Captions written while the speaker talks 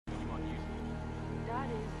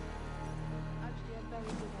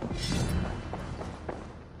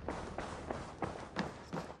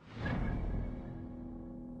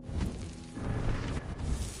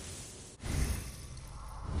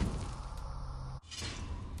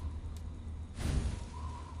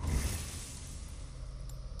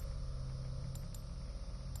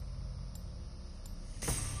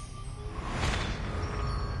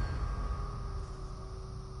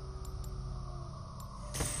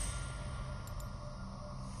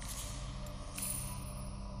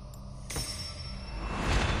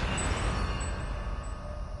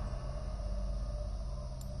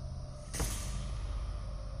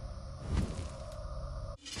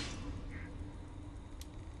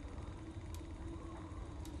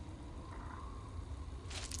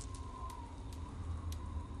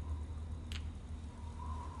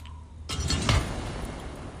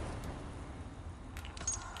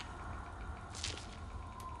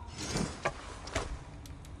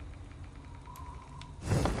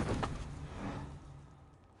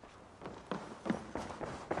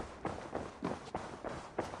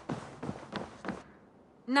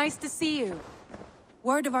Nice to see you.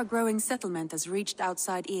 Word of our growing settlement has reached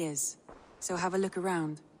outside ears, so have a look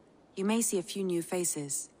around. You may see a few new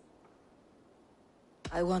faces.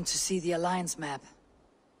 I want to see the Alliance map.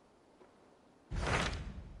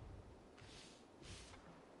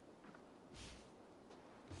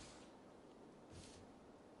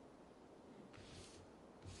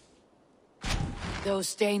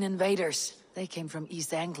 Those Dane invaders, they came from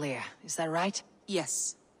East Anglia, is that right?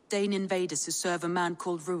 Yes. Dane invaders who serve a man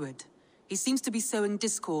called Ruud. He seems to be sowing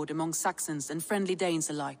discord among Saxons and friendly Danes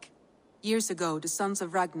alike. Years ago, the sons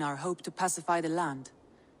of Ragnar hoped to pacify the land.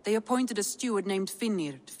 They appointed a steward named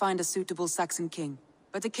Finnr to find a suitable Saxon king.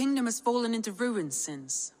 But the kingdom has fallen into ruins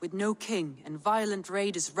since, with no king and violent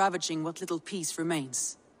raiders ravaging what little peace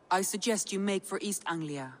remains. I suggest you make for East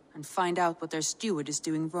Anglia and find out what their steward is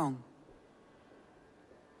doing wrong.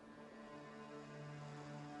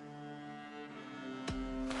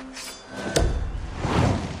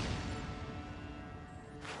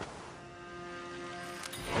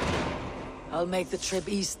 I'll make the trip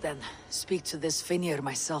east then. Speak to this Finnr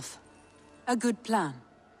myself. A good plan.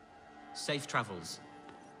 Safe travels.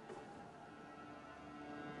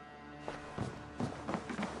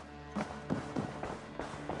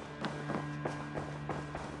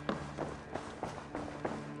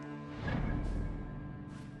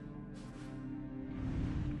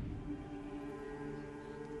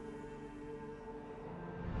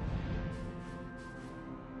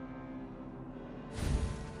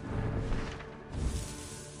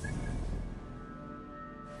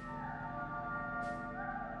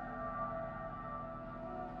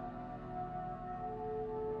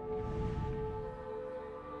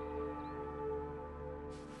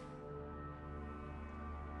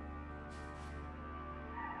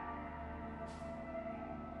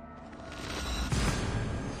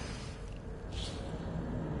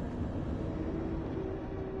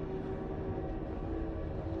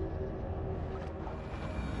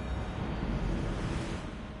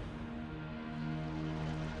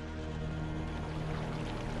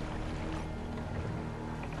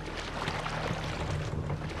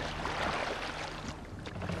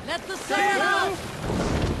 Let the sail out!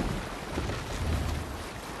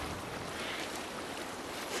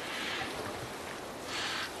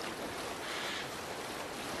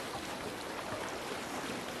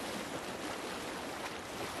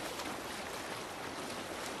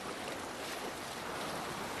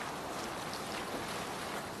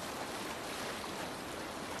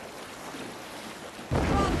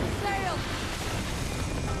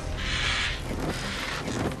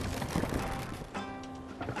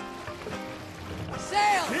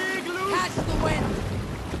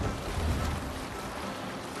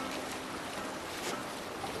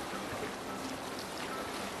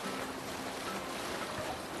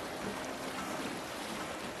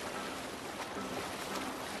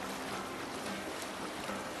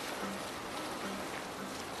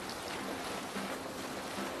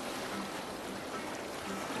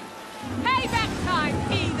 Payback time,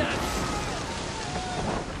 heathens!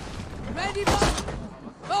 Ready,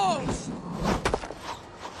 boats!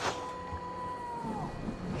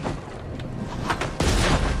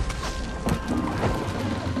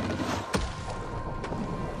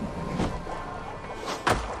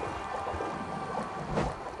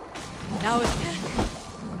 Now it's...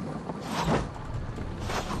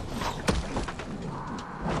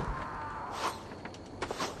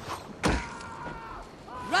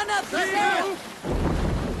 Run up the hill!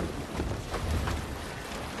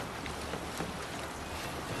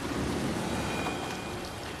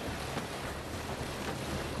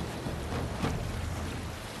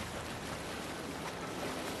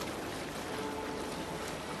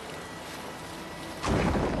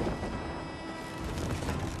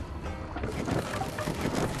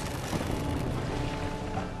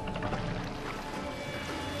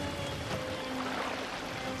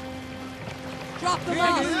 Drop the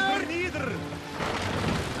mast!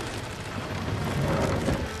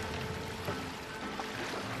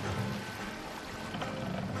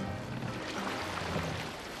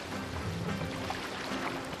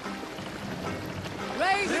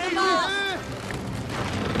 Raise the mast!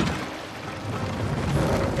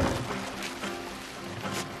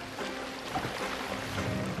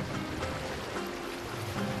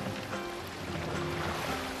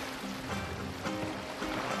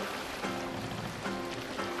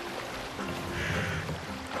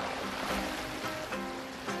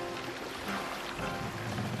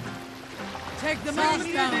 Take the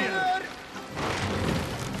mast down!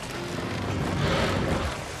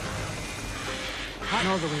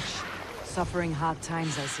 Northwich, suffering hard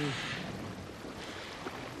times, I see.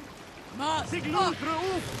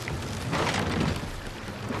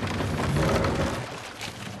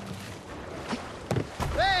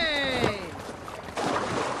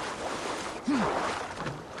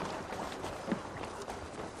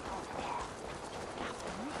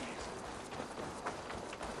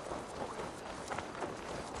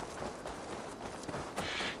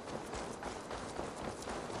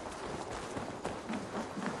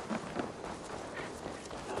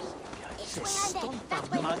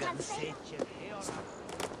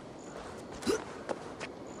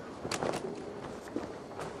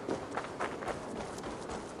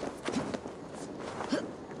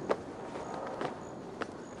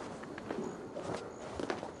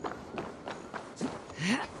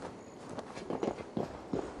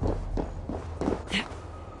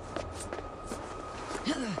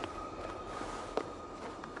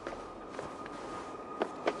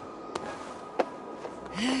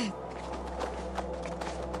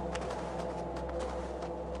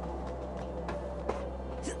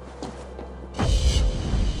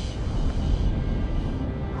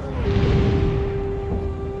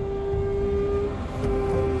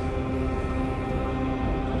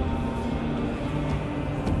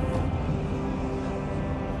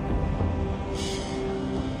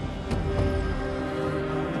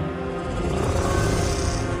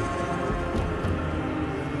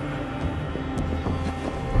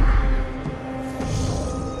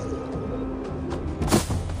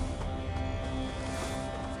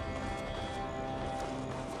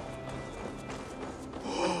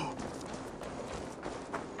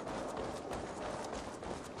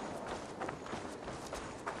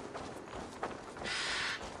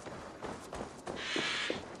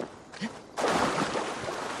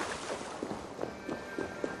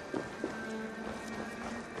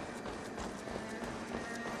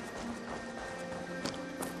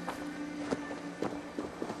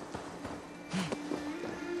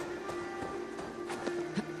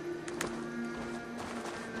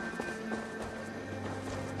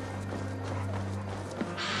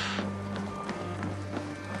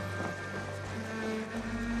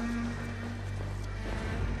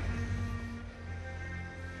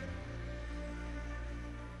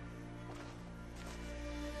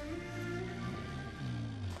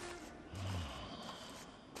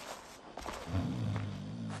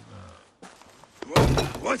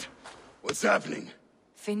 What? What's happening?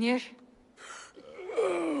 Finir?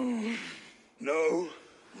 Oh, no,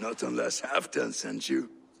 not unless Halfdan sent you.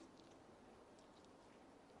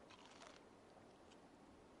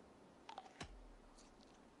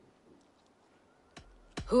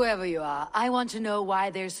 Whoever you are, I want to know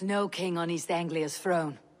why there's no king on East Anglia's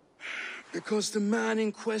throne. Because the man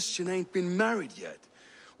in question ain't been married yet.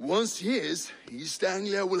 Once he is, East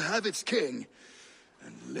Anglia will have its king,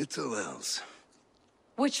 and little else.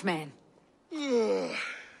 Which man? You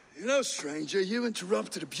know, stranger, you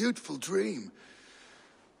interrupted a beautiful dream.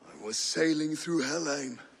 I was sailing through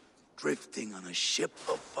Helheim, drifting on a ship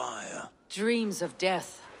of fire. Dreams of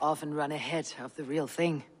death often run ahead of the real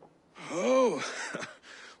thing. Oh,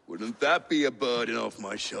 wouldn't that be a burden off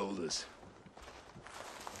my shoulders?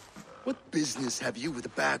 What business have you with the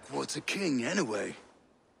Backwater King, anyway?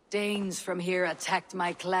 Danes from here attacked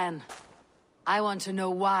my clan. I want to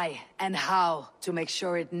know why and how to make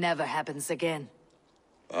sure it never happens again.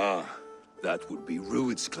 Ah, that would be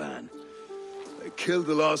Rued's clan. They killed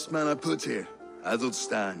the last man I put here,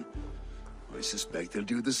 Adelstan. I suspect they'll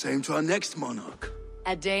do the same to our next monarch.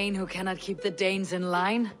 A Dane who cannot keep the Danes in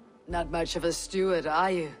line? Not much of a steward,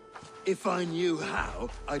 are you? If I knew how,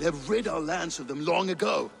 I'd have rid our lands of them long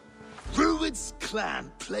ago. Rued's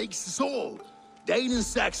clan plagues us all, Dane and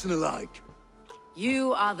Saxon alike.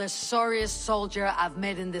 You are the sorriest soldier I've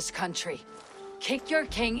met in this country. Kick your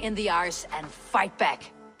king in the arse and fight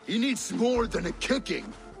back. He needs more than a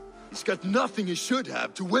kicking. He's got nothing he should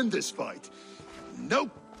have to win this fight.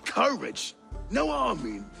 No courage, no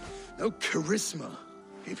army, no charisma.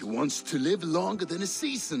 If he wants to live longer than a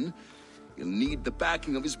season, he'll need the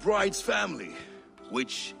backing of his bride's family,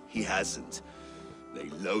 which he hasn't. They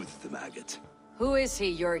loathe the maggot. Who is he,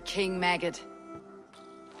 your king maggot?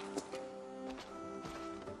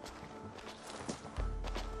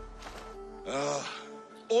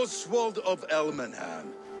 Oswald of Elmenham.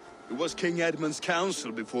 He was King Edmund's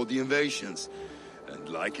counsel before the invasions. And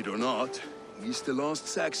like it or not, he's the last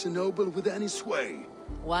Saxon noble with any sway.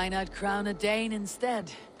 Why not crown a Dane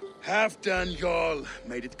instead? Halfdan Jarl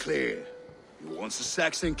made it clear. He wants a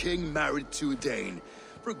Saxon king married to a Dane,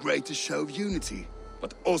 for a greater show of unity.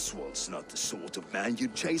 But Oswald's not the sort of man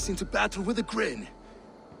you'd chase into battle with a grin.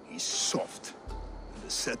 He's soft, and the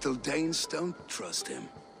settled Danes don't trust him.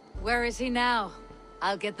 Where is he now?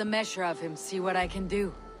 I'll get the measure of him, see what I can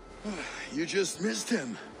do. You just missed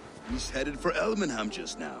him. He's headed for Elmenham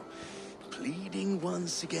just now, pleading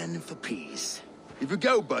once again for peace. If you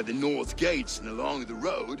go by the north gates and along the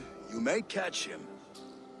road, you may catch him.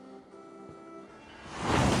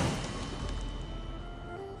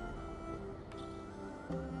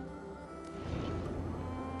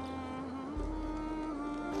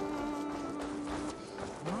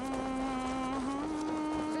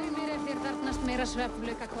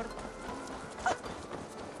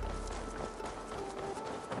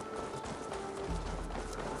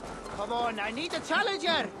 Come on, I need a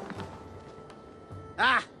challenger!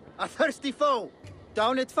 Ah, a thirsty foe!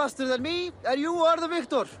 Down it faster than me, and you are the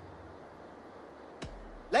victor!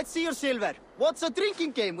 Let's see your silver. What's a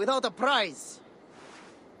drinking game without a prize?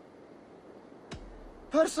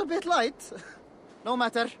 Purse a bit light. No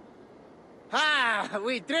matter. Ah,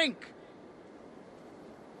 we drink!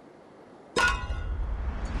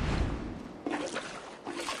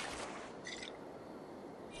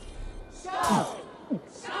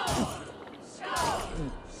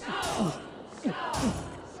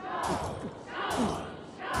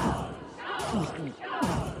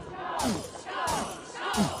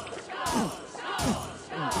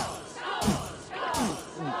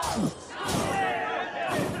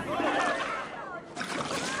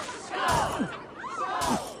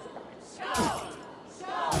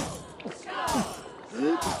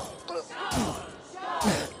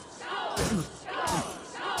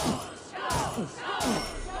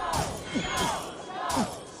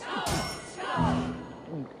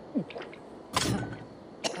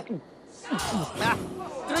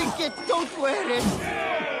 Drink it, don't wear it!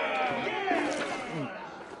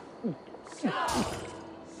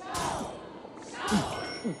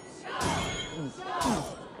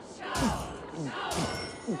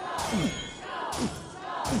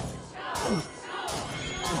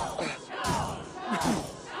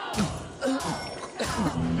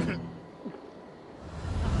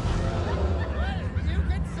 You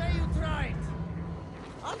can say you tried!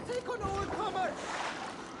 I'll take on all comers!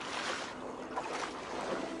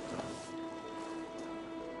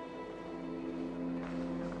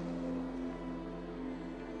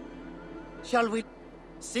 Shall we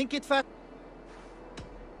sink it fast?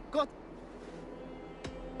 Got.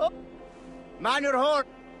 Oh, man your horn.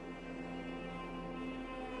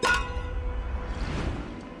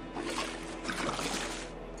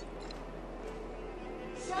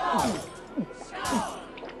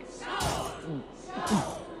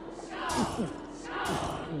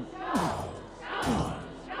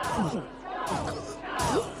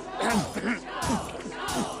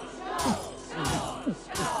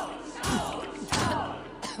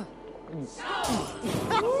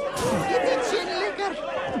 Get the chin liquor.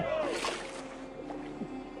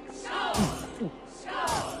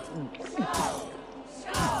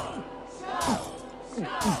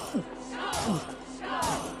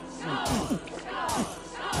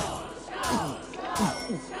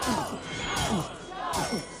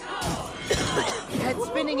 Head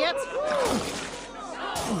spinning it.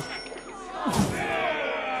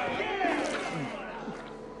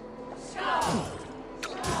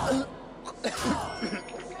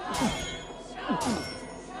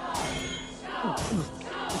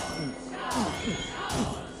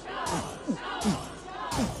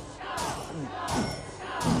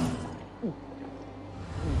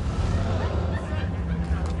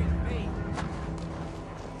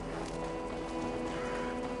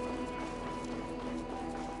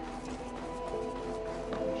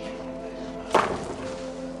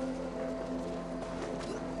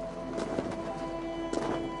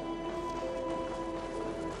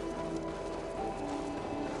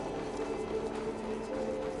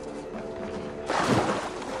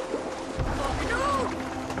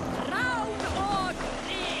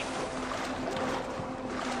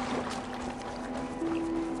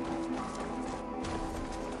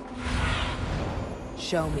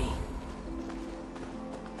 Show me.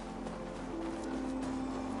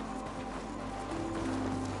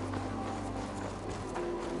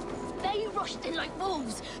 They rushed in like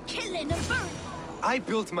wolves, killing and burning. I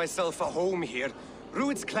built myself a home here.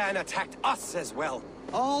 Rued's clan attacked us as well.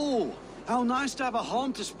 Oh, how nice to have a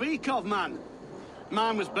home to speak of, man.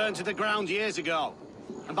 Mine was burned to the ground years ago.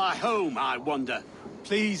 And by whom, I wonder?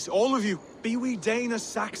 Please, all of you, be we Dane or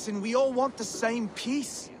Saxon, we all want the same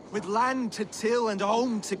peace. With land to till and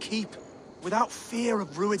home to keep. Without fear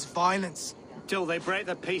of Rued's violence. Till they break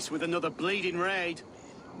the peace with another bleeding raid.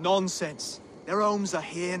 Nonsense. Their homes are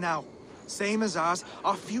here now. Same as ours,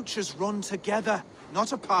 our futures run together,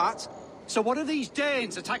 not apart. So what are these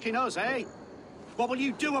Danes attacking us, eh? What will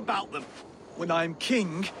you do about them? When I am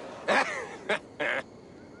king...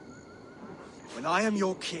 When I am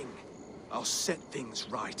your king, I'll set things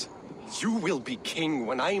right. You will be king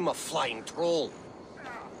when I'm a flying troll.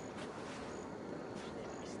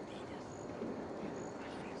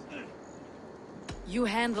 You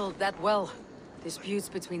handled that well. Disputes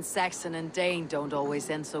between Saxon and Dane don't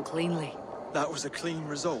always end so cleanly. That was a clean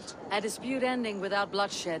result. A dispute ending without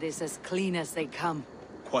bloodshed is as clean as they come.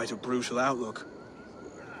 Quite a brutal outlook.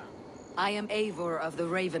 I am Eivor of the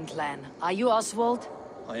Raven clan. Are you Oswald?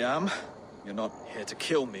 I am. You're not here to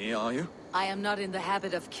kill me, are you? I am not in the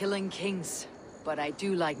habit of killing kings, but I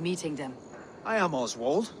do like meeting them. I am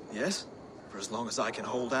Oswald, yes. For as long as I can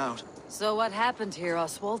hold out. So what happened here,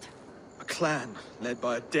 Oswald? A clan, led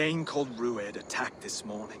by a Dane called Rued, attacked this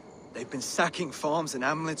morning. They've been sacking farms and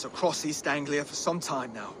hamlets across East Anglia for some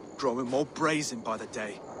time now, growing more brazen by the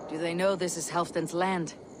day. Do they know this is Halfdan's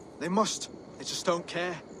land? They must. They just don't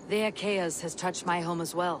care. Their chaos has touched my home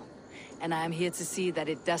as well, and I am here to see that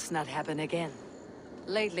it does not happen again.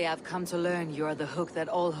 Lately, I've come to learn you are the hook that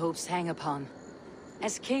all hopes hang upon.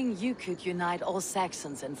 As king, you could unite all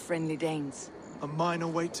Saxons and friendly Danes. A minor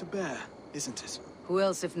weight to bear, isn't it? Who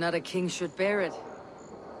else, if not a king, should bear it?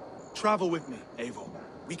 Travel with me, Eivor.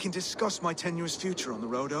 We can discuss my tenuous future on the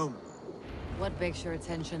road home. What begs your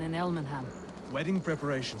attention in Elmenham? Wedding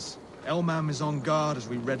preparations. Elmam is on guard as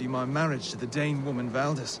we ready my marriage to the Dane woman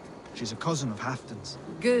Valdis. She's a cousin of Halfdan's.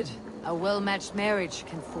 Good. A well-matched marriage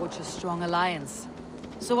can forge a strong alliance.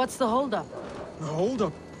 So what's the holdup? The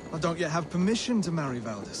hold-up? I don't yet have permission to marry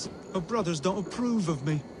Valdis. Her brothers don't approve of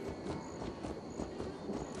me.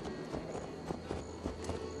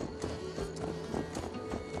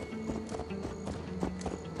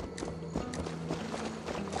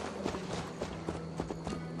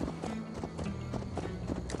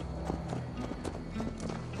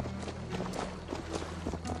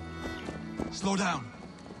 Slow down.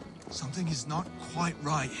 Something is not quite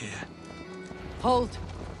right here. Hold.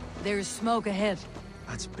 There is smoke ahead.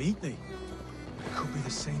 That's Beatley. It could be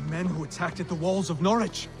the same men who attacked at the walls of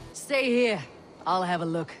Norwich. Stay here. I'll have a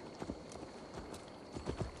look.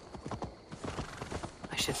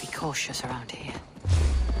 I should be cautious around here.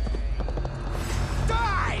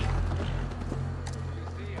 Die!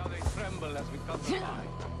 You see how they tremble as we come by?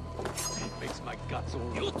 It makes my guts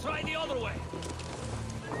all... You try the other way!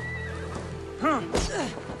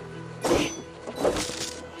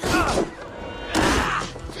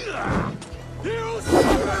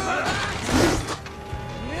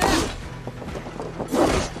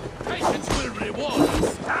 Patience will reward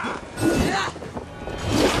us.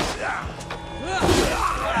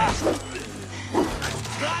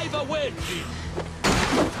 Drive a wedge in.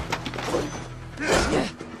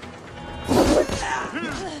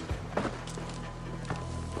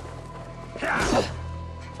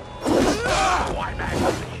 Why back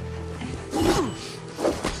with me?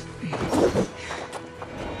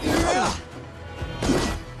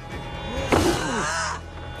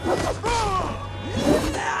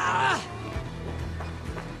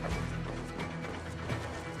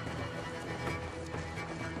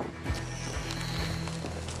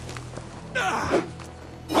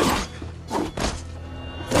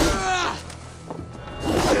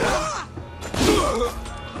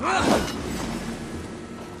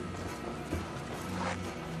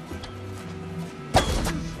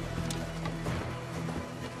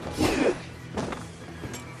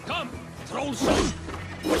 Come, troll son!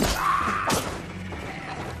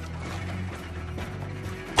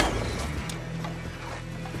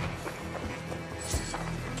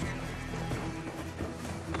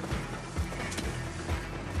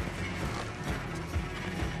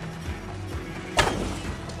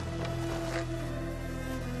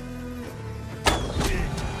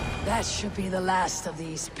 That should be the last of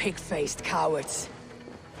these pig-faced cowards.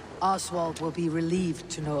 Oswald will be relieved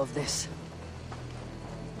to know of this.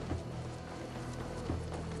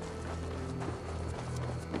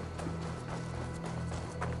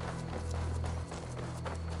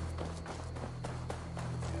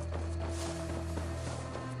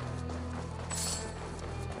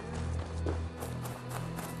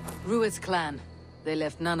 Rued's clan. They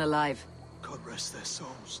left none alive. God rest their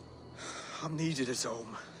souls. I'm needed at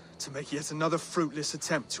home to make yet another fruitless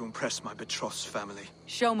attempt to impress my betrothed's family.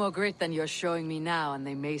 Show more grit than you're showing me now, and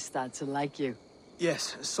they may start to like you.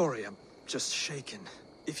 Yes, sorry, I'm just shaken.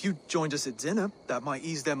 If you joined us at dinner, that might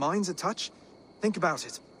ease their minds a touch. Think about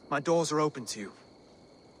it. My doors are open to you.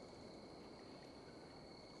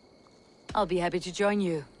 I'll be happy to join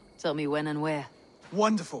you. Tell me when and where.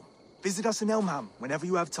 Wonderful. Visit us in Elmham whenever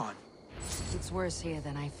you have time. It's worse here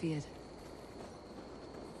than I feared.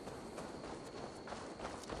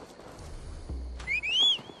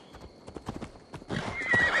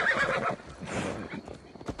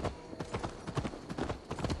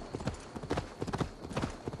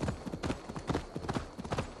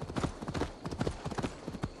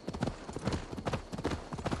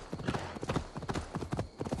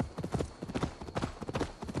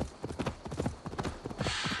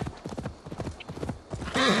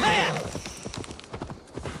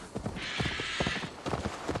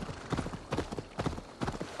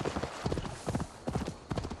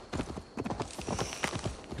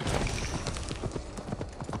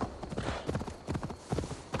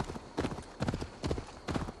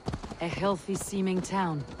 A healthy-seeming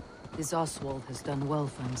town. This Oswald has done well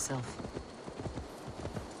for himself.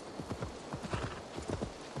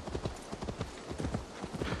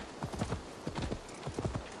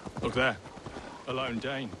 Look there. A lone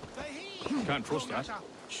Dane. Can't trust that.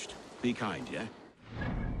 Shh. Be kind, yeah?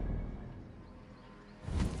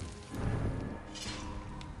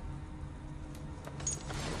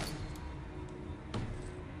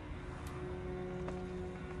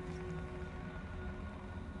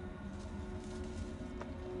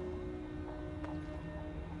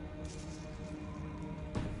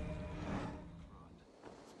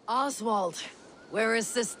 Oswald, where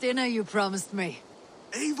is this dinner you promised me?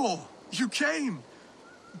 Eivor, you came!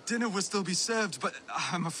 Dinner will still be served, but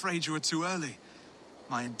I'm afraid you were too early.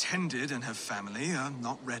 My intended and her family are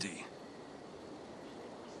not ready.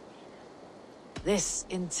 This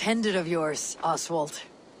intended of yours, Oswald.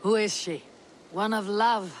 Who is she? One of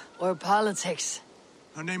love or politics?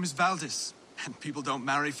 Her name is Valdis, and people don't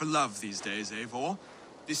marry for love these days, Eivor.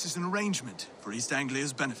 This is an arrangement for East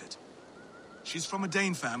Anglia's benefit. She's from a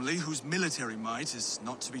Dane family whose military might is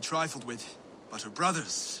not to be trifled with. But her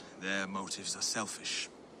brothers, their motives are selfish.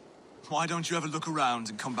 Why don't you have a look around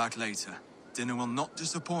and come back later? Dinner will not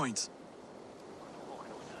disappoint.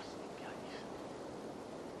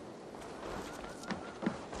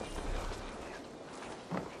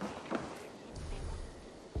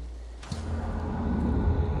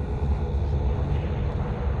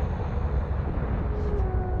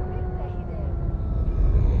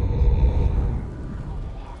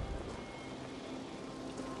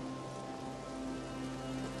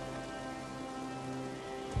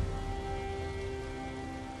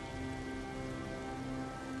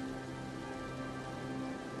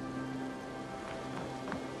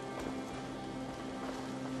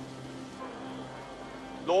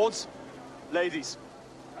 Lords, ladies,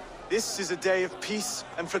 this is a day of peace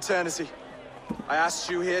and fraternity. I asked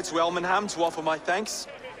you here to Elmenham to offer my thanks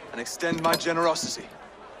and extend my generosity.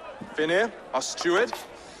 Finir, our steward,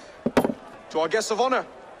 to our guests of honor,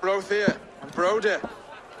 Brothir and Broder,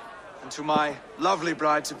 and to my lovely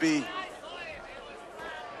bride-to-be,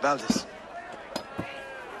 Valdis.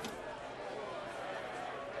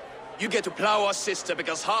 You get to plow our sister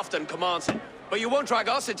because Halfdan commands it. But you won't drag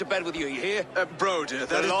us into bed with you hear? Broder,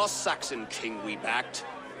 the last Saxon king we backed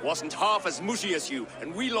wasn't half as mushy as you,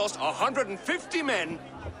 and we lost 150 men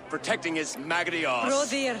protecting his maggoty arse.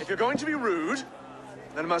 Brodir. If you're going to be rude,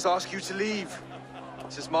 then I must ask you to leave.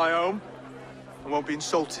 This is my home. I won't be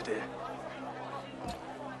insulted here.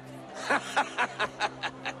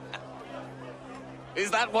 Is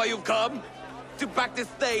that why you've come? To back this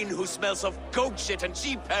Thane who smells of goat shit and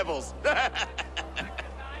cheap pebbles?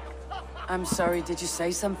 I'm sorry, did you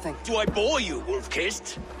say something? Do I bore you,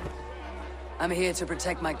 wolf-kissed? I'm here to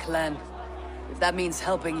protect my clan. If that means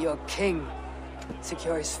helping your king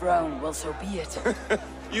secure his throne, well, so be it.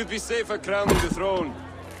 You'd be safer crowning the throne.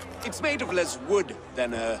 It's made of less wood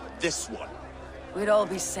than, this one. We'd all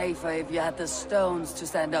be safer if you had the stones to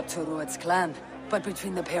stand up to Rued's clan. But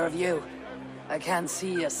between the pair of you, I can't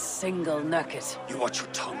see a single nugget. You watch your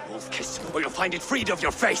tongue, wolf-kissed, or you'll find it freed of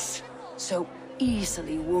your face! So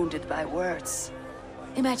easily wounded by words.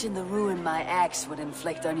 Imagine the ruin my axe would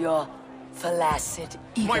inflict on your flaccid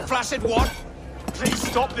ego. My flaccid what? Please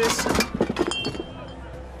stop this!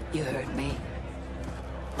 You heard me.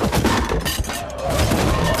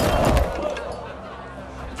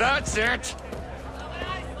 That's it!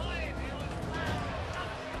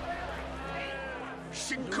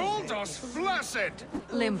 She called us flaccid!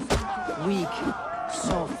 Limp, weak,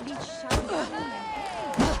 soft.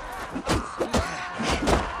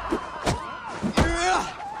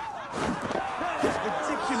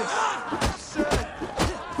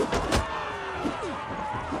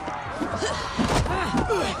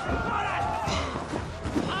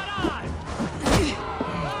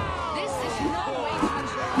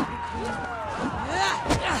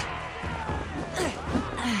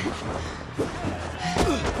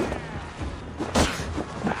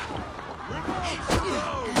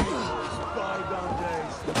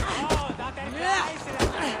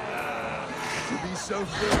 So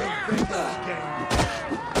full of bingo game.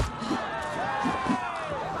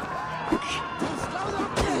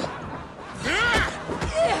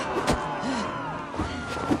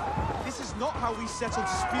 This is not how we settle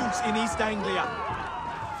disputes in East Anglia.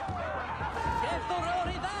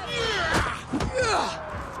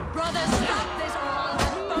 Brothers, stop this or I'll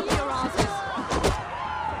have both your asses.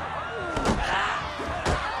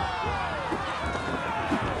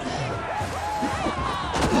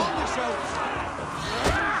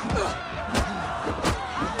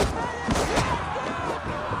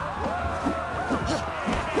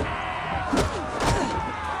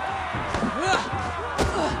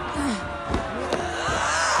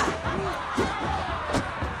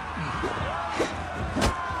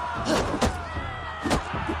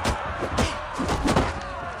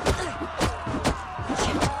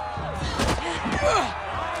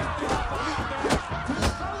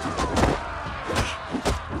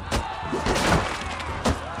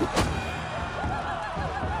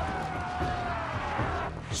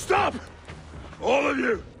 Stop! All of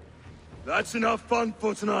you! That's enough fun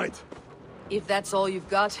for tonight. If that's all you've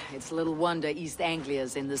got, it's little wonder East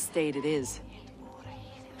Anglia's in the state it is.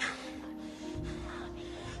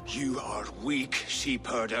 You are weak, sheep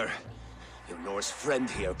herder. Your Norse friend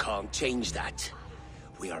here can't change that.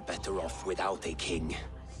 We are better off without a king.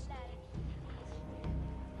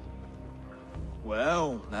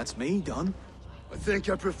 Well, that's me done. I think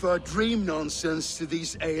I prefer dream nonsense to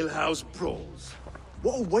these alehouse brawls.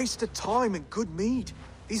 What a waste of time and good mead.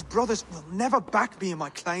 These brothers will never back me in my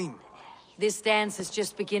claim. This dance is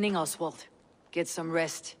just beginning, Oswald. Get some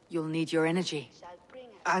rest. You'll need your energy.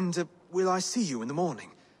 And will I see you in the morning?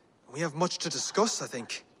 We have much to discuss, I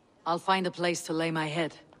think. I'll find a place to lay my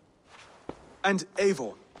head. And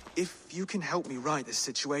Eivor, if you can help me right this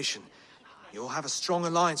situation, you'll have a strong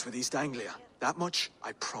alliance with East Anglia. That much,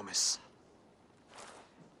 I promise.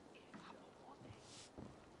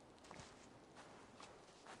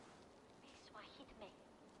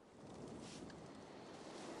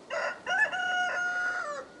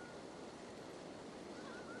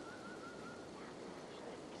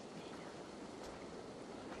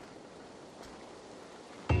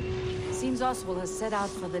 Seems Oswald has set out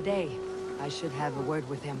for the day. I should have a word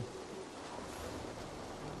with him.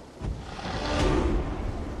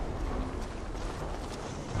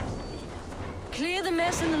 Clear the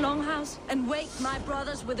mess in the longhouse and wake my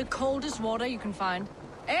brothers with the coldest water you can find.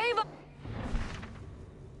 Ava!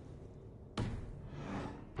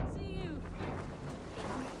 See you.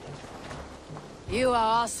 You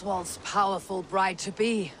are Oswald's powerful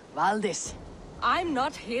bride-to-be, Valdis. I'm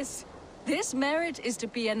not his. This marriage is to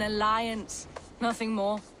be an alliance, nothing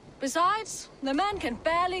more. Besides, the man can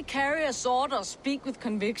barely carry a sword or speak with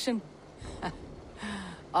conviction.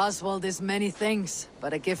 Oswald is many things,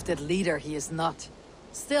 but a gifted leader he is not.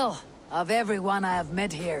 Still, of everyone I have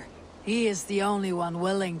met here, he is the only one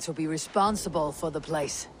willing to be responsible for the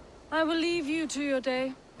place. I will leave you to your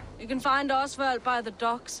day. You can find Oswald by the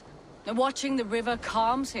docks. Watching the river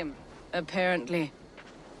calms him, apparently.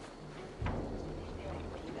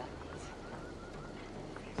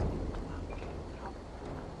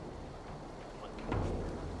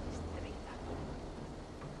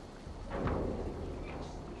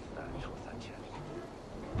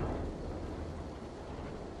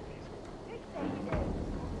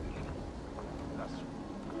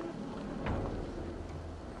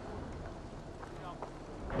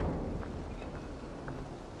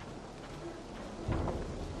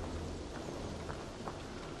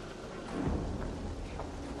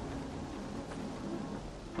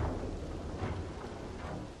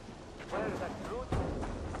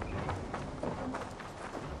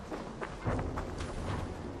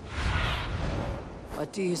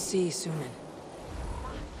 What do you see, Sunan?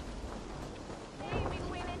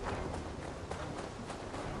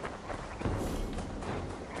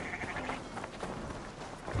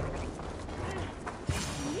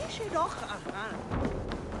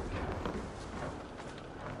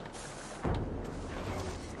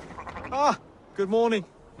 Ah, good morning.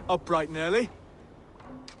 Up bright and early.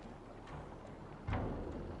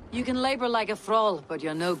 You can labor like a thrall, but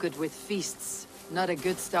you're no good with feasts. Not a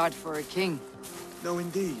good start for a king. No,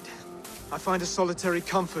 indeed. I find a solitary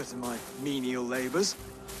comfort in my menial labors.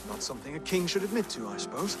 Not something a king should admit to, I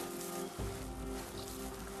suppose.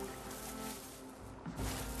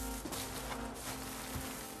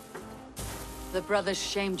 The brothers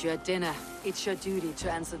shamed you at dinner. It's your duty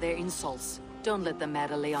to answer their insults. Don't let the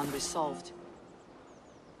matter lay unresolved.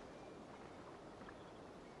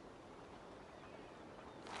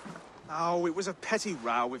 Oh, it was a petty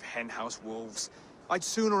row with henhouse wolves. I'd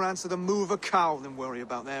sooner answer the moo of a cow than worry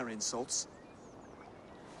about their insults.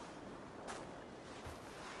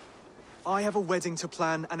 I have a wedding to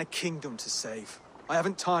plan and a kingdom to save. I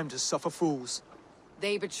haven't time to suffer fools.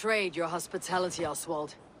 They betrayed your hospitality,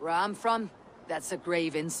 Oswald. Where I'm from, that's a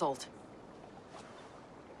grave insult.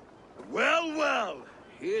 Well, well!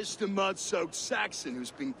 Here's the mud-soaked Saxon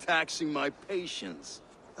who's been taxing my patience.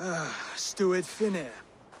 Steward Finnair.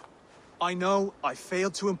 I know I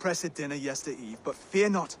failed to impress at dinner yesterday eve, but fear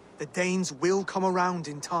not, the Danes will come around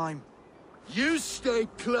in time. You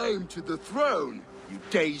stake claim to the throne, you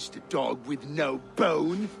dazed dog with no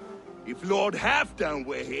bone. If Lord Halfdown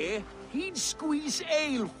were here, he'd squeeze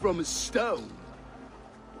ale from a stone.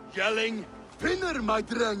 Yelling, Finner, my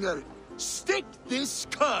drenger, stick this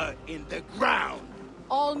cur in the ground.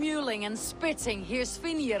 All mewling and spitting, here's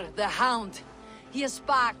Finir, the hound. He has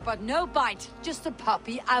bark, but no bite, just a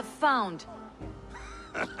puppy I've found.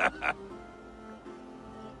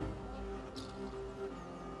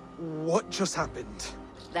 What just happened?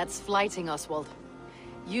 That's flighting, Oswald.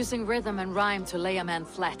 Using rhythm and rhyme to lay a man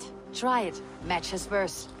flat. Try it. Match his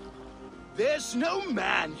verse. There's no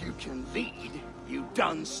man you can lead, you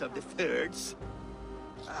dunce of the thirds.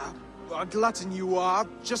 A glutton you are.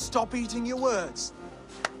 Just stop eating your words.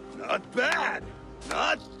 Not bad.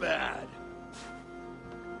 Not bad.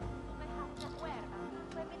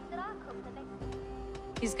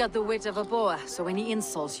 He's got the wit of a boa, so when he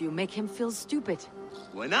insults you, make him feel stupid.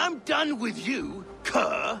 When I'm done with you,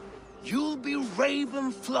 cur, you'll be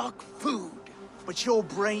raven flock food. But your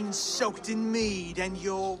brain's soaked in mead and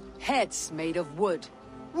your... Head's made of wood.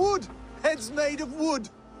 Wood! Head's made of wood!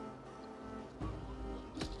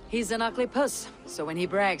 He's an ugly puss, so when he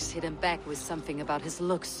brags, hit him back with something about his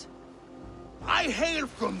looks. I hail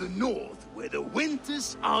from the north, where the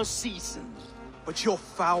winters are seasoned. But you're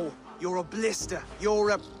foul. You're a blister. You're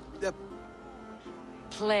a...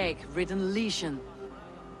 Plague-ridden lesion.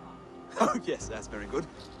 Oh, yes, that's very good.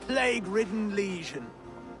 Plague-ridden lesion.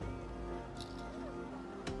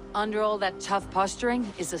 Under all that tough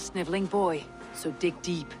posturing is a sniveling boy, so dig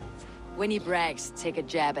deep. When he brags, take a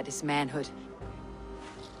jab at his manhood.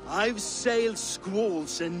 I've sailed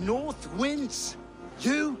squalls and north winds.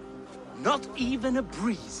 You, not even a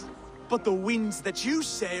breeze. But the winds that you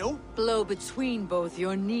sail... Blow between both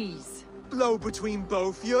your knees. Blow between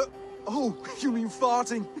both your... Oh, you mean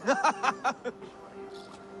farting?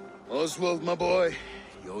 Oswald, my boy,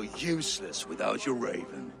 you're useless without your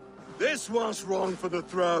raven. This one's wrong for the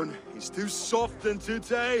throne. He's too soft and too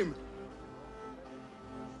tame.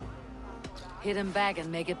 Hit him back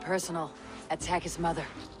and make it personal. Attack his mother.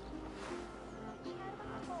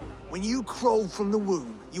 When you crawled from the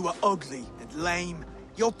womb, you were ugly and lame.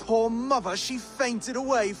 Your poor mother, she fainted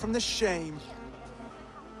away from the shame.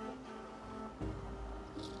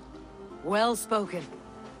 Well spoken.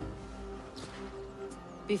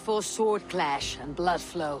 Before sword clash and blood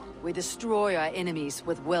flow, we destroy our enemies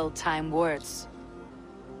with well-timed words.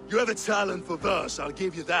 You have a talent for verse, I'll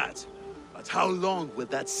give you that. But how long will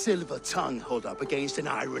that silver tongue hold up against an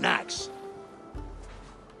iron axe?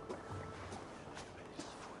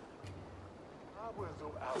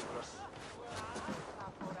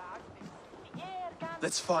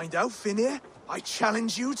 Let's find out, Finir. I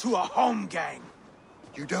challenge you to a home gang.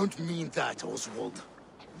 You don't mean that, Oswald.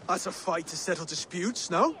 That's a fight to settle disputes,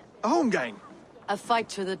 no? A home gang. A fight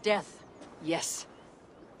to the death, yes.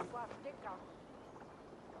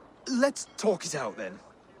 Let's talk it out, then.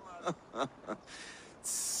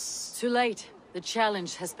 Too late. The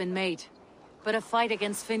challenge has been made. But a fight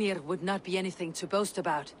against Finir would not be anything to boast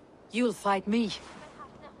about. You'll fight me.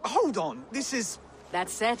 Hold on, this is... That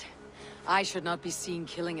said, I should not be seen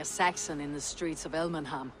killing a Saxon in the streets of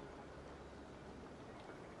Elmenham.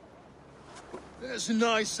 There's a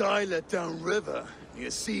nice islet downriver, near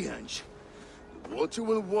Seahenge. The water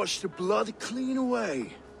will wash the blood clean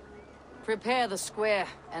away. Prepare the square,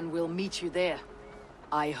 and we'll meet you there.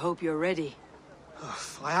 I hope you're ready.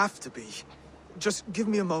 I have to be. Just give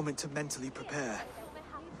me a moment to mentally prepare.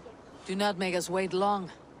 Do not make us wait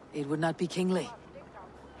long. It would not be kingly.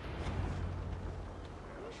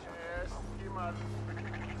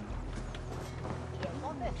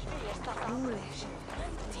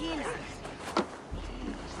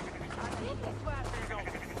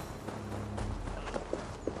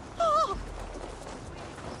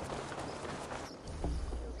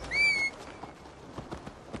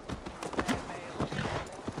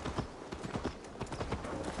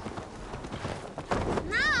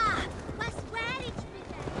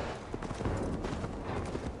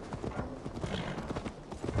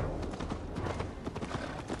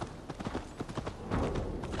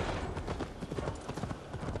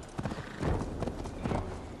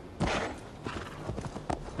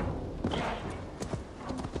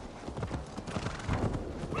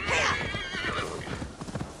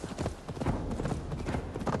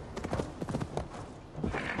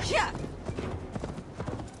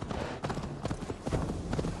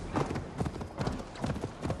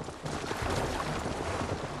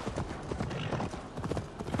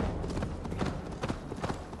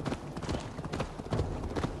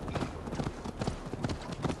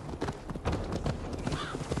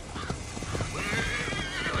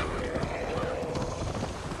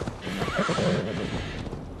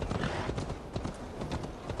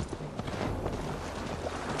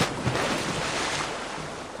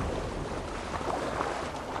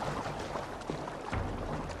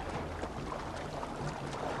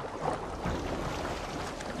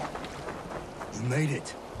 You made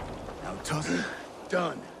it. Now toss.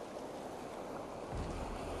 Done.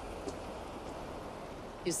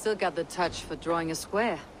 You still got the touch for drawing a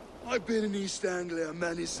square. I've been in East Anglia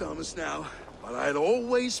many summers now, but I'll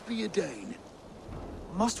always be a Dane.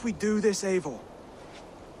 Must we do this, Eivor?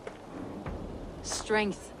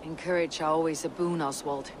 Strength and courage are always a boon,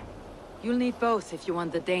 Oswald. You'll need both if you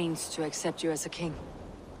want the Danes to accept you as a king.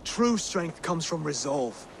 True strength comes from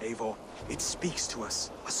resolve, Eivor. It speaks to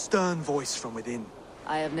us, a stern voice from within.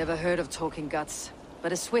 I have never heard of talking guts,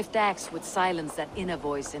 but a swift axe would silence that inner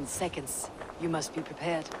voice in seconds. You must be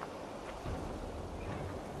prepared.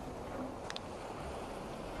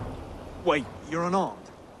 Wait, you're unarmed?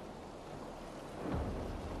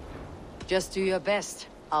 Just do your best.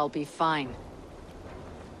 I'll be fine.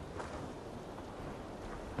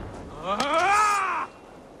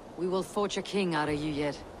 We will forge a king out of you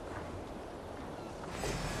yet.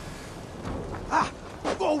 Ah!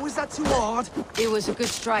 Oh, was that too hard? It was a good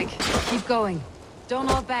strike. Keep going. Don't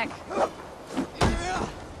hold back.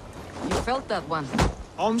 You felt that one.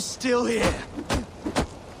 I'm still here.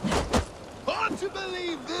 Hard to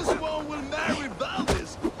believe this one will marry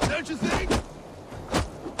Valdis, don't you think?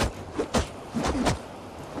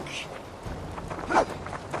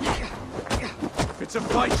 If it's a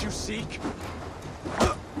fight you seek.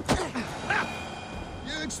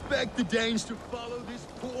 You expect the Danes to follow this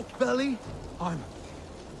pork belly?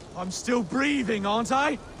 I'm still breathing, aren't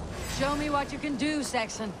I? Show me what you can do,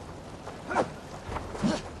 Saxon.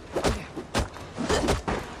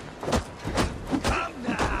 Come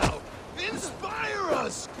now! Inspire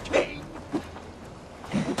us, King!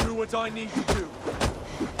 Do what I need to do.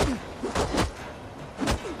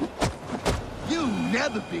 You'll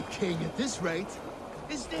never be king at this rate.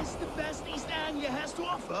 Is this the best East Anglia has to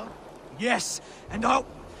offer? Yes, and I'll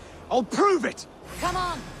prove it! Come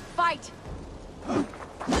on, fight!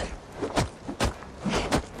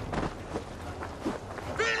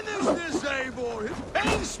 Finish this, Eivor! It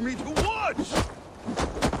pains me to watch!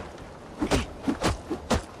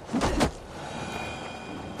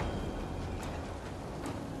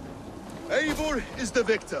 Eivor is the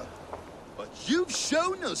victor. But you've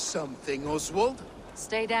shown us something, Oswald.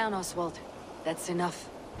 Stay down, Oswald. That's enough.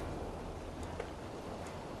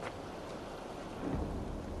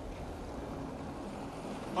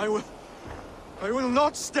 I will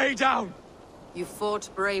not stay down! You fought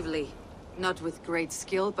bravely. Not with great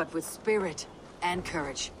skill, but with spirit and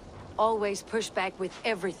courage. Always push back with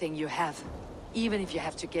everything you have. Even if you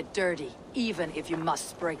have to get dirty. Even if you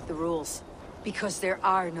must break the rules. Because there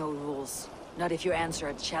are no rules. Not if you answer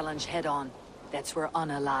a challenge head-on. That's where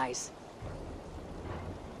honor lies.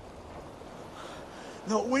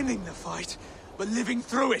 Not winning the fight, but living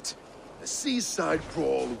through it. A seaside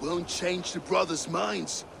brawl won't change the brothers'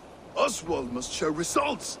 minds. Oswald must show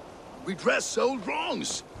results. Redress old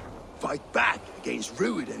wrongs. Fight back against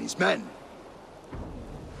Rued and his men.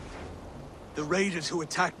 The raiders who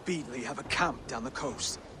attacked Beatley have a camp down the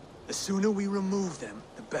coast. The sooner we remove them,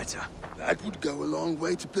 the better. That would go a long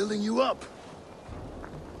way to building you up.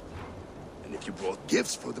 And if you brought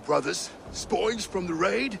gifts for the brothers, spoils from the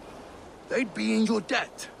raid, they'd be in your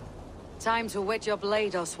debt. Time to whet your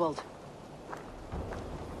blade, Oswald.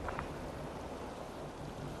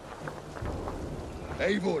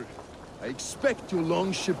 Eivor, I expect your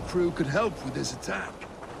longship crew could help with this attack.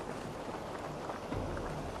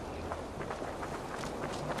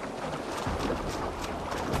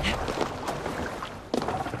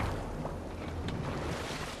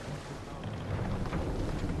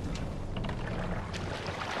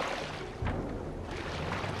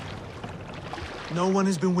 No one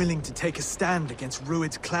has been willing to take a stand against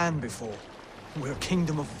Rued's clan before. We're a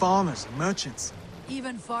kingdom of farmers and merchants.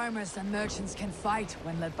 Even farmers and merchants can fight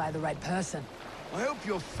when led by the right person. I hope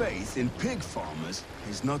your faith in pig farmers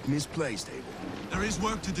is not misplaced, Eivor. There is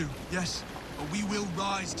work to do, yes. But we will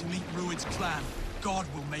rise to meet Rued's clan. God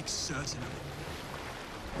will make certain of it.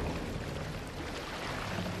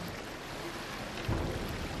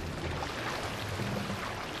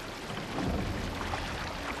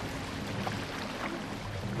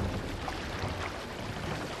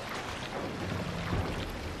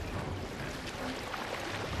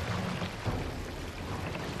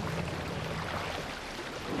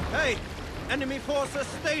 Hey! Enemy forces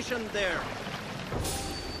stationed there!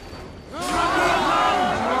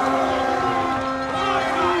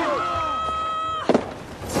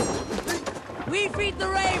 We feed the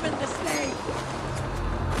raven the snake!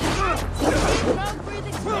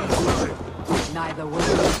 Neither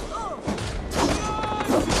will.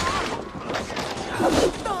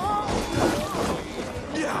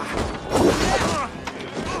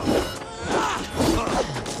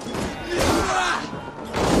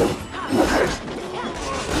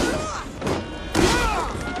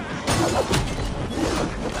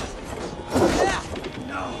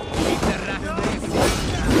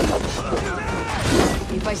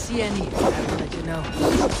 If I see any, I will let you know.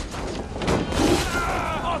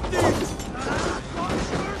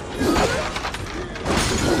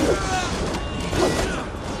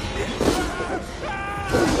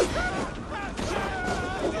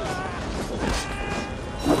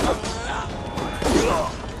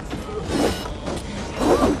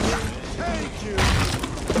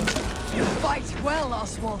 Fight well,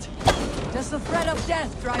 Oswald. Does the threat of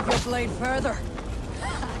death drive your blade further?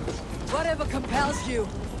 Whatever compels you,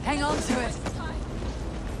 hang on to it.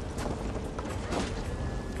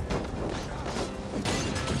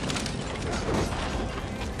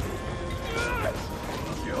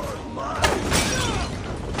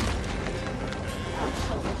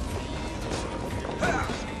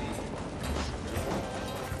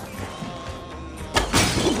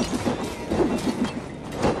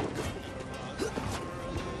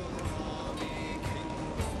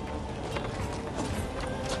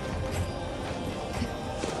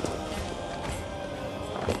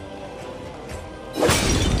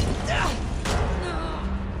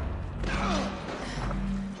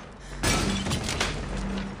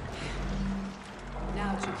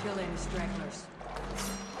 Stragglers.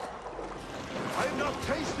 I have not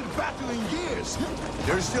tasted battle in years.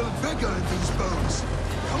 There's still vigor in these bones.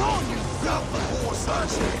 Come on, you self horse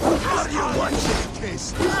ass! How do you want your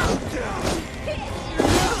kiss?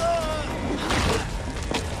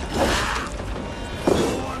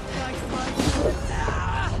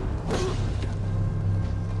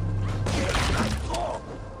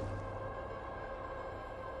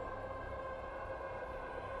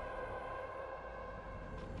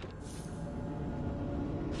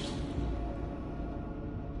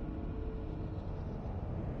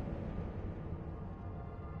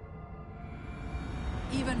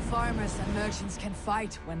 Even farmers and merchants can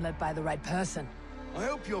fight when led by the right person. I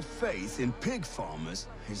hope your faith in pig farmers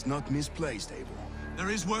is not misplaced, Abel. There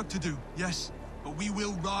is work to do, yes, but we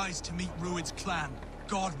will rise to meet Rued's clan.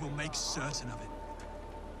 God will make certain of it.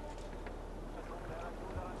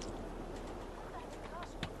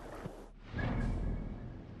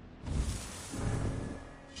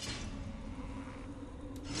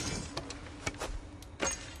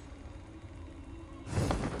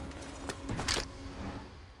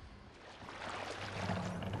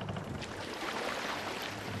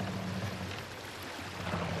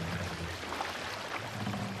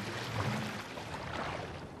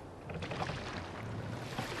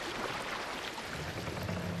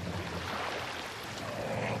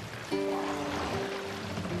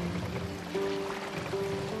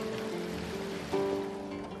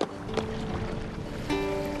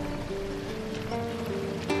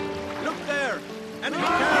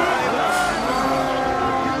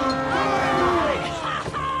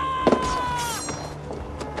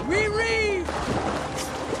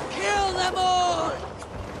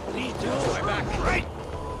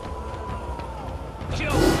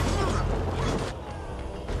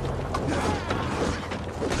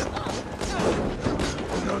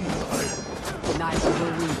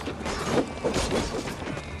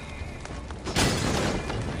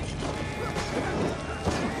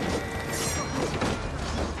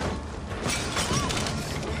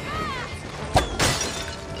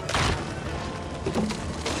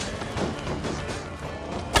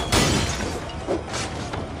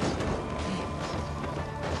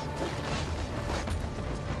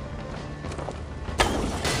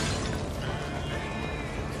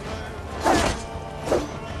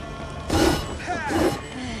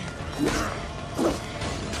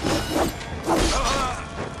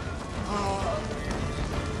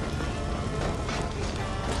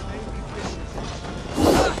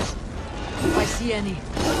 Any,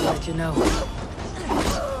 I'll let you know.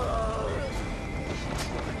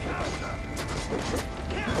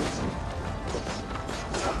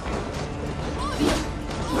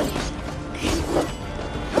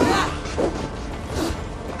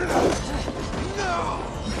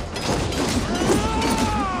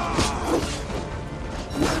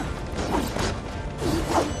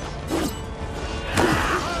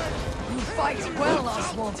 You fight well,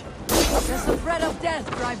 Oswald. Does the threat of death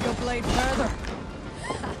drive your blade further?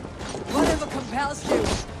 Whatever compels you,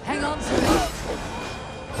 hang on to it.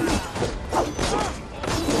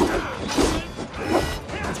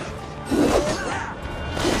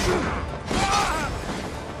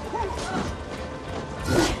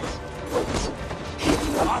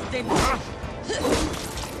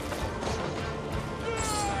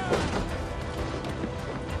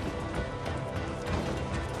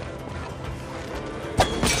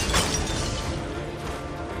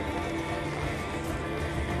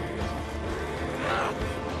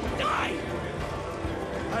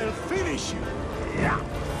 I'll finish you.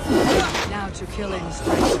 Now to kill any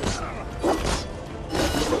strangers.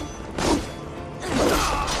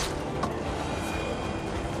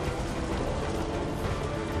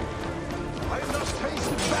 I have not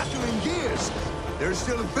tasted battle in years. There's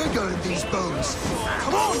still vigor in these bones.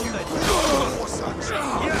 Come on, you sons!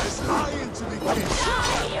 Yes, I into the kiss.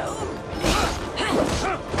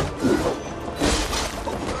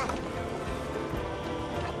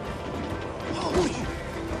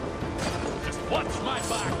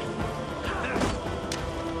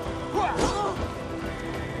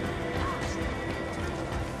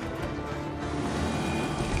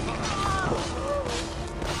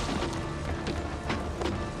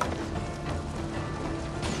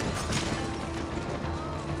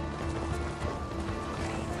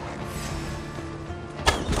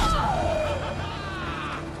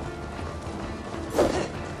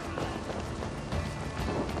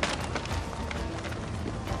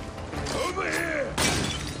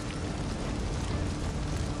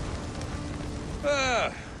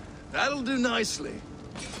 That'll do nicely.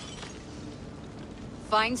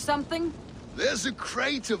 Find something? There's a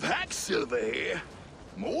crate of hack silver here.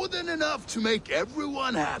 More than enough to make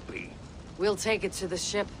everyone happy. We'll take it to the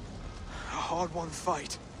ship. A hard-won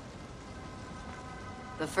fight.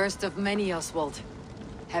 The first of many, Oswald.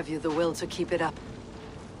 Have you the will to keep it up?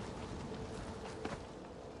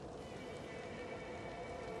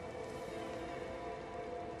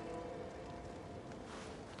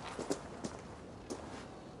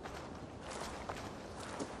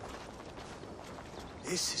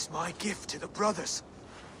 This is my gift to the brothers.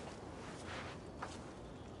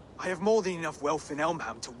 I have more than enough wealth in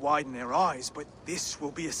Elmham to widen their eyes, but this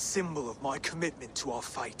will be a symbol of my commitment to our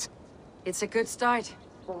fight. It's a good start.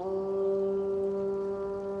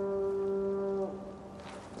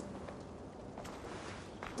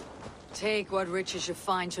 Take what riches you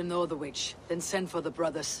find to Northwich, then send for the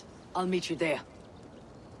brothers. I'll meet you there.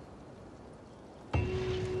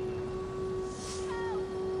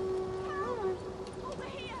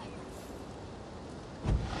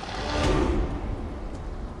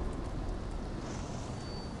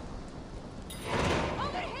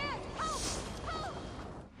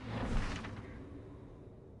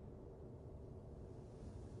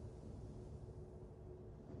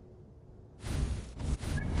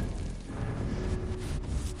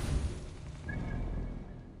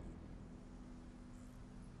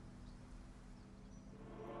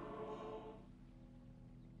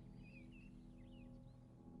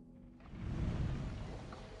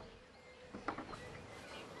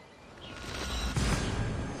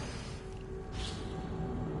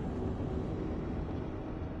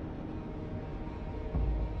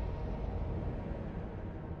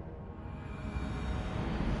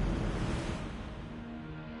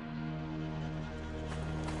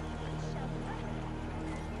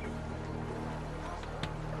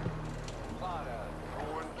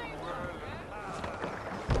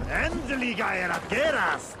 Endelig er at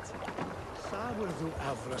gerast! Sabur du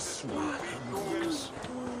avra smaken.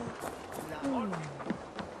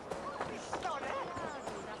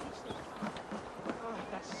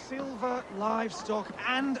 That's silver, livestock,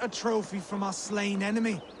 and a trophy from our slain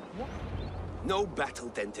enemy. No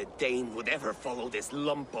battle-dented Dane would ever follow this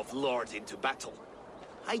lump of lord into battle.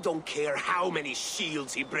 I don't care how many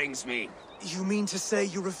shields he brings me. You mean to say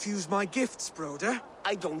you refuse my gifts, broder?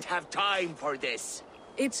 I don't have time for this.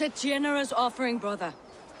 It's a generous offering, brother.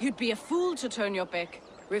 You'd be a fool to turn your back.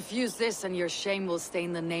 Refuse this and your shame will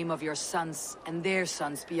stain the name of your sons and their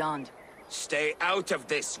sons beyond. Stay out of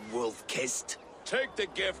this, wolf-kissed. Take the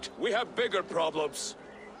gift. We have bigger problems.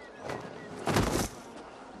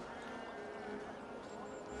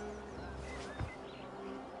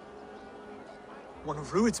 One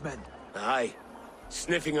of Rued's men. Aye.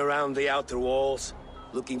 Sniffing around the outer walls,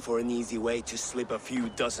 looking for an easy way to slip a few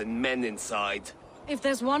dozen men inside. If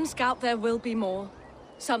there's one scout, there will be more.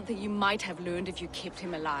 Something you might have learned if you kept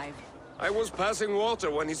him alive. I was passing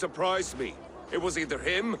water when he surprised me. It was either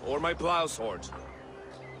him or my plow sword.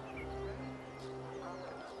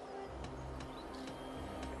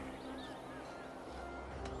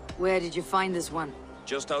 Where did you find this one?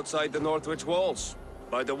 Just outside the Northwich walls,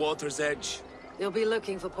 by the water's edge. They'll be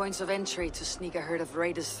looking for points of entry to sneak a herd of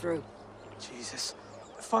raiders through. Jesus.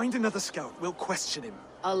 Find another scout. We'll question him.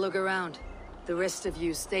 I'll look around. The rest of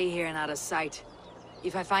you stay here and out of sight.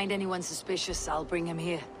 If I find anyone suspicious, I'll bring him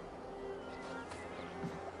here.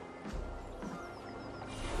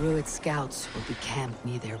 Rued scouts will be camped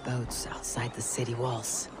near their boats outside the city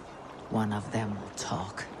walls. One of them will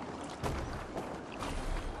talk.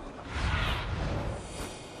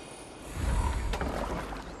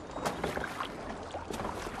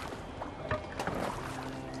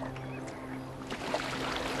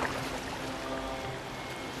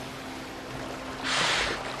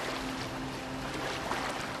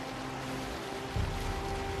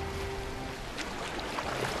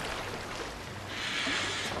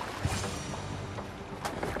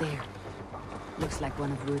 There. Looks like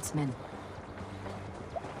one of Rued's men.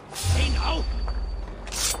 Hey, now!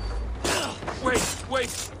 Wait!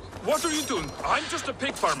 What are you doing? I'm just a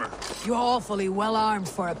pig farmer. You're awfully well armed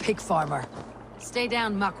for a pig farmer. Stay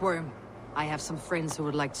down, muckworm. I have some friends who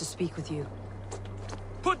would like to speak with you.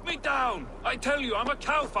 Put me down! I tell you, I'm a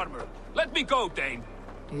cow farmer. Let me go, Dane.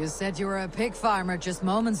 You said you were a pig farmer just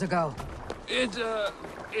moments ago.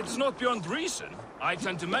 It's not beyond reason. I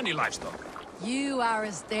tend to many livestock. You are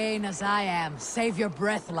as Dane as I am. Save your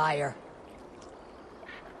breath, liar.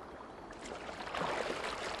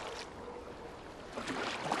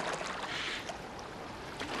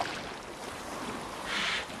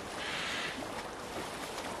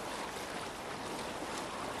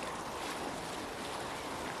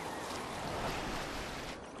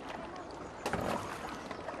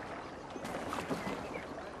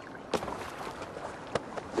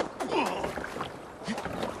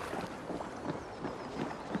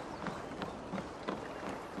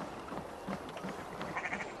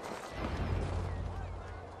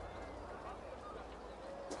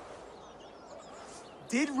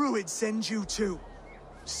 Did Ruid send you too?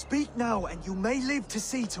 Speak now, and you may live to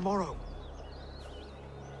see tomorrow.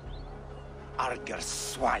 Arger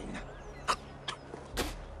swine.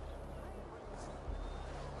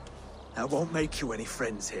 I won't make you any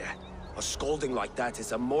friends here. A scolding like that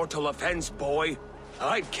is a mortal offense, boy.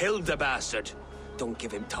 I'd killed the bastard. Don't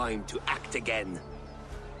give him time to act again.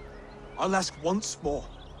 I'll ask once more.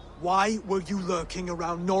 Why were you lurking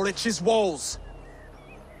around Norwich's walls?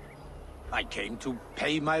 I came to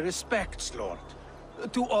pay my respects, Lord.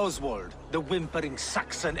 To Oswald, the whimpering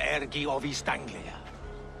Saxon ergi of East Anglia.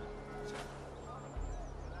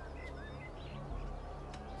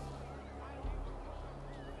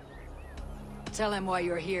 Tell him why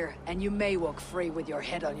you're here, and you may walk free with your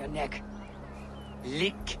head on your neck.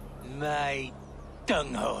 Lick my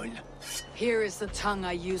dunghole. Here is the tongue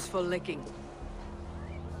I use for licking.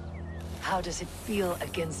 How does it feel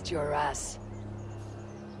against your ass?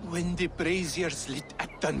 When the braziers lit at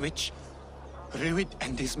Dunwich, Ruid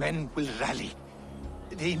and his men will rally.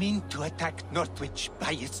 They mean to attack Northwich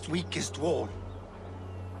by its weakest wall.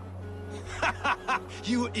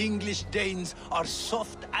 You English Danes are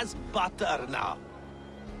soft as butter now.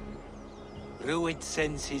 Ruid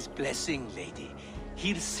sends his blessing, lady.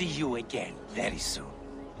 He'll see you again very soon.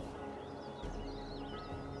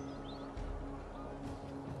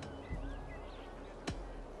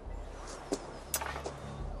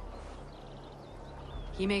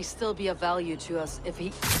 He may still be of value to us if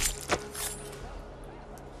he...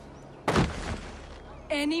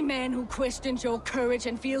 Any man who questions your courage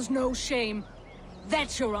and feels no shame,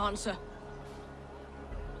 that's your answer.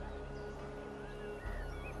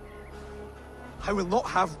 I will not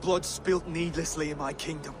have blood spilt needlessly in my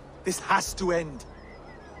kingdom. This has to end.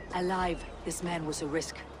 Alive, this man was a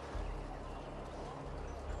risk.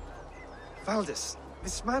 Valdis,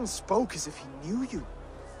 this man spoke as if he knew you.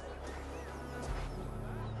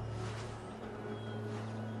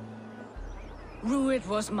 Ruid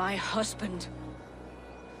was my husband.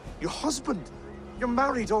 Your husband? You're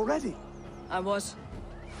married already? I was.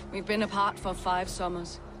 We've been apart for 5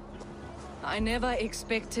 summers. I never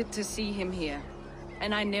expected to see him here,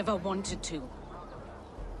 and I never wanted to.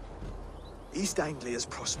 East Anglia's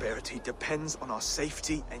prosperity depends on our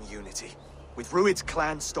safety and unity. With Ruid's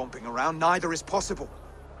clan stomping around, neither is possible.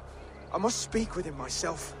 I must speak with him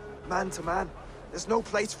myself, man to man. There's no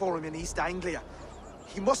place for him in East Anglia.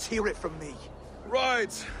 He must hear it from me.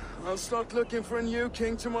 Right. I'll start looking for a new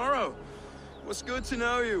king tomorrow. It was good to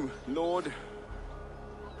know you, Lord.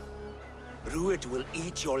 Ruid will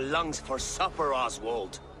eat your lungs for supper,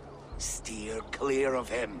 Oswald. Steer clear of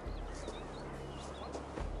him.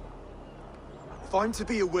 If I'm to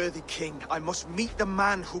be a worthy king, I must meet the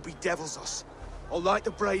man who bedevils us. I'll light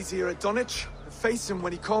the brazier at Dunwich and face him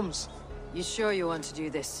when he comes. You sure you want to do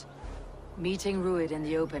this? Meeting Ruid in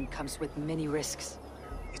the open comes with many risks.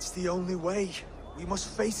 It's the only way. We must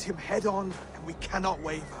face him head-on, and we cannot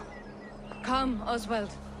waver. Come,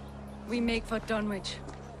 Oswald. We make for Dunwich.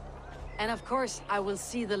 And of course, I will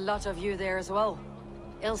see the lot of you there as well.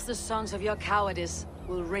 Else the songs of your cowardice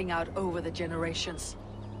will ring out over the generations.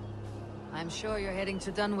 I'm sure you're heading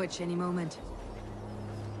to Dunwich any moment.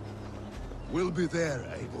 We'll be there,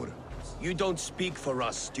 Eivor. You don't speak for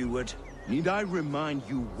us, steward. Need I remind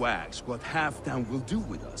you wags what Halfdan will do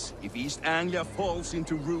with us if East Anglia falls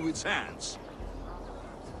into Ruid's hands?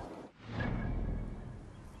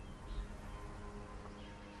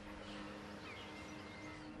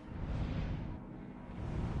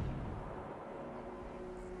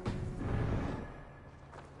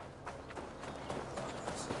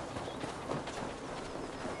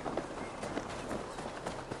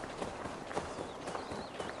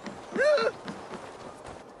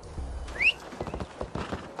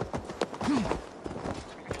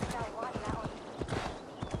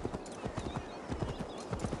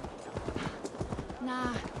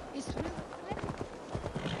 Nah, it's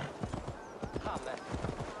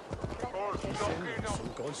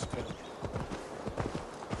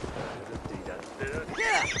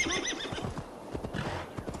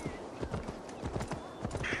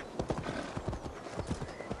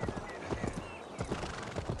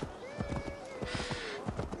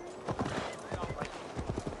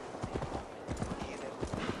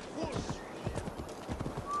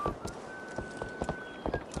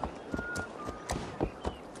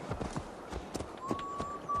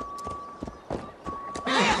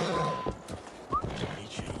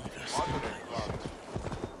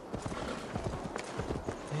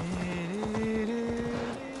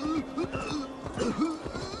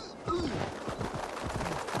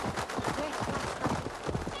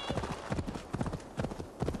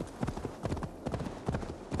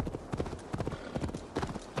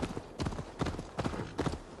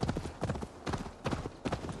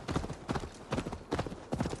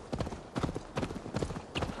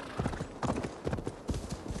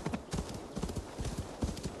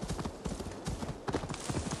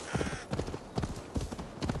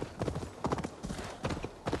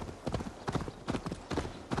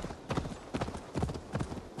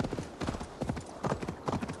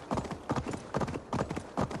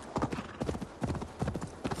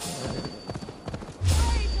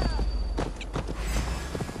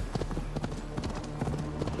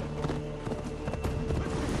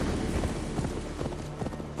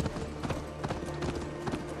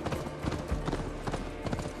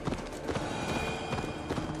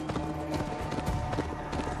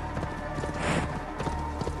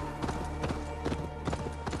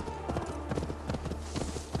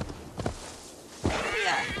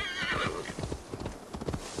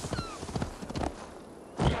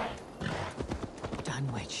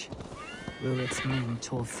Rued's men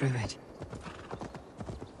tore through it.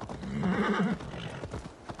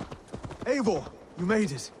 Eivor, you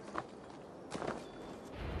made it.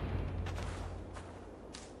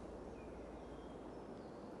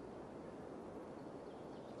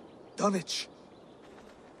 Dunwich.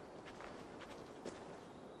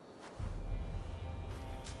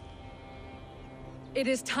 It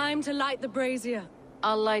is time to light the brazier.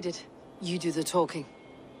 I'll light it. You do the talking.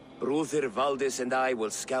 Brother Valdis and I will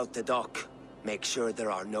scout the dock. Make sure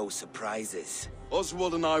there are no surprises.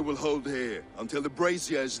 Oswald and I will hold here until the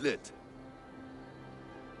brazier is lit.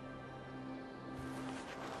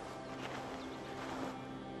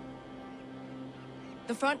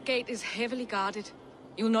 The front gate is heavily guarded.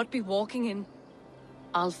 You'll not be walking in.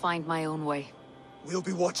 I'll find my own way. We'll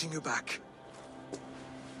be watching you back.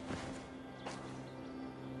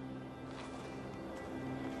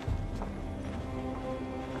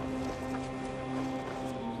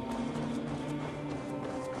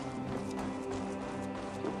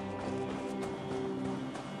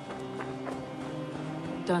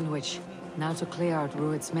 Dunwich. Now to clear out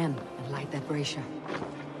Rued's men and light that brazier.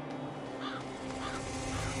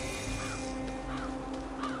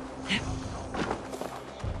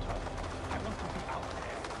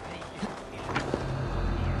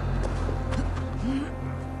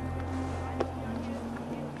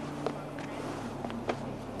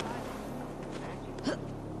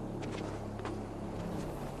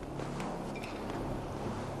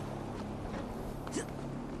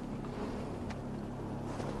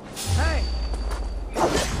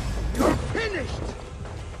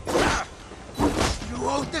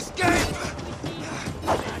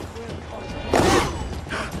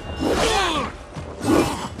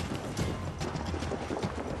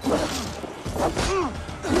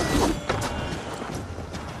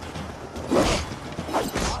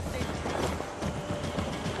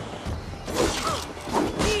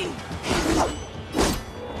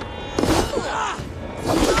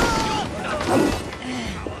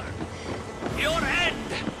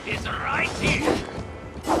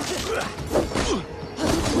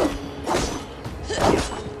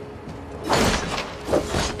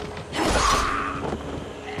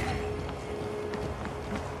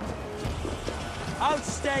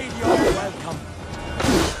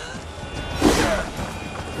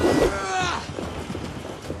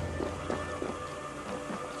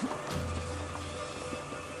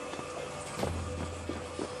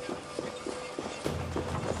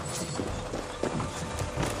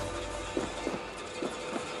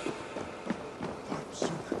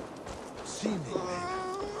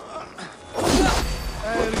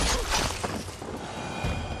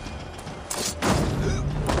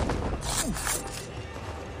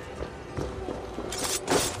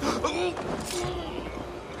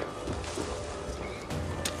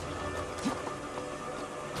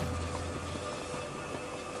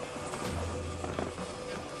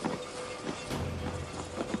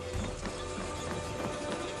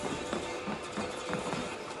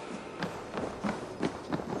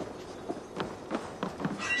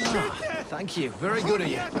 Thank you. Very good of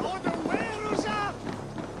you.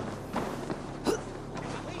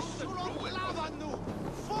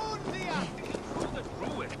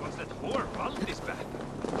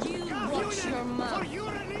 You watch your mouth.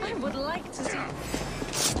 I would like to see.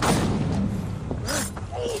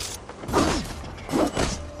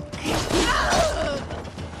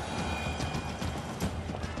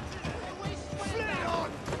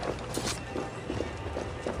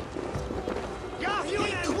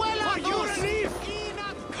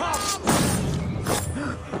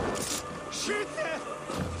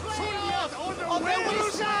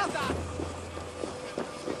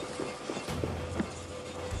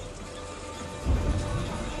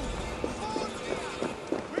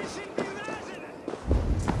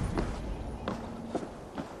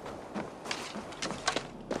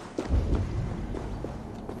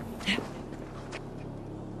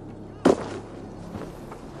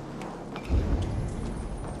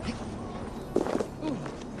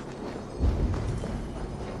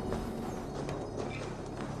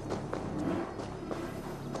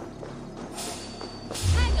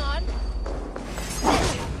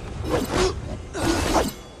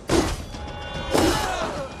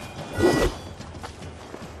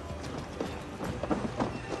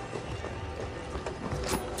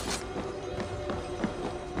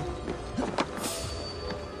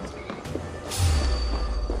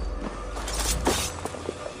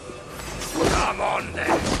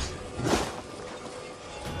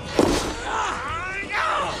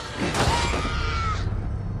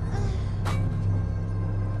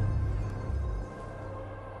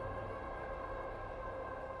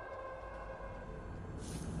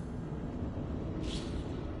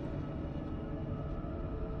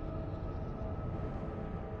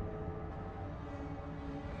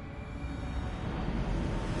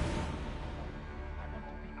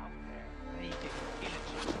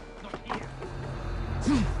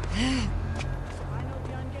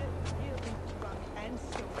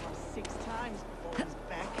 times before he's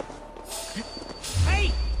back. Hey!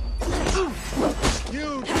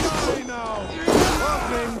 You die now!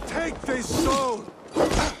 Hoffman, take this soul!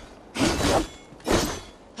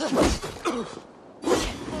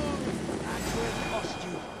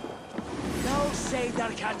 No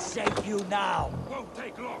satyr can save you now. Won't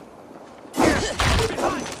take long.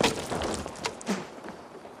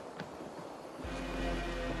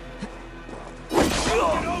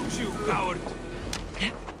 Don't you, coward!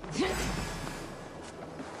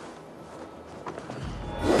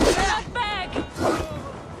 Not back!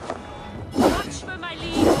 Watch for my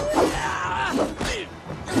lead!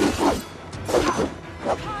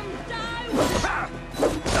 Come down!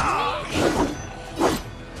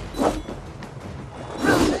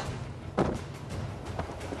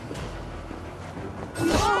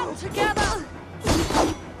 All together!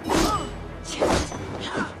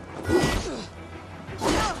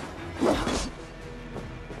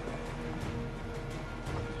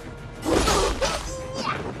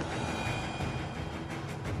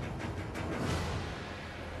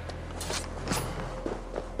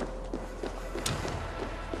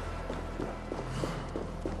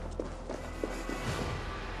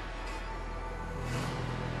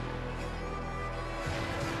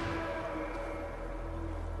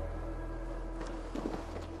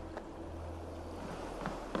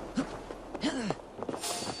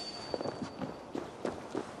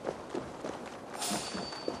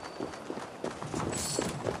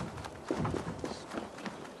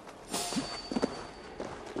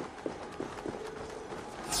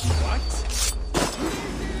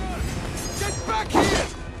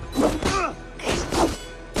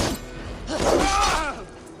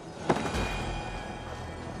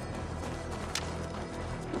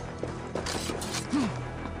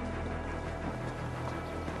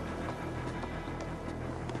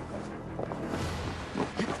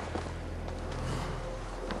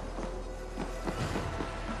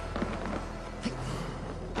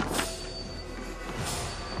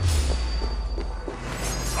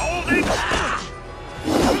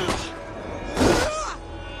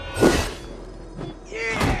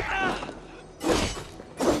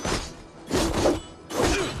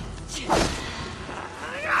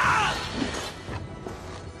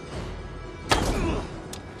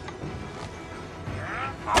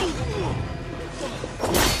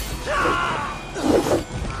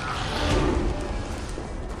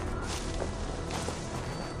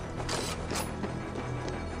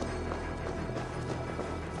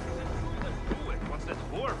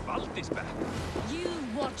 You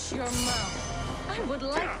watch your mouth. I would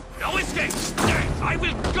like... No escape! I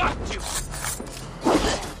will gut you!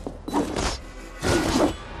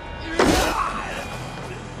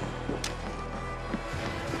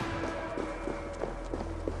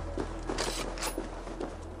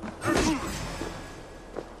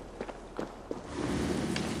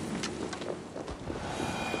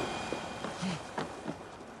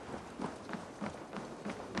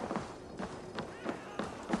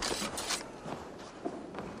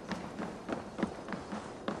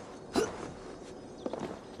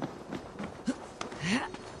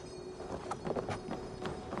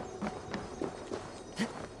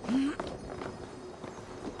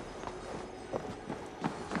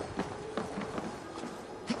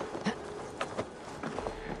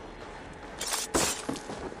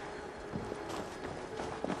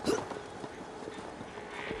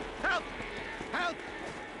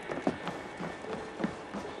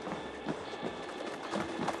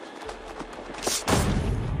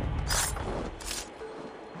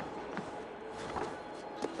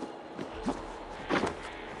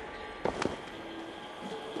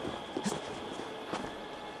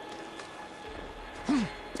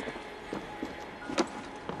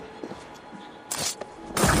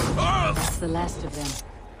 The last of them.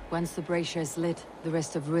 Once the brazier is lit, the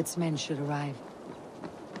rest of Rued's men should arrive.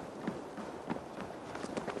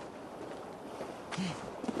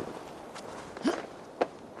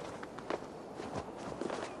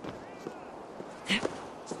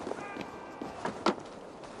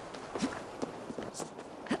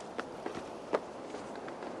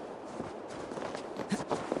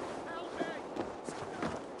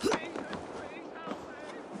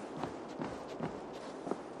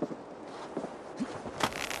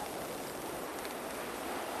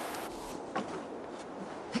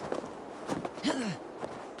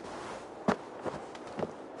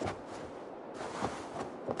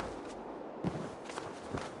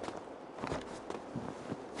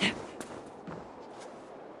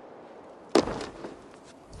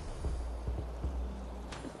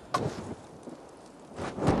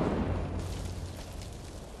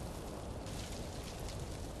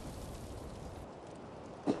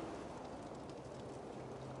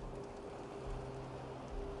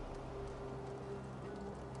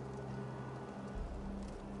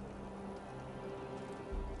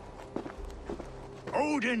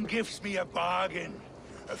 Odin gives me a bargain.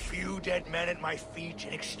 A few dead men at my feet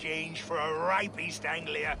in exchange for a ripe East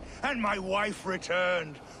Anglia, and my wife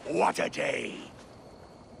returned. What a day!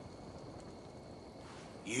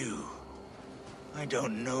 You. I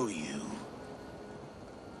don't know you.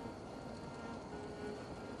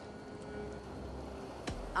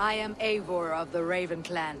 I am Eivor of the Raven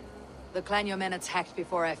clan. The clan your men attacked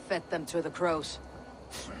before I fed them to the crows.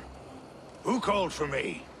 Who called for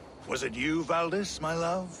me? Was it you, Valdis, my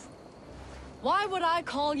love? Why would I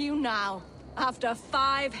call you now? After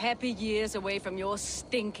 5 happy years away from your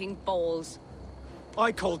stinking balls.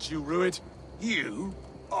 I called you, Rued. You?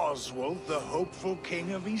 Oswald, the hopeful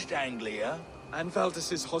king of East Anglia? And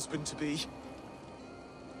Valdis's husband-to-be.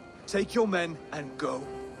 Take your men and go.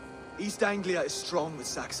 East Anglia is strong with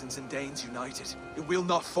Saxons and Danes united. It will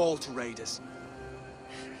not fall to raiders.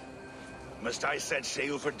 Must I set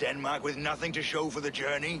sail for Denmark with nothing to show for the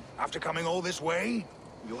journey, after coming all this way?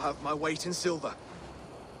 You'll have my weight in silver.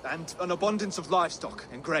 And an abundance of livestock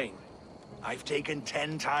and grain. I've taken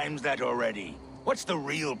 10 times that already. What's the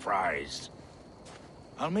real prize?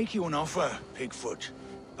 I'll make you an offer, Pigfoot.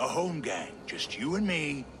 A home gang, just you and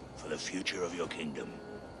me, for the future of your kingdom.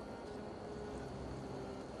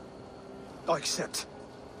 I accept.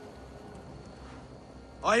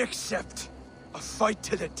 I accept. A fight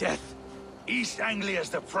to the death. East Anglia's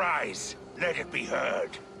the prize. Let it be heard.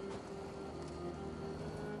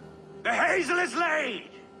 The hazel is laid!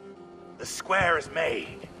 The square is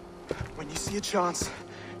made. When you see a chance,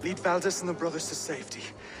 lead Valdis and the brothers to safety.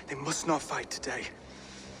 They must not fight today.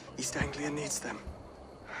 East Anglia needs them.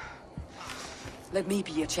 Let me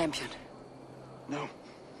be your champion. No.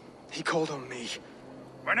 He called on me.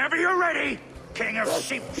 Whenever you're ready, King of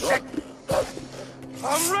Sheep Shit!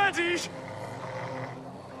 I'm ready!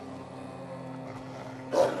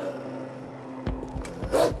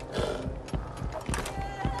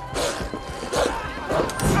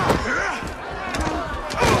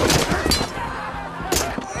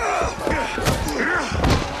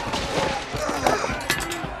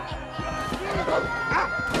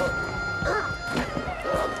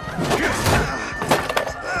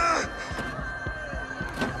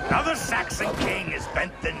 Now the Saxon king has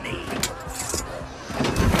bent the knee.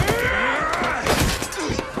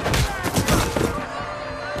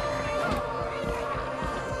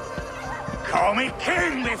 Call me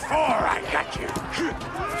king before I got you.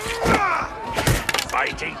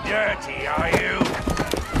 Fighting dirty, are you?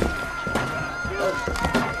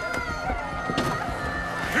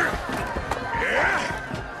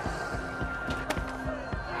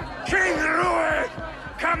 King Rued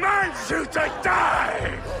commands you to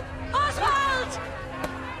die! Oswald!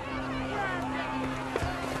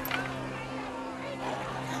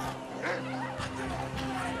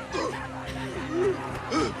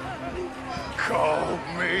 Call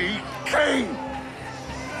me king!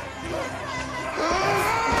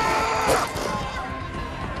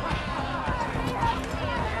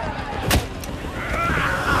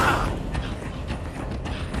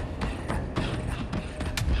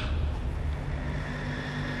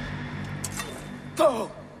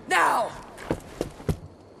 Go! Now!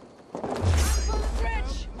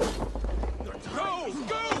 Go!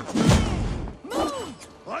 Go! Move!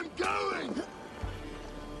 I'm going!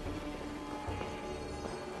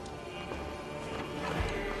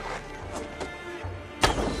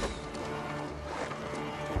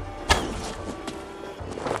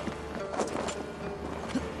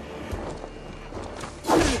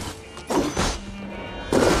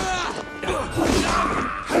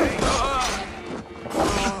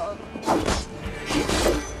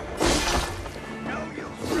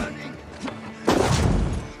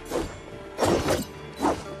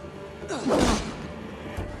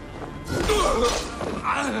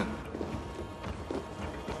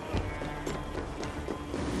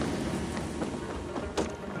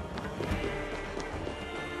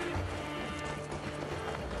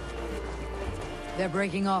 They're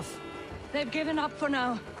breaking off. They've given up for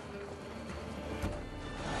now.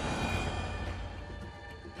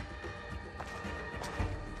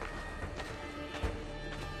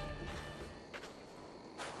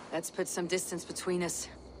 Let's put some distance between us.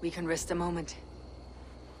 We can rest a moment.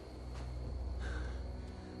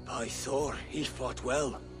 By Thor, he fought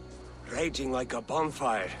well. Raging like a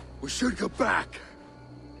bonfire. We should go back.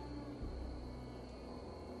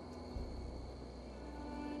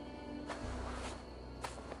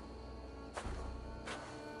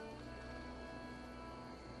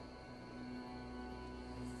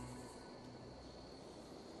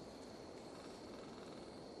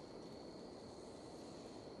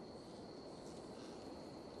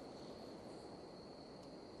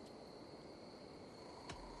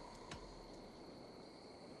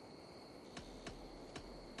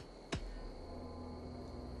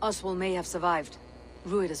 Oswald may have survived.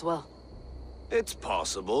 Rued as well. It's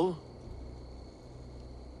possible.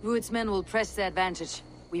 Rued's men will press the advantage.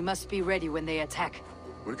 We must be ready when they attack.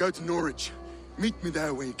 We'll go to Norwich. Meet me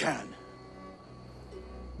there when you can.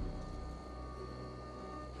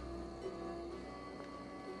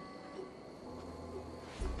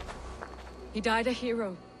 He died a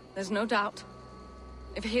hero, there's no doubt.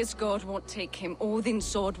 If his god won't take him, Odin's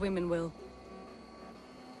sword women will.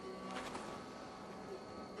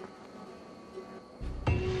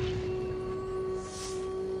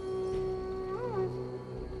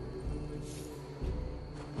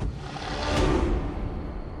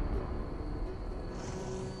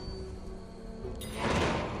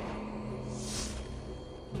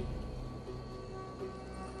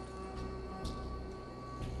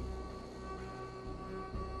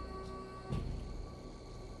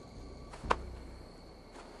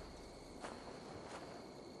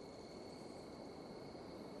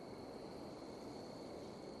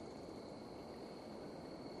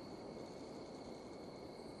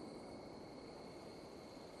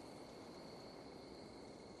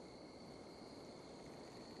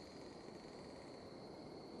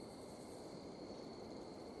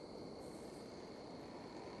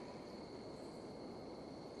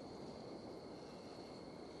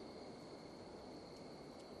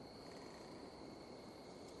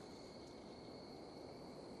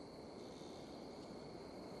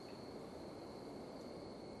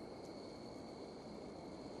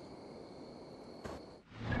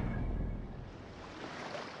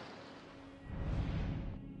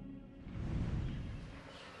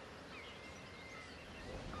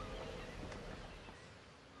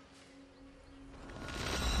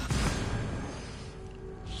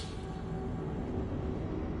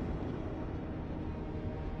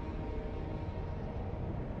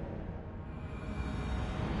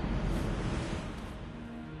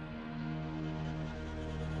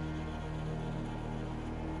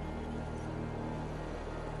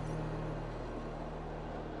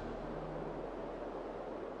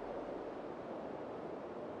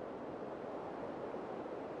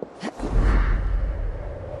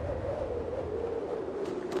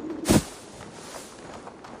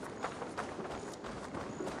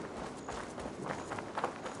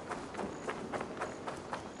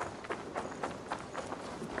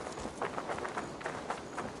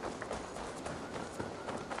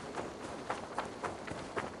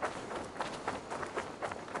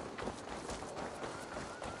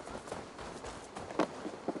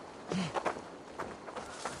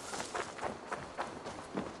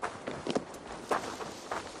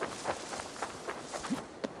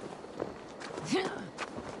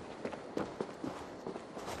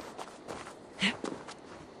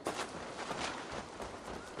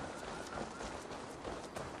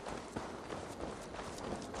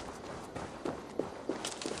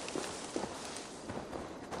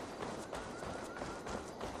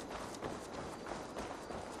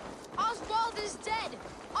 Oswald is dead!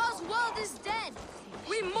 Oswald is dead!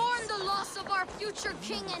 We mourn the loss of our future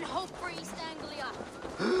king and hope for East Anglia.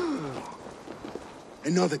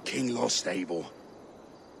 Another king lost, Eivor.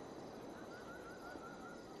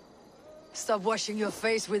 Stop washing your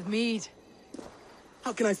face with mead.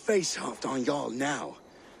 How can I face Halfdan Jarl now?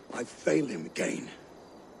 I've failed him again.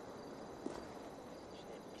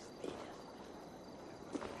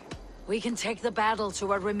 We can take the battle to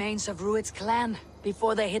what remains of Rued's clan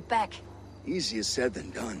before they hit back. Easier said than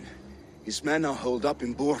done. His men are holed up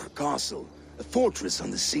in Borg Castle, a fortress on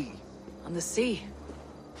the sea. On the sea?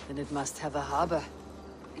 Then it must have a harbor.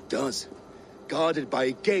 It does. Guarded by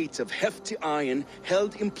a gate of hefty iron,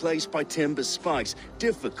 held in place by timber spikes,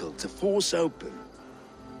 difficult to force open.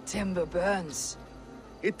 Timber burns.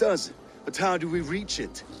 It does, but how do we reach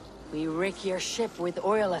it? We rig your ship with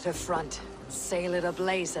oil at her front, and sail it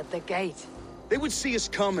ablaze at the gate. They would see us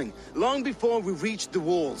coming, long before we reached the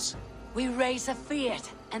walls. We raise a fiat,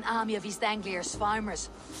 an army of East Anglia's farmers.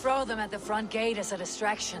 Throw them at the front gate as a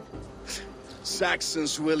distraction.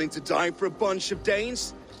 Saxons willing to die for a bunch of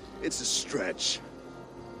Danes? It's a stretch.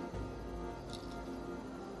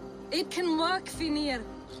 It can work, Finir.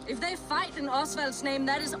 If they fight in Oswald's name,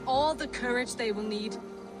 that is all the courage they will need.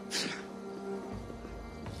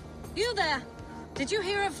 You there! Did you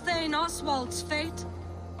hear of Thane Oswald's fate?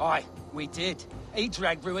 Aye, we did. He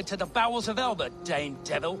dragged Rued to the bowels of Elbert, Dane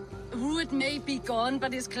devil. Rued may be gone,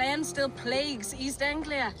 but his clan still plagues East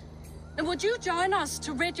Anglia. And would you join us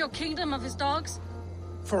to rid your kingdom of his dogs?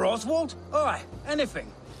 For Oswald? Aye,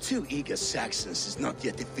 anything. 2 eager Saxons is not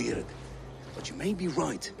yet defeated. But you may be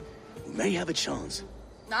right. We may have a chance.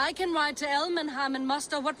 I can ride to Elmenham and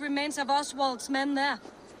muster what remains of Oswald's men there.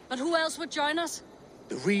 But who else would join us?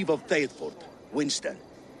 The Reeve of Thetford, Winston.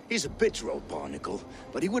 He's a bitter old barnacle,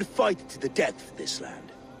 but he would fight to the death for this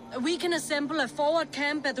land. We can assemble a forward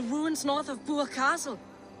camp at the ruins north of Bur Castle.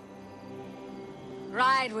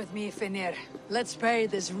 Ride with me, Finir. Let's pay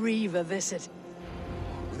this Reeve a visit.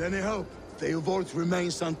 With any hope, Theodort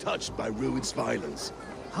remains untouched by Rued's violence.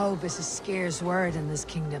 Hope is a scarce word in this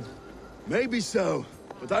kingdom. Maybe so,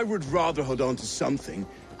 but I would rather hold on to something,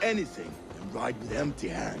 anything, than ride with empty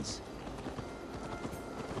hands.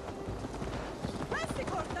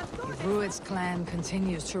 If Rued's clan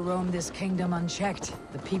continues to roam this kingdom unchecked,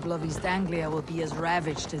 the people of East Anglia will be as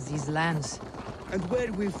ravaged as these lands. And where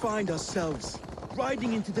do we find ourselves?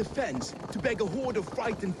 Riding into defense to beg a horde of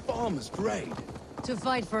frightened farmers for aid. To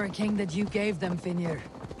fight for a king that you gave them, Finir.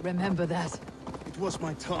 Remember that. It was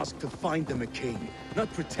my task to find them a king,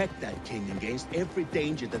 not protect that king against every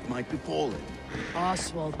danger that might befall him.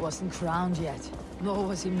 Oswald wasn't crowned yet, nor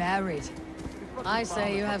was he married. I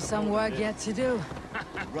say you have some work yet to do.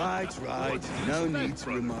 Right. No need to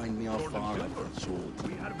remind me how far I've got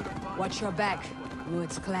short. Watch your back.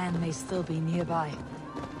 Rued's clan may still be nearby.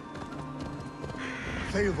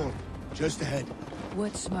 Theodort, just ahead.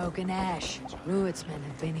 Wood smoke and ash. Rued's men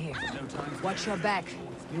have been here. Watch your back.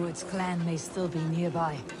 Rued's clan may still be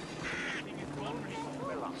nearby.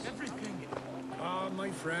 Ah, my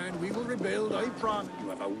friend, we will rebuild, I promise. You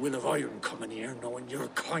have a will of iron coming here, knowing your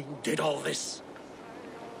kind did all this.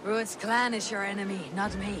 Rued's clan is your enemy,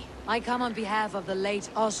 not me. I come on behalf of the late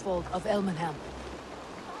Oswald of Elmenham.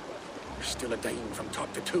 You're still a Dane from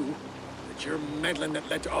top to two. It's your meddling that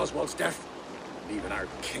led to Oswald's death. Leaving our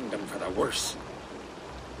kingdom for the worse.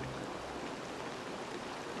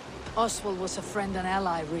 Oswald was a friend and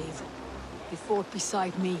ally, Reeve. He fought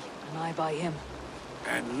beside me, and I by him.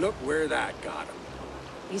 And look where that got him.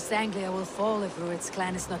 East Anglia will fall if Rued's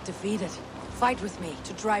clan is not defeated. Fight with me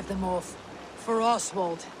to drive them off. For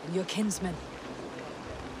Oswald and your kinsmen.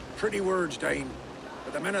 Pretty words, Dane.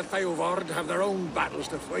 But the men of Theodord have their own battles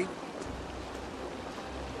to fight.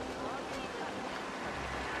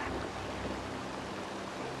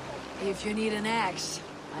 If you need an axe,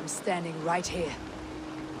 I'm standing right here.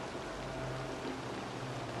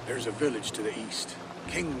 There's a village to the east,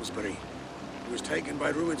 Kingsbury. It was taken by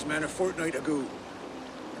Rued's men a fortnight ago.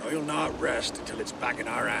 And I'll not rest until it's back in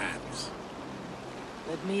our hands.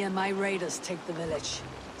 Let me and my raiders take the village.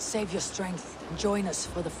 Save your strength and join us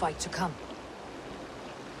for the fight to come.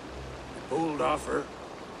 Bold offer.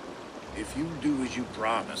 If you do as you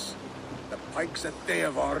promise, the pikes at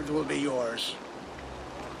Theodord will be yours.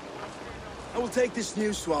 I will take this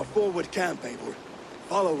news to our forward camp, Eivor.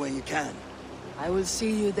 Follow when you can. I will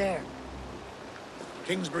see you there.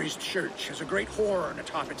 Kingsbury's church has a great horn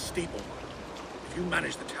atop its steeple. If you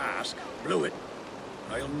manage the task, blew it,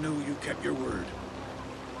 I'll know you kept your word.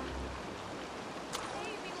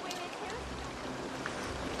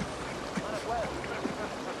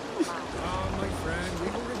 Ah, my friend, we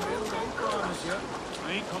will rebuild, I promise you.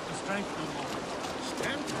 I ain't got the strength no more.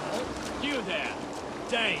 Stand tall. You there,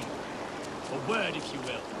 Dane. A word, if you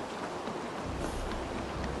will.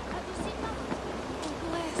 Have you seen Mother? Oh,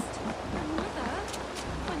 blessed. Mother?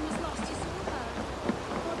 When was last you saw her?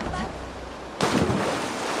 What about...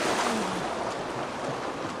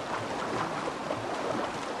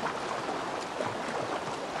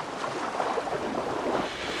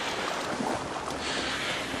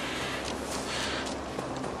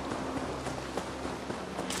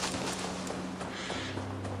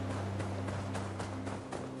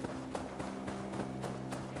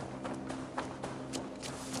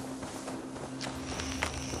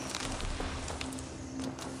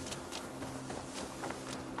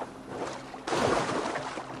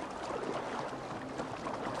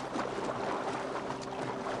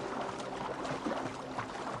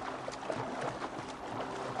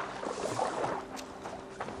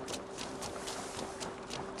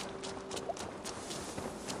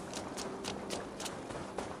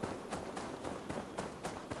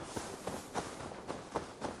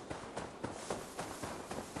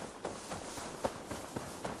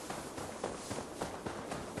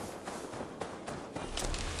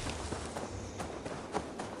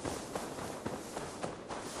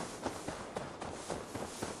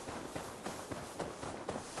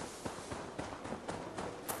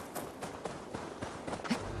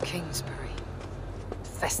 Kingsbury,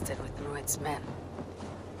 infested with Rued's men.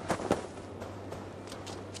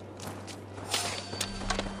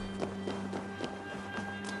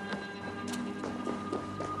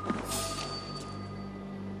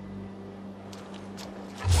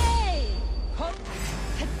 Hey! Hope!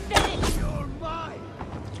 Pathetic! You're mine!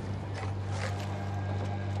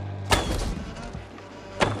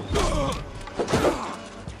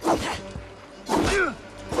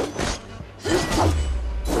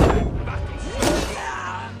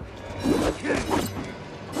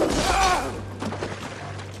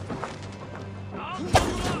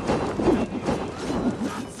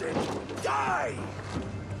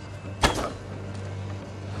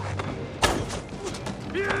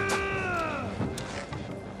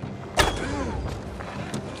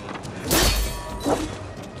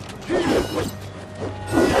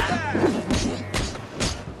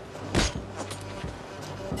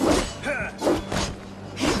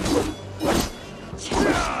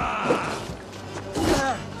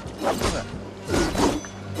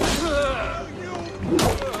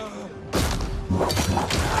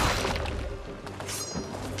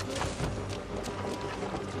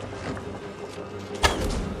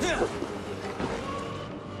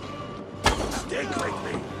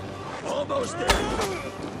 almost there!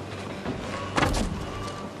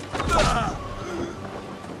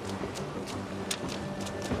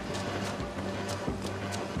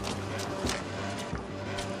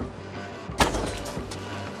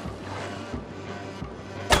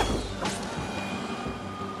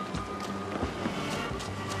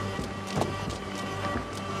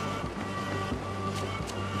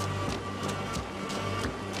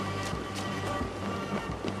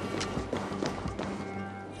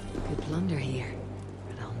 Plunder here,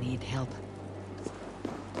 but I'll need help.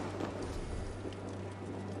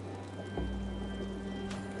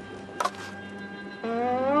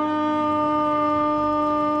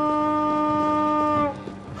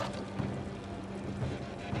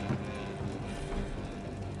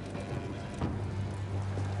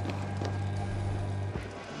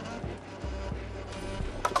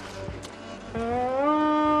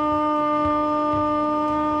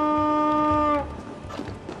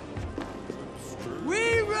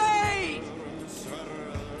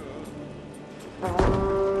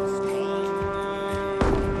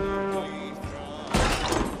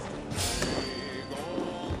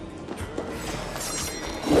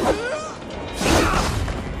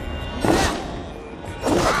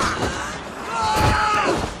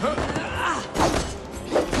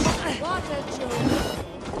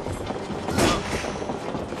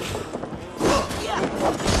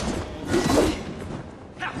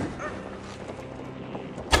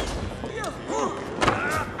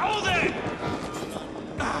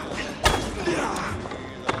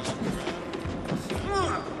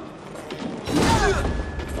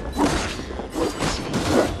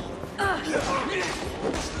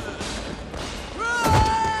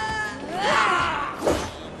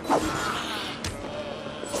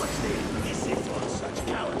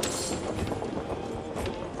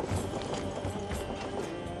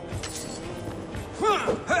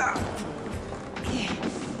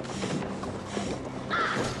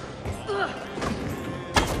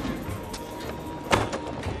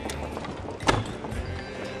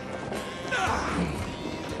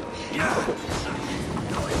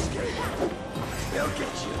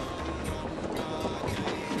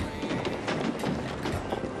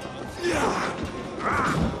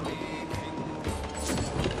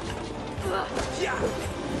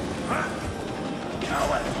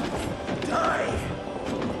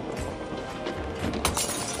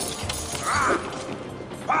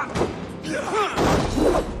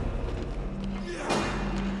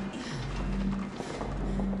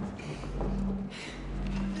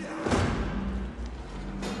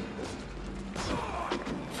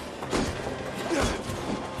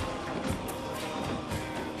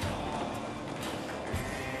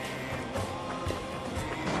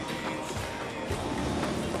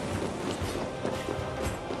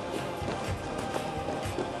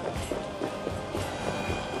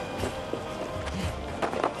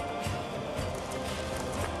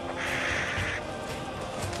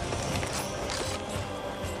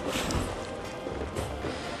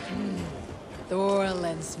 Thor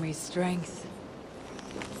lends me strength.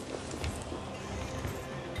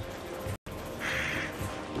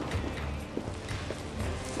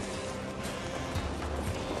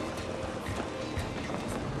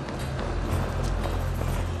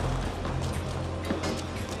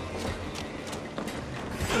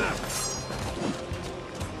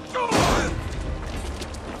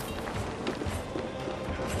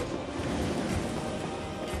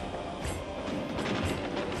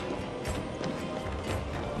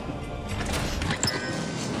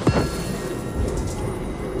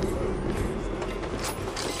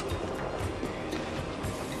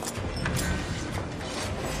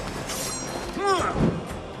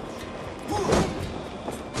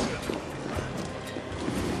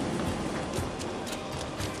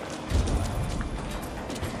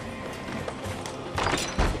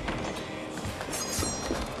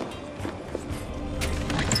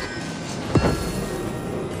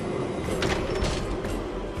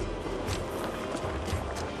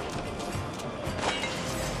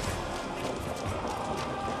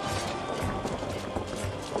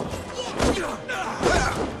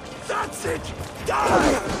 That's it!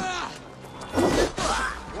 Die!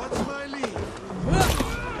 What's my lead?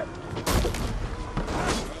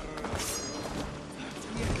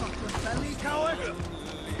 Belly coward!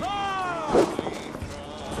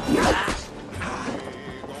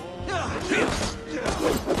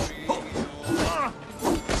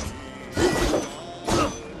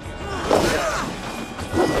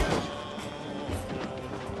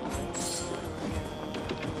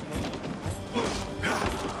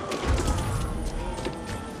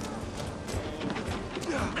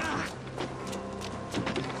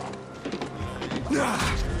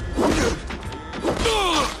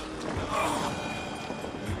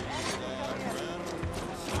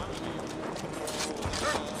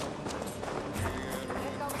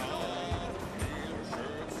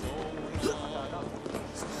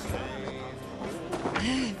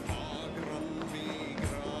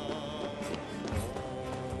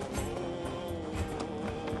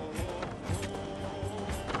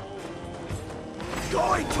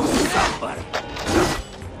 Going to suffer!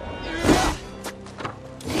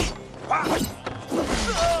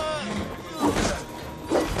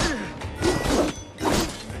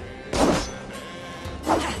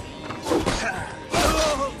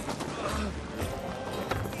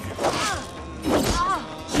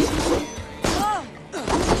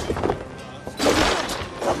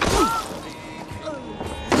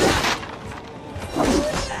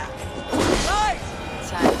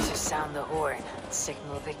 Time to sound the horn.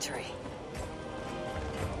 Signal victory.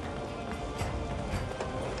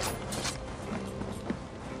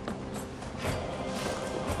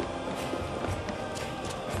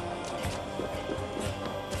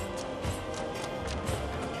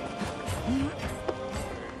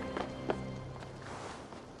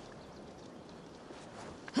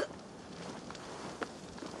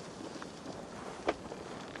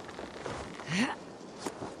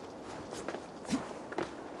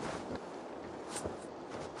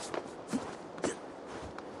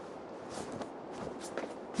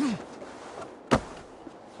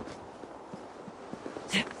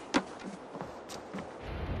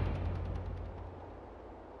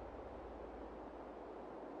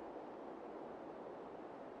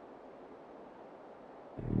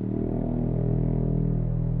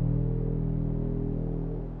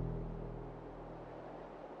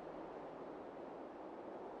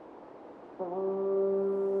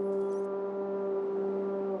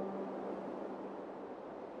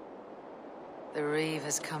 The Reeve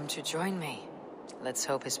has come to join me. Let's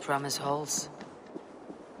hope his promise holds.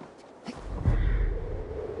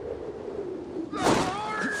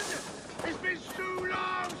 It's been too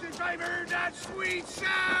long since I've heard that sweet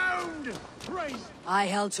sound! Praise! I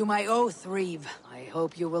held to my oath, Reeve. I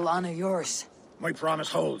hope you will honor yours. My promise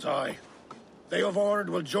holds, aye. They of Ord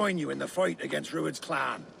will join you in the fight against Rued's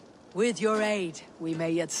clan. With your aid, we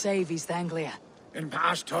may yet save East Anglia. In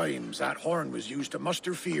past times, that horn was used to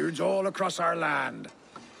muster fyrds all across our land.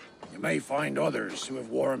 You may find others who have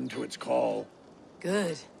warmed to its call.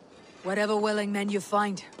 Good. Whatever willing men you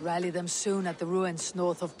find, rally them soon at the ruins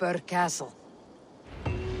north of Burr Castle.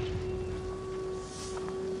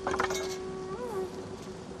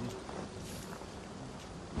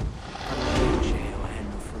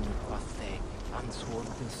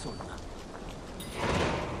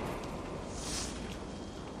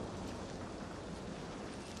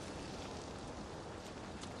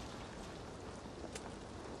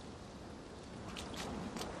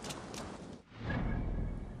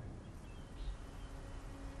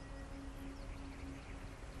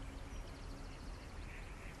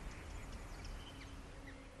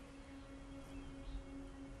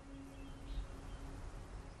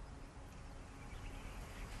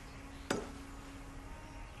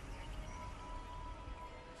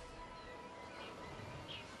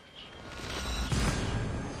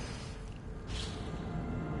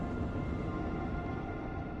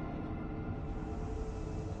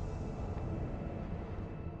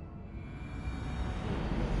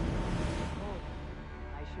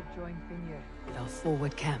 Join Finir in our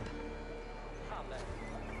forward camp.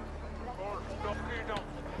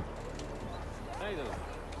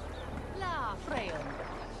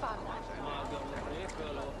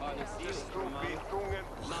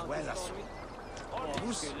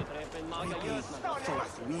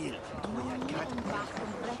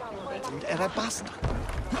 Und bastard.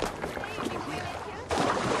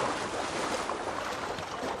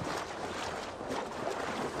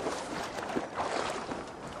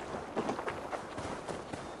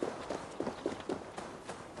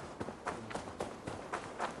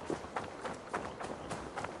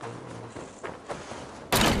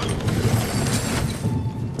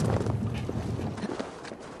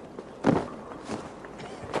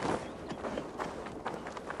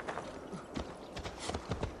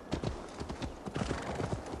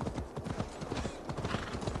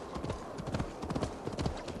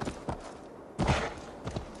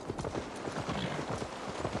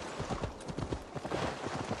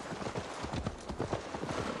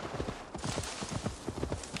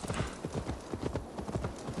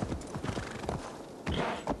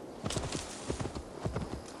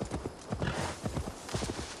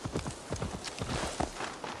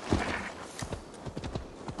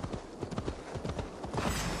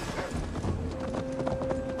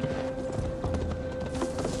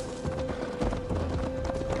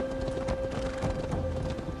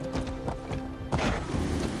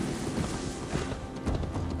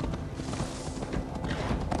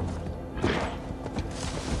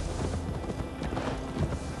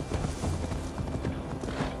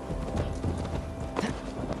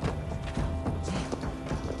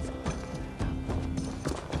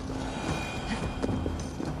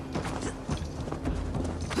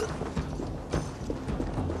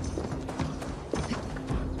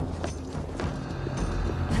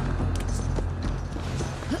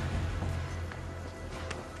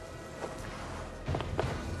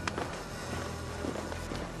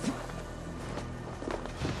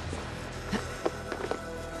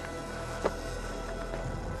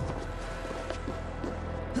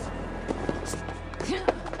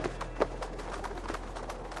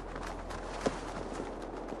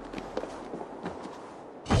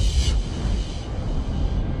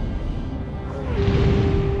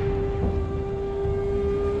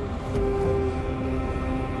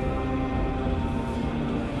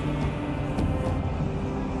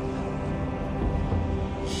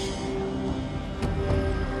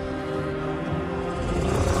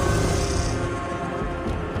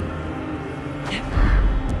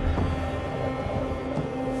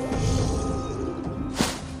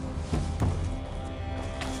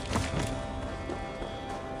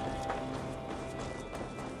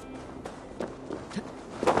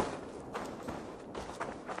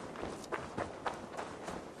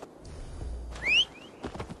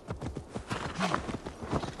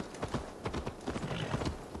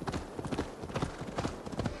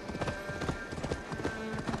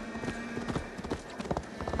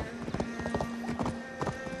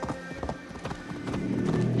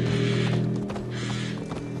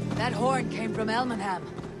 horn came from Elmenham.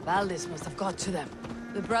 Valdis must have got to them.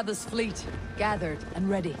 The brothers' fleet, gathered and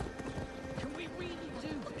ready. Can we really do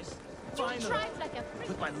this? Don't drive like a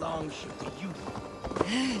Put my long ship to you.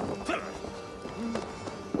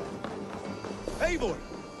 Eivor!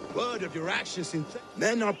 Word of your actions in...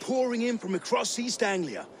 Men are pouring in from across East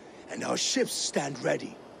Anglia, and our ships stand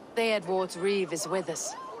ready. Theodward's Reeve is with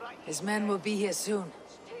us. His men will be here soon.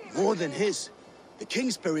 More than his. The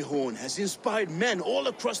Kingsbury Horn has inspired men all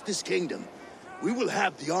across this kingdom. We will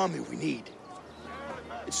have the army we need.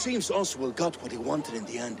 It seems Oswald got what he wanted in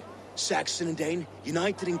the end. Saxon and Dane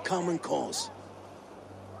united in common cause.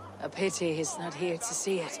 A pity he's not here to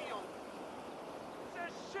see it.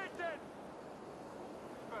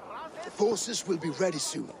 The forces will be ready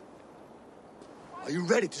soon. Are you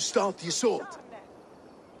ready to start the assault?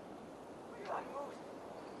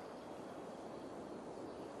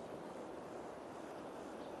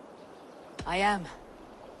 I am.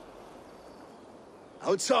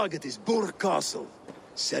 Our target is Burg Castle,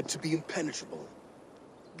 said to be impenetrable.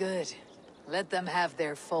 Good. Let them have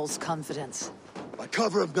their false confidence. By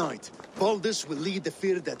cover of night, Valdis will lead the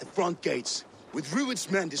field at the front gates. With Rued's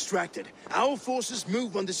men distracted, our forces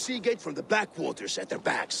move on the sea gate from the backwaters at their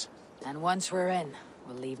backs. And once we're in,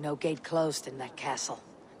 we'll leave no gate closed in that castle.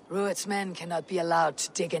 Rued's men cannot be allowed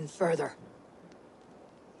to dig in further.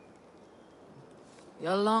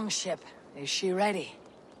 Your longship, is she ready?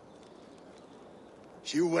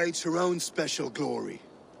 She awaits her own special glory.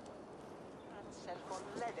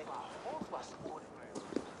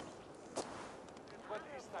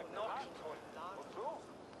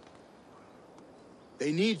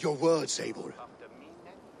 They need your words, Eivor.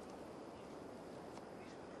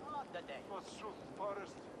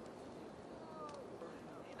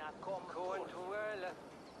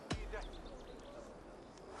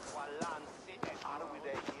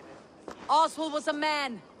 Oswald was a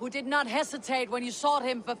man who did not hesitate when you sought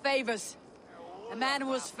him for favors. A man who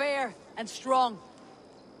was fair and strong.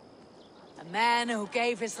 A man who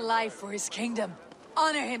gave his life for his kingdom.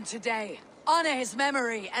 Honor him today. Honor his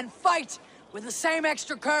memory and fight with the same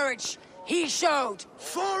extra courage he showed.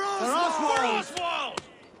 For Oswald! For Oswald!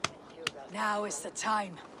 Now is the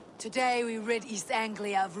time. Today we rid East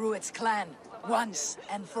Anglia of Rued's clan, once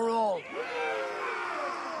and for all.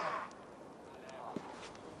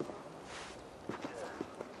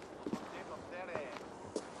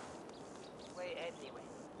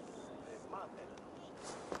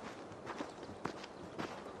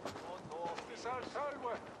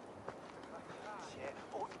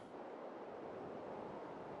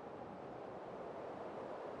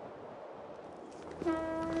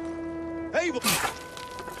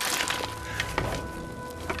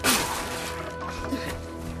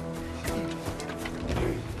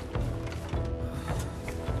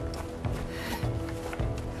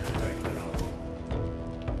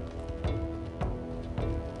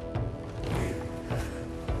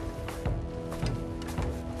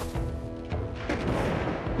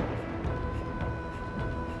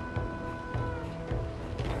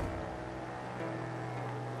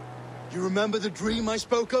 You remember the dream I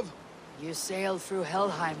spoke of? You sailed through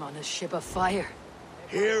Helheim on a ship of fire.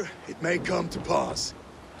 Here, it may come to pass.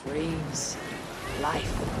 Dreams,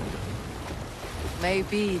 life.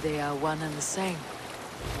 Maybe they are one and the same.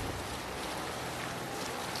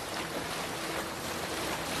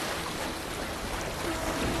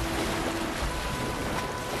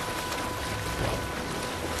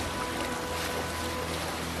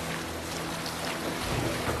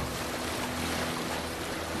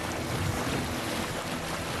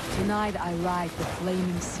 Tonight I ride the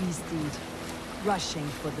flaming sea steed, rushing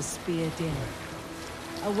for the spear din.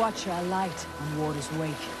 A watcher alight on water's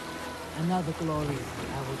wake. Another glory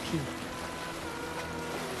I will keep.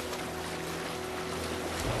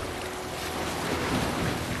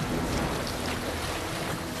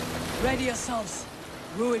 Ready yourselves.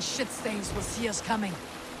 Rued shitstains will see us coming.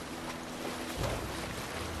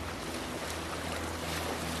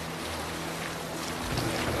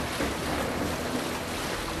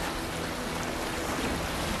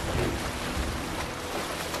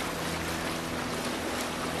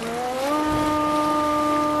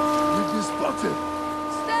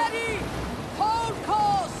 Steady! Hold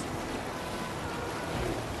course!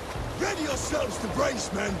 Ready yourselves to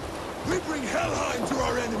brace, men! We bring Helheim to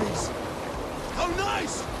our enemies! How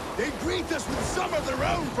nice! They greet us with some of their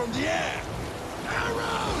own from the air!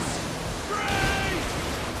 Arrows! Great!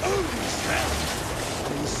 Holy hell!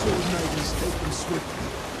 These sword maidens take them swiftly.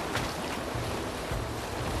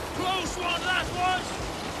 Close one, last one!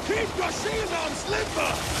 Keep your shield on,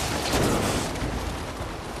 Slipper!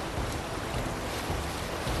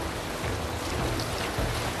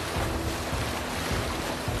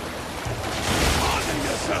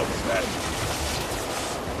 then.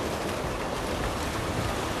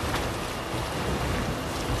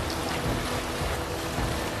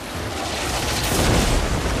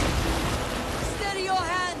 Steady your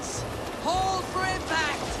hands! Hold for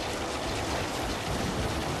impact!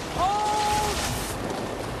 Hold!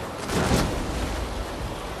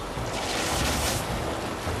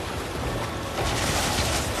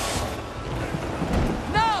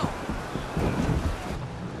 No!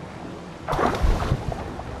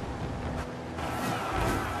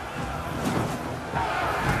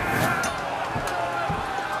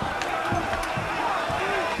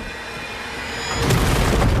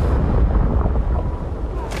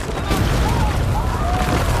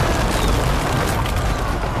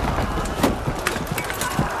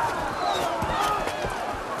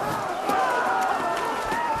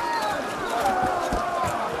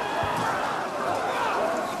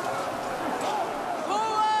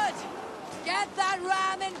 Forward! Get that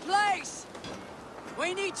ram in place!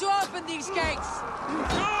 We need to open these gates!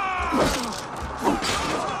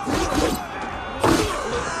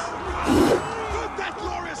 Put that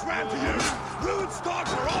glorious ram to you! Ruined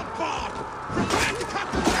stocks are on board! Prepare to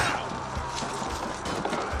cut them down!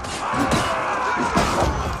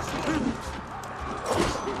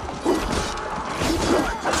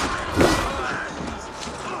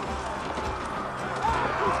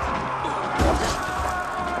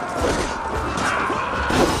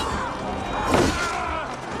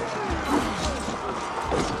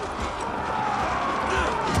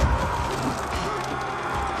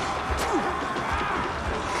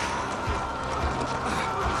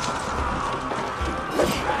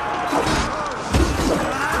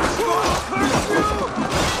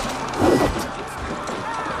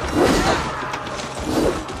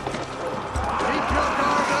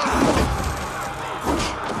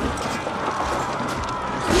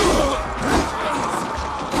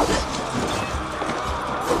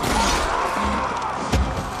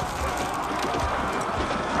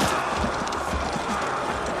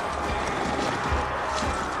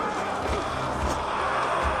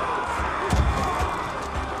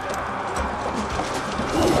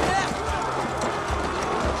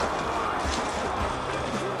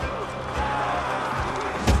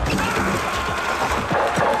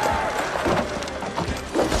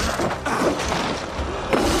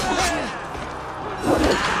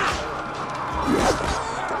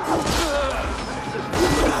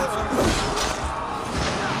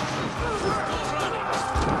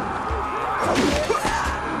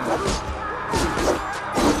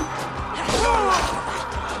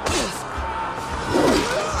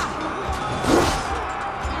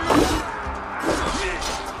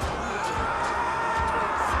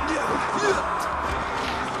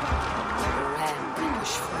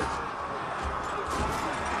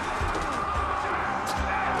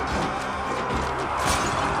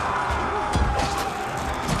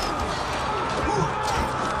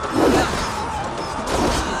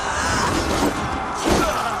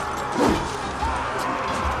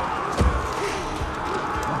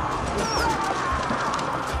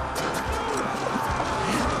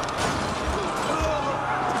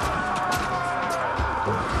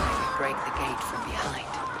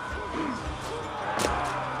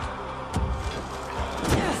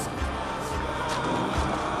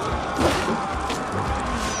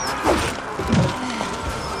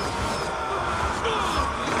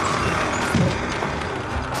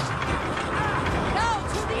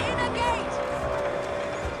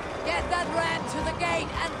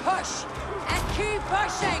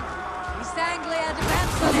 pushing! East Anglia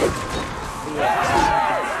depends on it!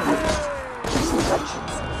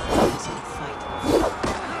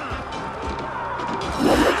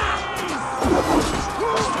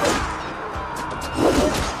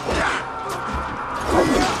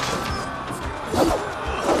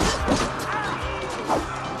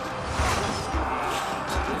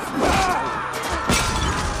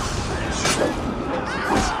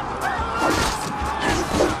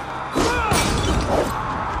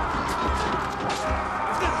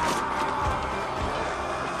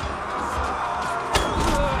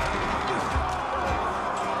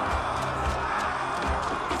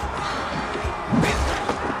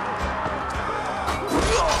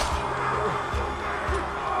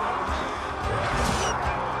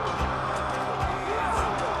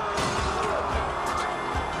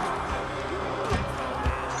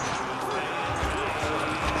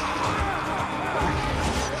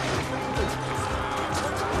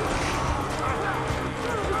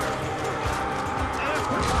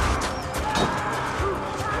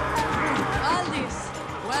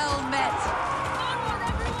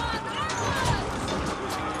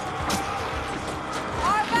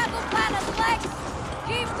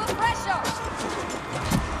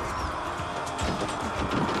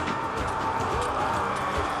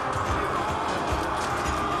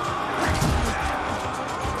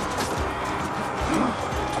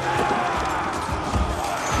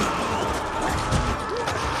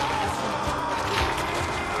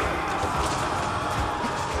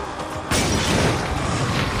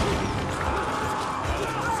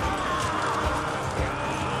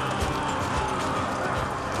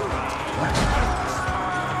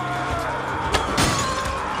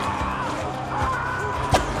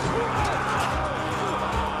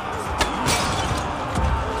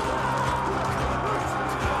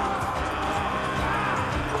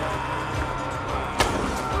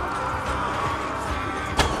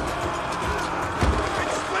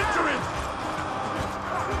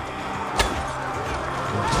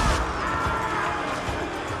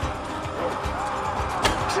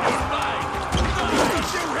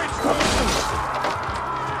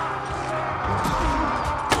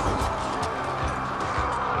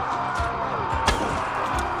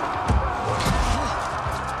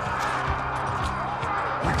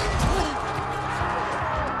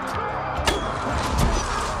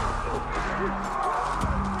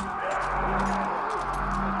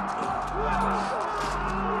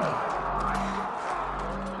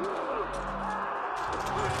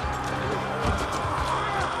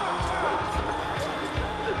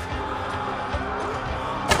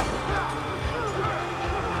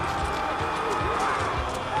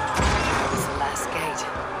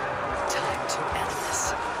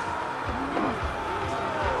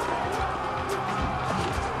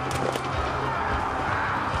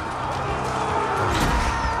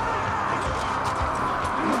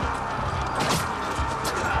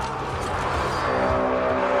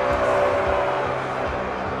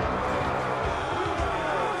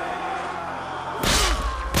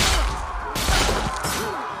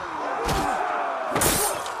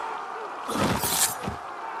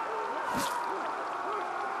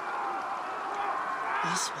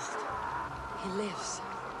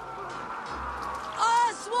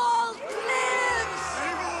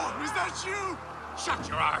 that you? Shut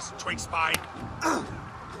your arse, twig spine.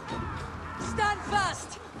 Stand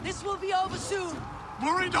fast! This will be over soon!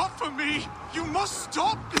 Worry not for me! You must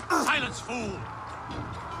stop! Silence, fool!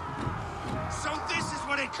 So this is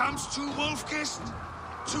what it comes to, Wolfkist?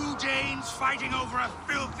 2 Danes fighting over a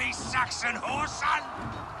filthy Saxon whoreson?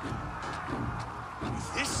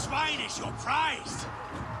 If this swine is your prize,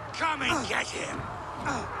 come and get him!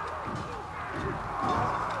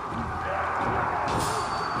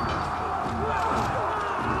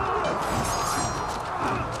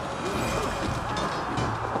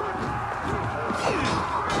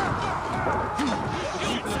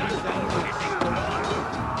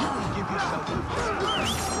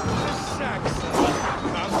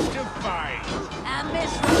 A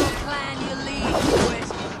miserable clan you lead to it.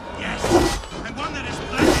 Yes, and one that has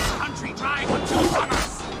bled this country dry for 2 summers!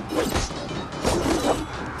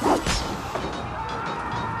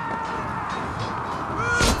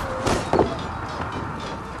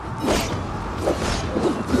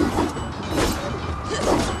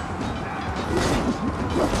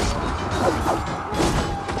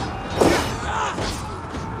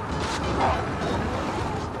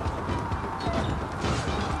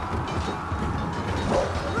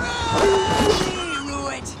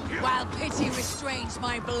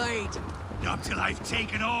 My blade. Not till I've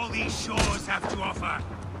taken all these shores have to offer.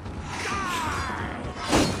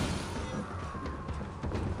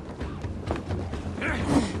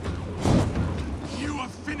 You are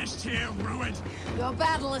finished here, Rued. Your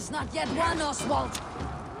battle is not yet won, OSWALD.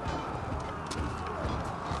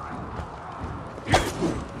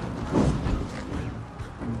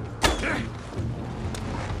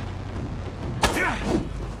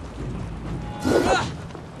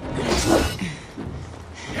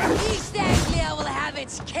 East Anglia will have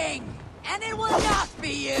its king, and it will not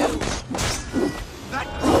be you! That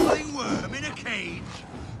crawling worm in a cage?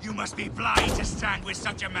 You must be blind to stand with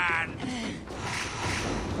such a man.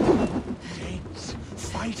 Danes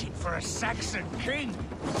fighting for a Saxon king.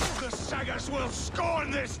 The Sagas will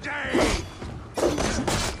scorn this day!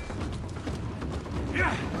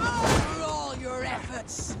 For all your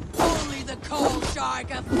efforts, only the cold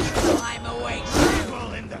dark of time awaits you.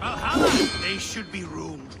 Well, in the Valhalla, they should be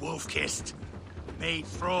roomed, Wolf-kissed. Made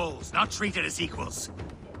thralls, not treated as equals.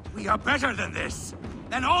 We are better than this,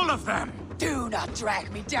 than all of them. Do not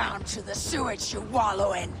drag me down to the sewage you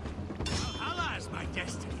wallow in. Valhalla is my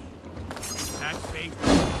destiny. That fate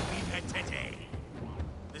will be met today.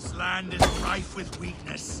 This land is rife with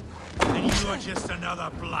weakness, and you are just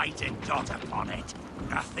another blighted dot upon it.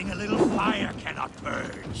 Nothing a little fire cannot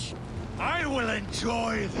purge. I will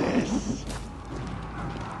enjoy this.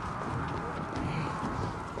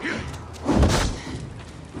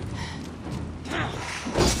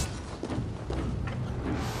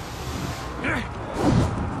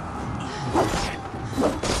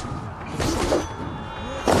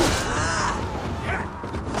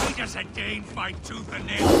 Why does a Dane fight tooth and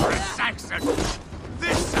nail for a Saxon?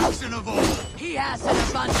 This Saxon of all! He has an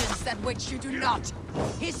abundance than which you do not.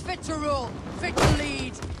 He's fit to rule, fit to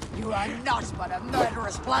lead. You are not but a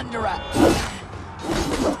murderous plunderer.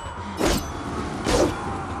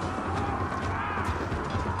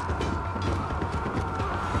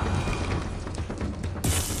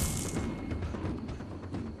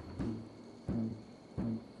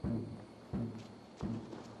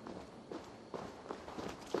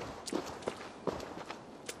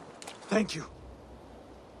 Thank you.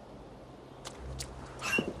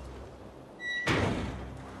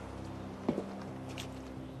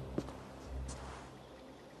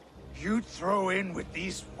 You'd throw in with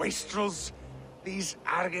these wastrels? These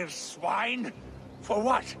Argir swine? For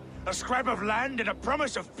what? A scrap of land and a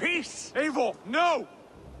promise of peace? Eivor, no!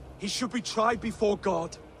 He should be tried before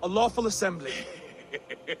God, a lawful assembly.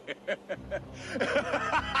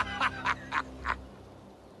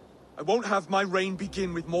 I won't have my reign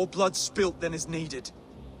begin with more blood spilt than is needed.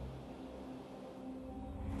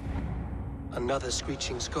 Another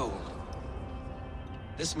screeching skull.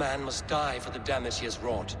 This man must die for the damage he has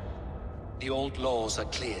wrought. The old laws are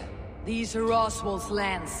clear. These are OSWALD's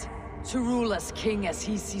lands, to rule as king as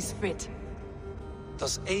he sees fit.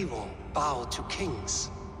 Does Eivor bow to kings?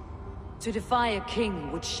 To defy a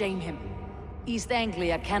king would shame him. East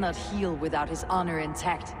Anglia cannot heal without his honor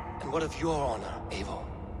intact. And what of your honor, Eivor?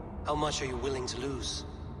 How much are you willing to lose?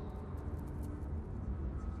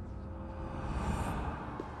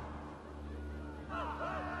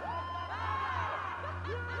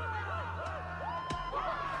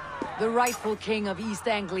 The rightful king of East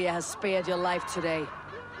Anglia has spared your life today,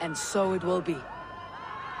 and so it will be.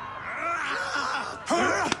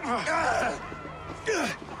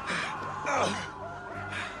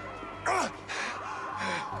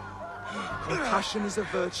 Compassion is a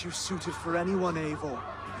virtue suited for anyone, Eivor,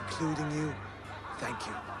 including you. Thank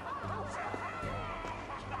you.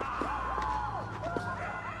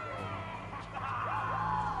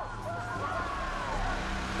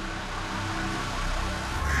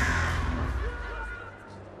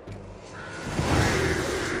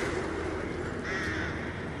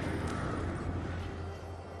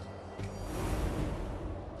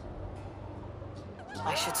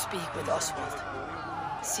 I should speak with Oswald.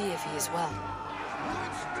 See if he is well.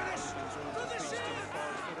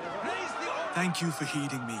 Thank you for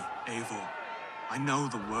heeding me, Eivor. I know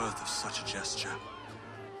the worth of such a gesture.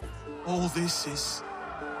 All this is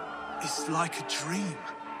like a dream.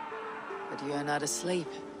 But you are not asleep.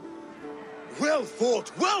 Well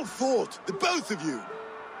fought, the both of you!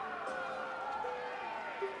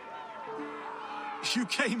 You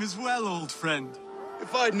came as well, old friend.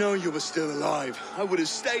 If I'd known you were still alive, I would have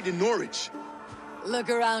stayed in Norwich. Look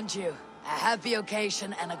around you. A happy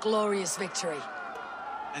occasion and a glorious victory.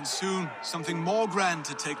 And soon, something more grand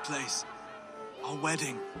to take place. Our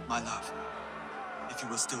wedding, my love. If you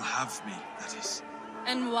will still have me, that is.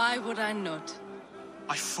 And why would I not?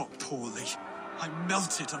 I fought poorly. I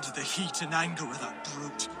melted under the heat and anger of that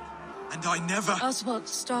brute. And I never... Oswald,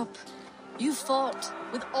 stop. You fought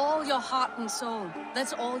with all your heart and soul.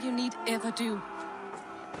 That's all you need ever do.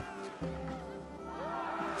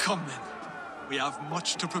 Come then. We have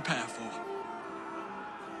much to prepare for.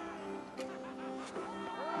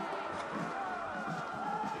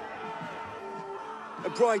 A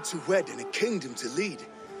bride to wed and a kingdom to lead.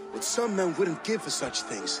 What some men wouldn't give for such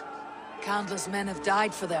things. Countless men have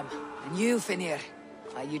died for them. And you, Finnir,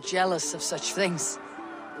 are you jealous of such things?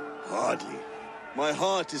 Hardly. My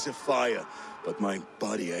heart is afire, but my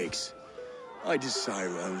body aches. I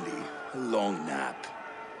desire only a long nap.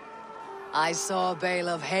 I saw a bale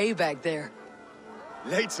of hay back there.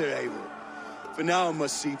 Later, Eivor. For now, I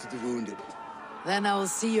must see to the wounded. Then I will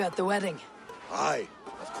see you at the wedding. Aye,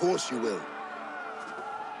 of course you will.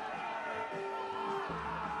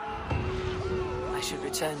 I should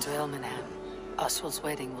return to Elmenham. Oswald's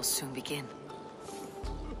wedding will soon begin.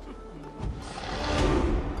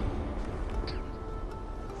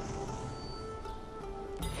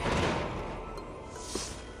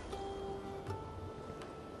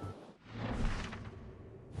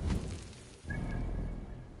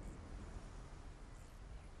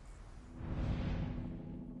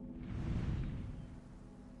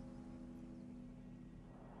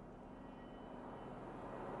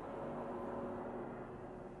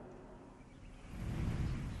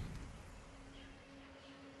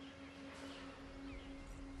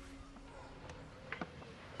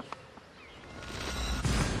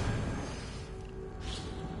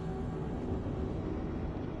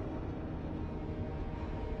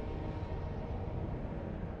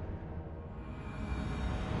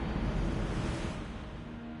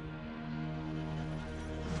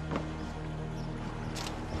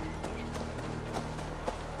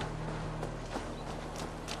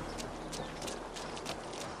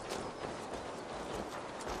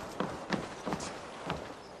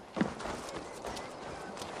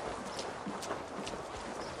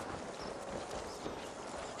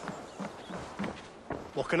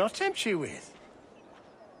 What can I tempt you with?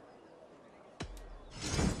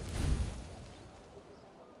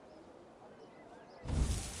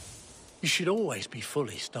 You should always be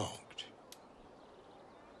fully stocked.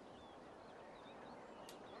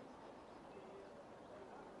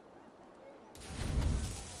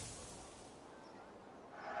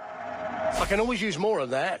 I can always use more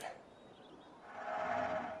of that.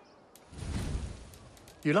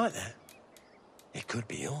 You like that? It could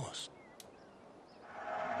be yours.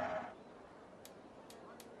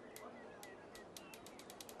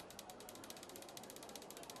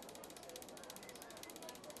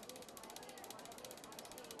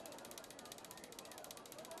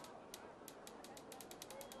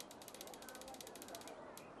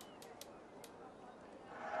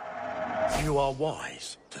 You are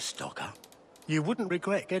wise to stock up. You wouldn't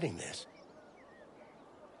regret getting this.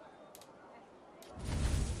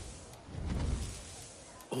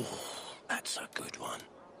 Oh, that's a good one.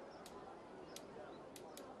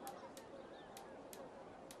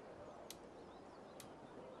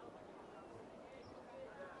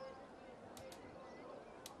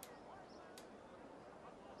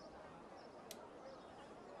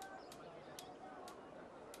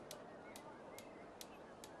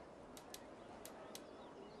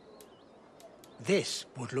 This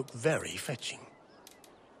would look very fetching.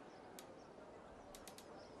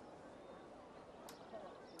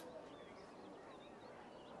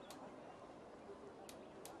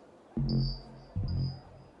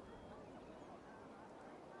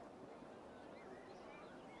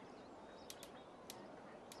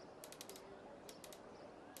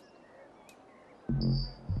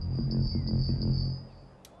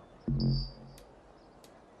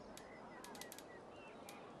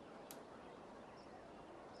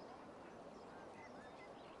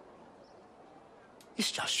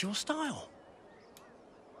 It's just your style.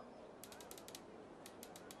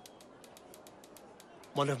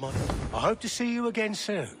 One of mine. I hope to see you again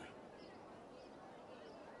soon.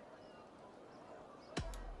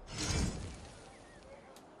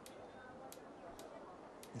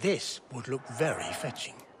 This would look very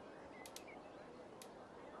fetching.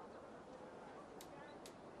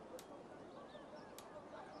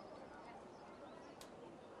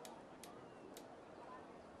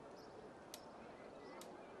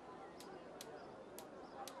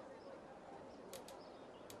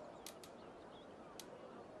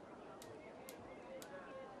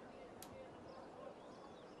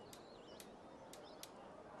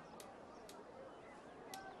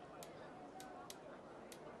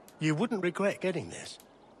 You wouldn't regret getting this.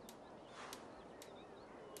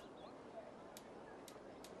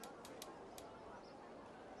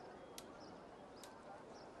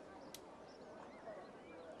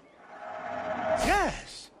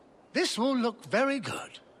 Yes, this will look very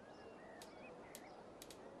good.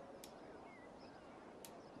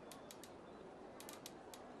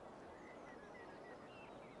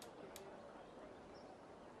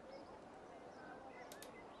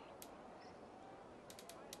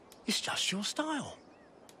 It's just your style.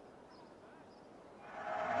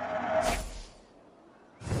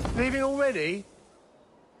 Leaving already?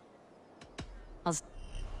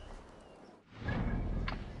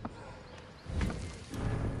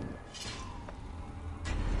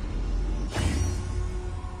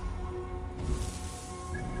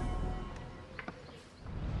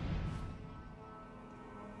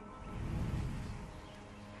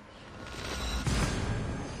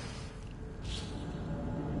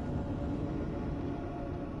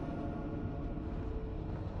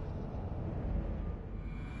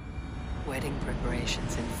 Wedding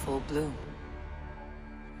preparations in full bloom.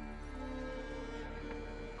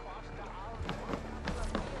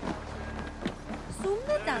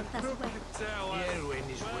 Heroin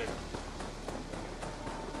is wet.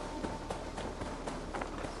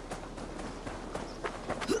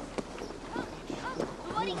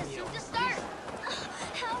 The wedding is soon to start.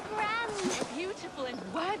 How grand! A beautiful and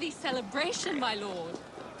worthy celebration, my lord.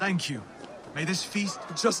 Thank you. May this feast...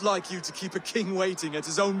 Just like you to keep a king waiting at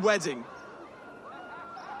his own wedding.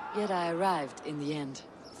 Yet I arrived in the end.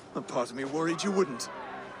 A part of me worried you wouldn't.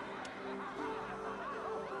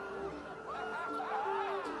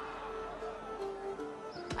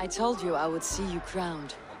 I told you I would see you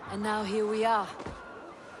crowned, and now here we are.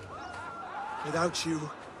 Without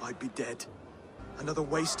you, I'd be dead. Another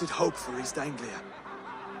wasted hope for East Anglia.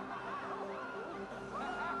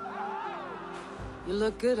 You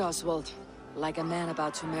look good, Oswald. Like a man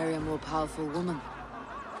about to marry a more powerful woman.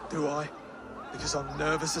 Do I? Because I'm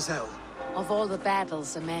nervous as hell. Of all the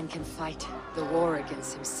battles a man can fight, the war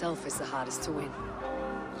against himself is the hardest to win.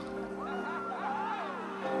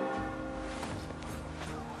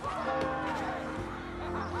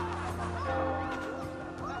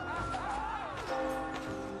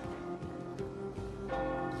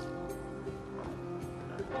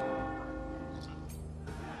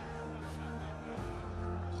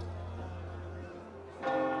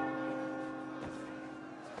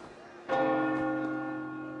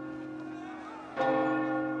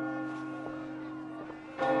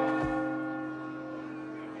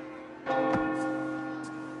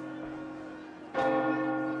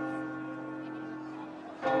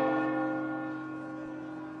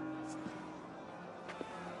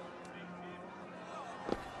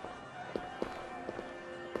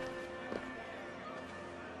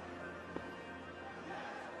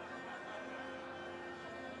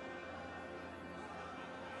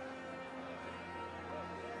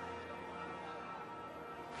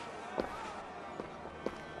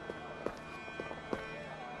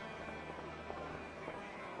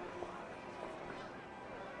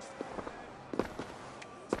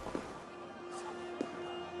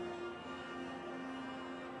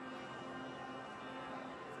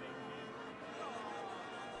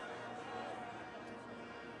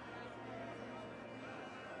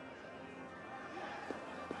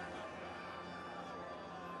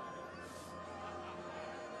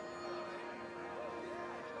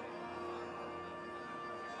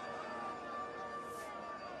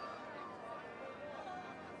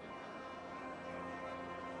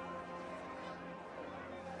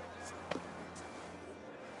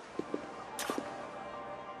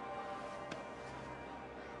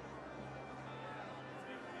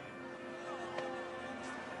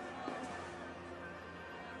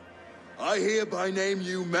 hereby name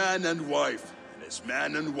you man and wife. And as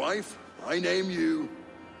man and wife, I name you...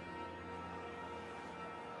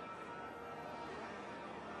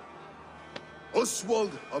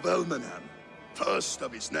 Oswald of Elmenham, first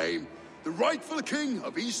of his name, the rightful king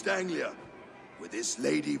of East Anglia, with his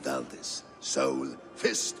lady Valdis, soul,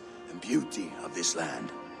 fist, and beauty of this land.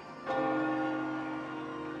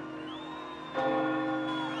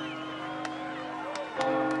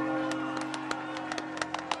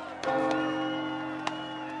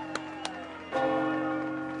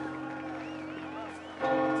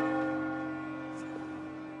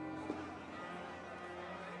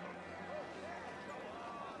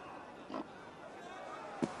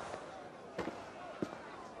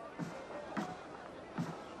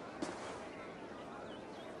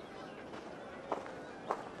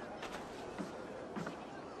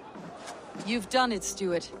 You've done it,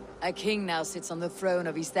 Stuart. A king now sits on the throne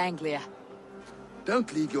of East Anglia.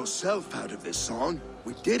 Don't leave yourself out of this song.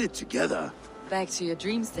 We did it together. Back to your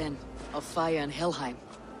dreams, then, of fire and Helheim.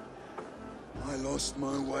 I lost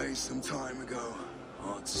my way some time ago.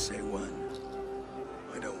 Hard to say when.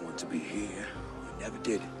 I don't want to be here. I never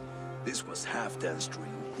did. This was Halfdan's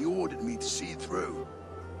dream. He ordered me to see through.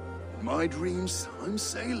 In my dreams, I'm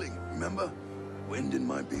sailing, remember? Wind in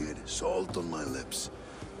my beard, salt on my lips.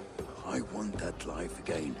 I want that life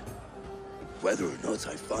again. Whether or not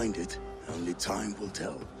I find it, only time will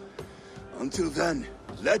tell. Until then,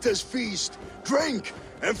 let us feast, drink,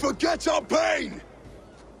 and forget our pain!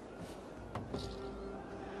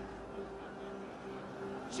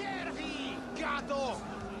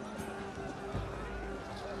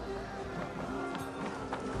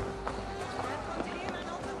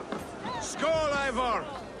 Skål, Ivar!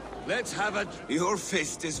 Let's have a... Your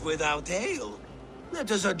fist is without ale. Let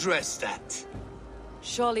us address that.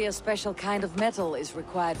 Surely a special kind of metal is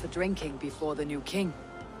required for drinking before the new king.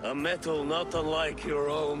 A metal not unlike your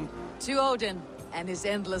own. To Odin and his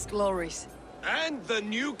endless glories. And the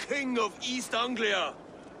new king of East Anglia.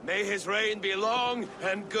 May his reign be long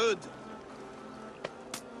and good.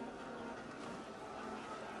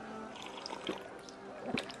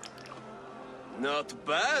 Not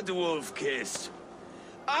bad, Wolf-Kissed.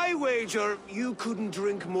 I wager you couldn't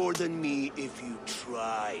drink more than me if you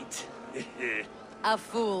tried. A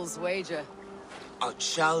fool's wager. A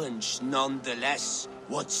challenge nonetheless.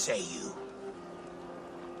 What say you?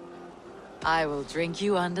 I will drink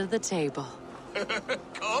you under the table.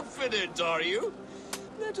 Confident, are you?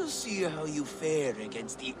 Let us see how you fare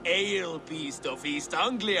against the ale beast of East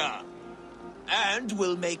Anglia. And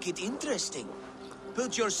we'll make it interesting.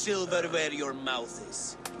 Put your silver where your mouth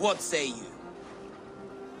is. What say you?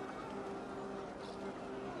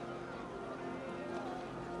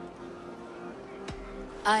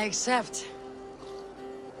 I accept.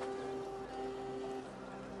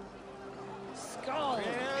 Skål!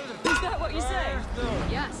 Is that what you say?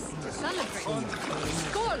 Yes, to celebrate.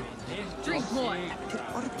 Skål! Drink more.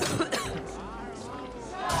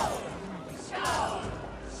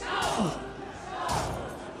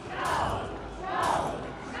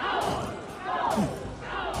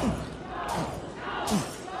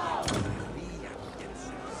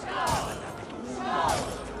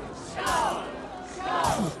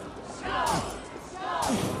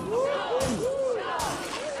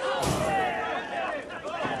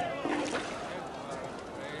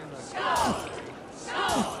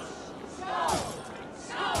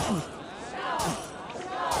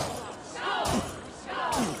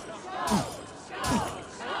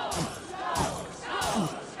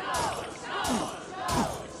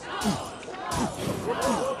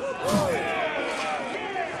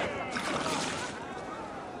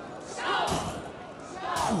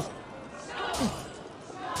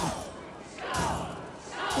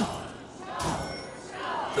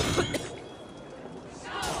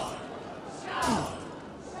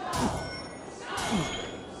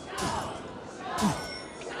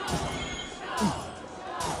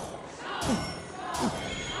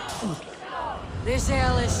 This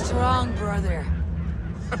ale is strong, brother.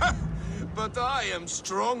 But I am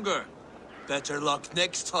stronger. Better luck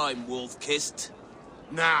next time, Wolf-Kissed.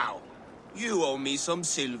 Now, you owe me some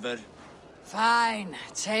silver. Fine,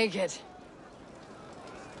 take it.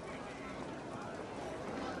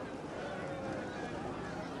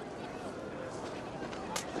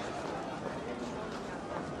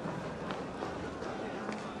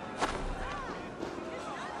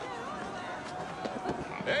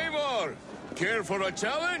 Eivor! Care for a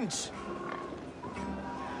challenge?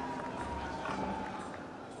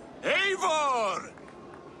 Eivor!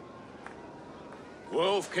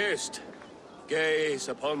 Wolf-Kissed, gaze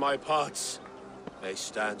upon my pots. They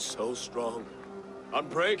stand so strong.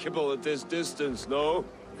 Unbreakable at this distance, no?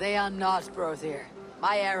 They are not, Brother.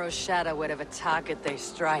 My arrows shatter whatever target they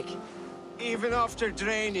strike. Even after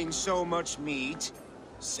draining so much meat,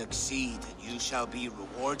 succeed and you shall be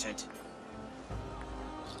rewarded.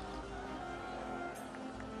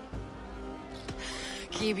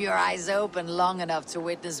 Keep your eyes open long enough to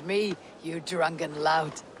witness me, you drunken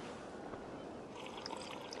lout.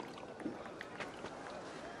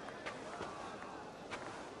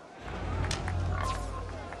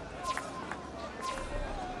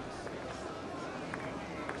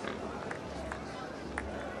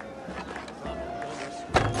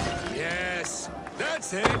 Yes,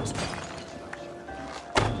 that's it!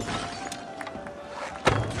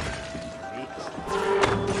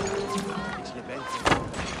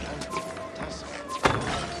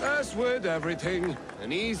 As with everything,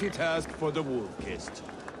 an easy task for the wolf-kissed.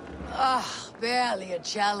 Ah, barely a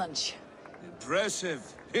challenge. Impressive,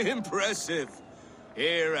 impressive.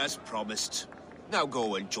 Here as promised. Now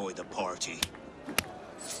go enjoy the party.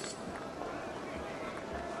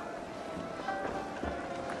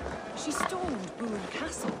 She stormed Buin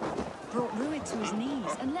Castle, brought Ruid to his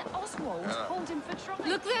knees, and let Oswald hold him for trial.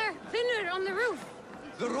 Look there! Vinner on the roof!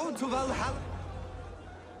 The road to Valhalla.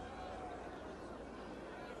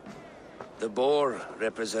 The boar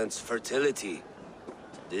represents fertility.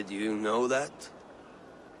 Did you know that?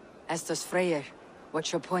 As does Freyr.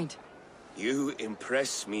 What's your point? You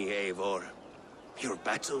impress me, Eivor. Your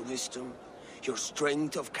battle wisdom, your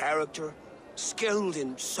strength of character, skilled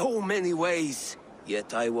in so many ways.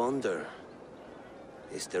 Yet I wonder,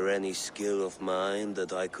 is there any skill of mine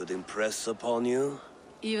that I could impress upon you?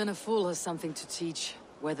 Even a fool has something to teach,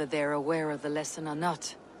 whether they're aware of the lesson or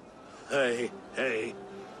not. Hey.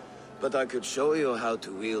 But I could show you how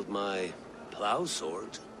to wield my plow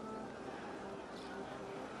sword.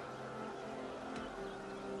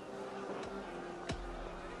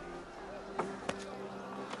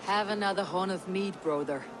 Have another horn of mead,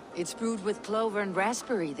 brother. It's brewed with clover and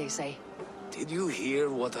raspberry, they say. Did you hear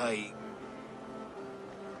what I...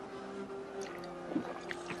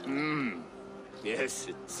 Yes,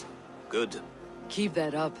 it's good. Keep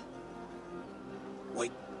that up.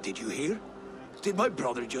 Wait, did you hear? Did my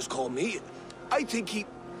brother just call me? I think he...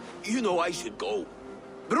 You know I should go.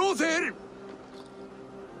 Brother!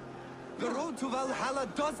 The road to Valhalla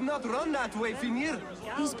does not run that way, Finir.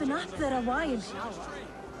 He's been up there a while.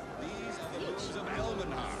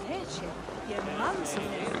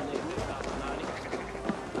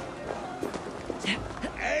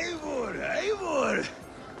 Eivor!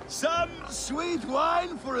 Some sweet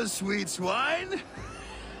wine for a sweet swine?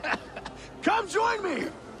 Come join me!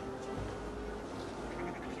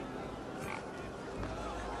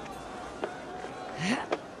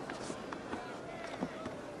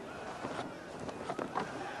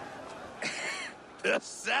 The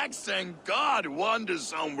Saxon god wanders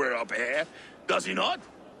somewhere up here, does he not?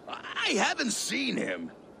 I haven't seen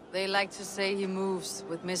him. They like to say he moves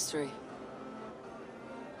with mystery.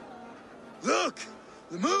 Look!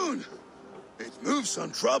 The moon! It moves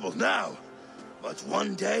untroubled now. But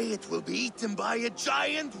one day it will be eaten by a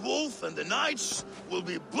giant wolf and the nights will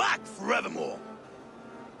be black forevermore.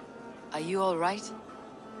 Are you all right?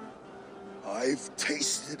 I've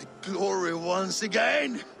tasted glory once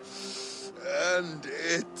again. And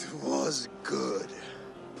it was good.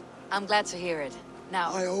 I'm glad to hear it.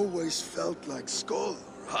 Now... I always felt like Skoll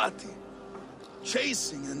or Hati.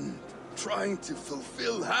 Chasing and trying to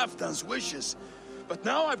fulfill Halfdan's wishes. But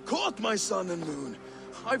now I've caught my sun and moon.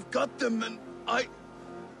 I've got them and I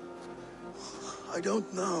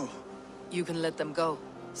don't know. You can let them go.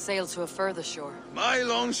 Sail to a further shore. My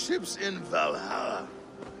longship's in Valhalla.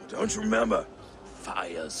 Don't you remember?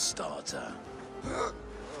 Firestarter.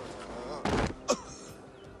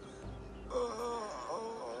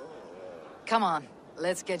 Come on,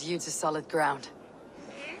 let's get you to solid ground.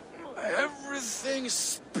 Everything's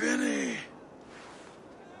spinny.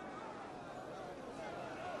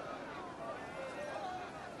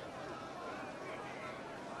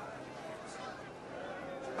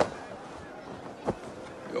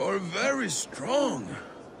 You're very strong.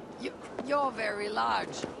 You're very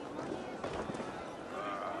large.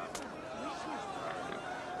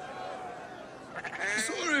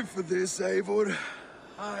 Sorry for this, Eivor.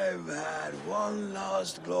 I've had one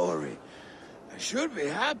last glory. I should be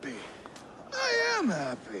happy. I am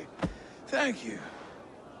happy. Thank you.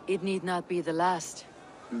 It need not be the last.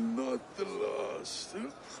 Not the last.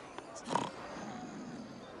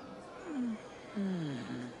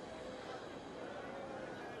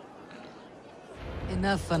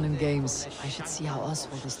 Enough fun and games. I should see how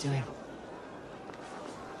Oswald is doing.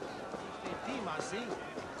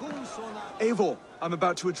 Eivor, I'm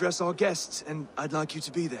about to address our guests, and I'd like you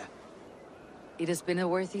to be there. It has been a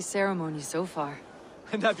worthy ceremony so far.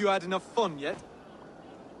 And have you had enough fun yet?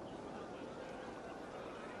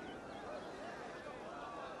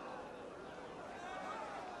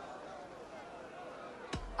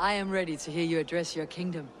 I am ready to hear you address your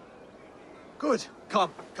kingdom. Good.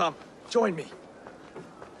 Come, join me.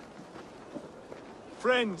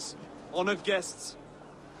 Friends, honored guests,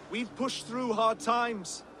 we've pushed through hard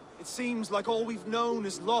times. It seems like all we've known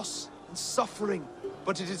is loss and suffering,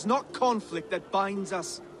 but it is not conflict that binds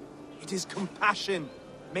us. It is compassion.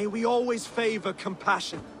 May we always favor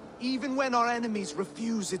compassion, even when our enemies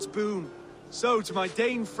refuse its boon. So, to my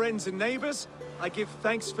Dane friends and neighbors, I give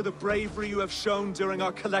thanks for the bravery you have shown during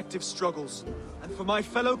our collective struggles. And for my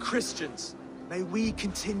fellow Christians, may we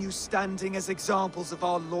continue standing as examples of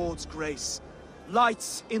our Lord's grace.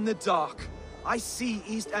 Lights in the dark. I see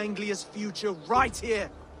East Anglia's future right here,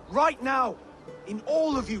 right now, in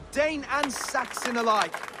all of you, Dane and Saxon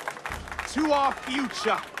alike. To our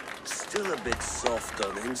future. Still a bit soft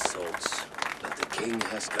on insults, but the king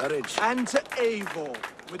has courage. And to Eivor,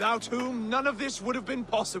 without whom none of this would have been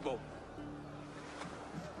possible.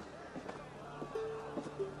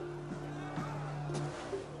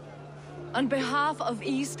 On behalf of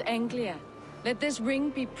East Anglia, let this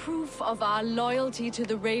ring be proof of our loyalty to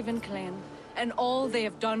the Raven clan and all they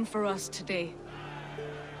have done for us today.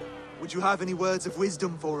 Would you have any words of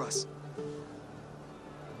wisdom for us?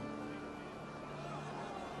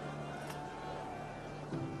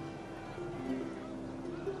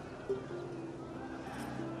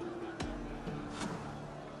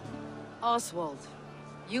 Oswald,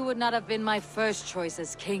 you would not have been my first choice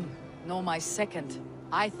as king, nor my second.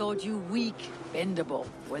 I thought you weak, bendable,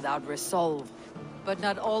 without resolve. But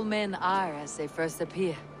not all men are as they first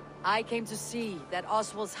appear. I came to see that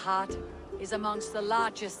Oswald's heart is amongst the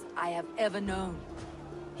largest I have ever known.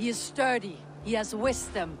 He is sturdy, he has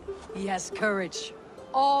wisdom, he has courage.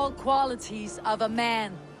 All qualities of a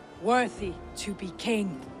man worthy to be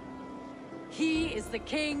king. He is the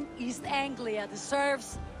king East Anglia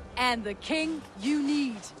deserves, and the king you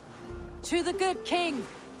need. To the good king,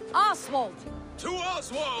 Oswald! To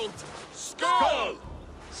Oswald! Skull!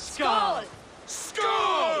 Skull!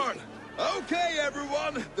 Skull! Okay,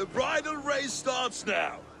 everyone, the bridal race starts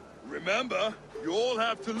now. Remember, you all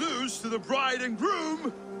have to lose to the bride and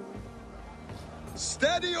groom.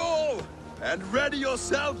 Steady all, and ready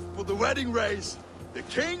yourself for the wedding race. The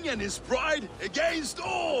king and his bride against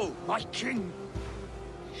all! My king!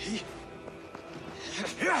 He...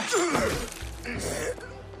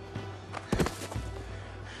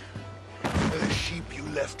 The sheep you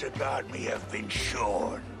left to guard me have been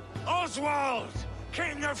shorn. Oswald!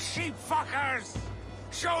 King of sheep fuckers!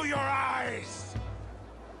 Show your eyes!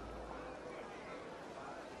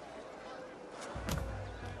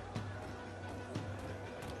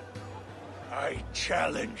 I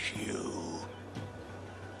challenge you.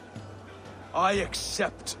 I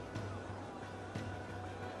accept.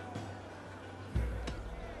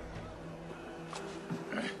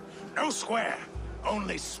 No square,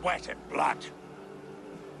 only sweat and blood.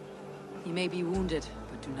 You may be wounded,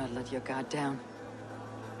 but do not let your guard down.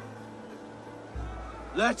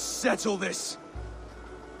 Let's settle this.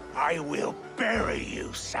 I will bury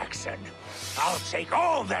you, Saxon. I'll take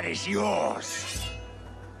all that is yours.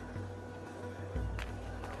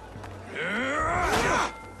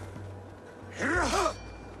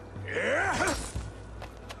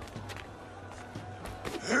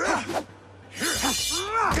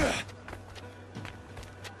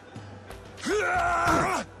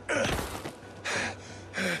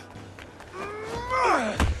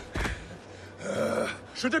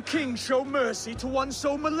 Should a king show mercy to one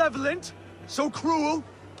so malevolent? So cruel?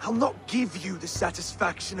 I'll not give you the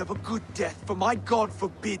satisfaction of a good death, for my god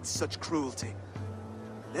forbids such cruelty.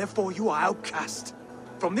 Therefore you are outcast.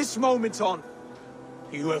 From this moment on.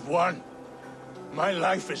 You have won. My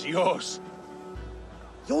life is yours.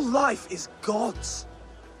 Your life is God's.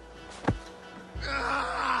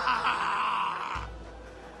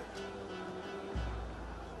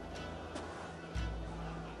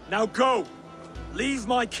 Now go! Leave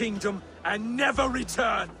my kingdom and never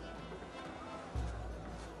return!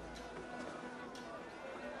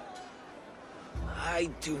 I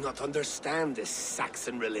do not understand this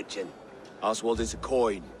Saxon religion. Oswald is a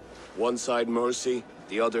coin. One side mercy,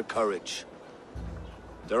 the other courage.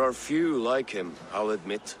 There are few like him, I'll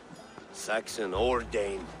admit. Saxon or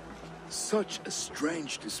Dane. Such a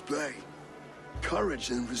strange display. Courage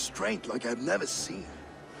and restraint like I've never seen.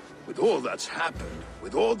 With all that's happened,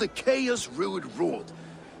 with all the chaos Rued wrought,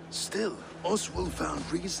 still, Oswald found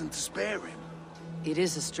reason to spare him. It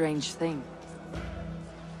is a strange thing.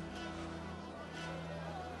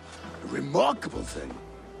 A remarkable thing.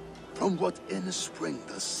 From what inner spring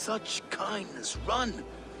does such kindness run?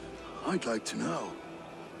 I'd like to know.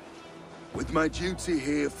 With my duty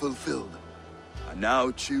here fulfilled, I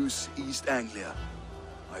now choose East Anglia.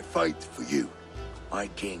 I fight for you, my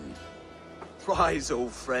king. Rise,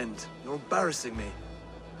 old friend. You're embarrassing me.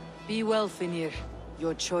 Be well, Finir.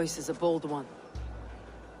 Your choice is a bold one.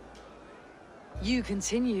 You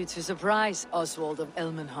continue to surprise Oswald of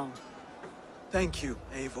Elmenholm. Thank you,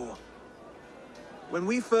 Eivor. When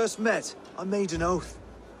we first met, I made an oath.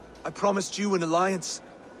 I promised you an alliance.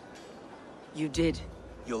 You did.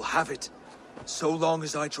 You'll have it, so long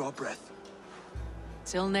as I draw breath.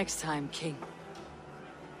 Till next time, King.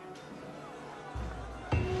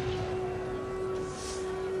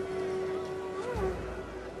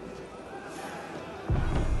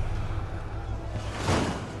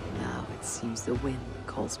 Now it seems the wind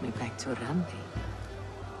calls me back to Randi.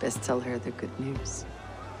 Best tell her the good news.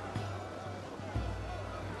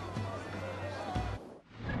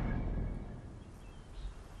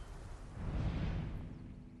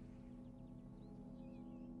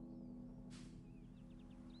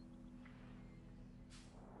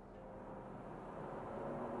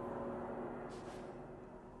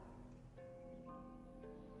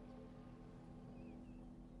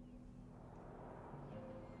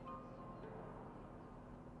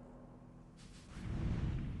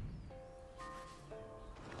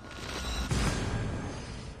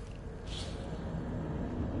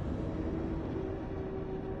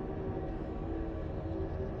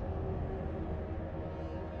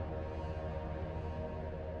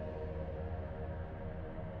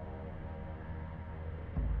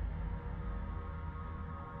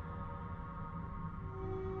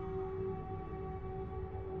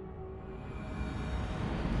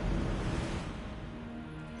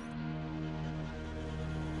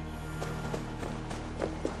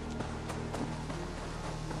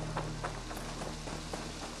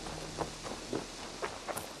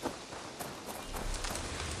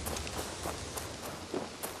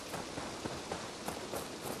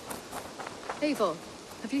 Eivor,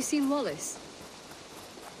 have you seen Wallace?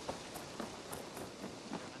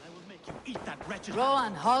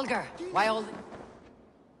 Rowan, Holger, why all the...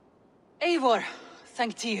 Eivor,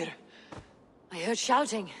 thank Tyr. I heard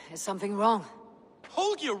shouting. Is something wrong?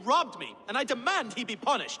 Holger robbed me, and I demand he be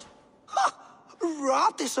punished.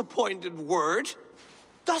 Rot disappointed word.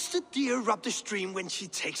 Does the deer rub the stream when she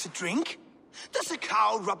takes a drink? Does the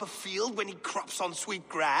cow rub a field when he crops on sweet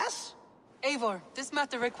grass? Eivor, this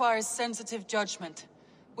matter requires sensitive judgment.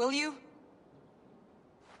 Will you?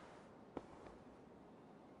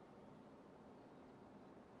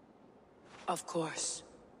 Of course.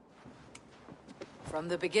 From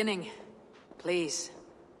the beginning, please.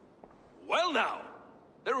 Well now,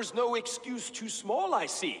 there is no excuse too small, I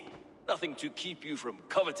see. Nothing to keep you from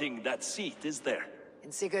coveting that seat, is there?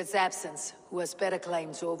 In Sigurd's absence, who has better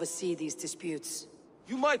claim to oversee these disputes?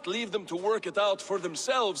 You might leave them to work it out for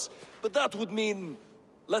themselves, but that would mean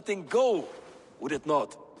letting go, would it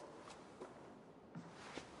not?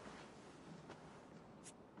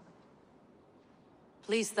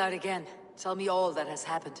 Please start again. Tell me all that has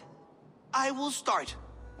happened. I will start.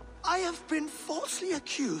 I have been falsely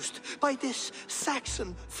accused by this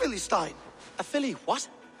Saxon Philistine. A Philly what?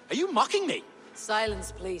 Are you mocking me?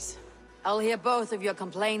 Silence, please. I'll hear both of your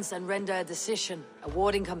complaints and render a decision,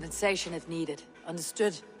 awarding compensation if needed.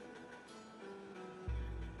 Understood?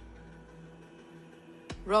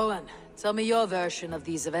 Rowan, tell me your version of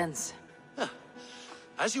these events.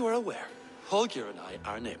 As you are aware, Holger and I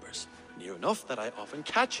are neighbors. Near enough that I often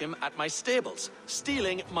catch him at my stables,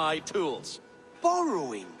 stealing my tools.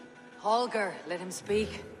 Borrowing. Holger, let him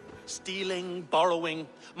speak. Stealing, borrowing.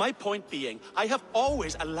 My point being, I have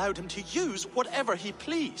always allowed him to use whatever he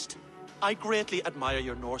pleased. I greatly admire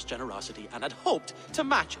your Norse generosity and had hoped to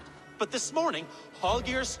match it. But this morning,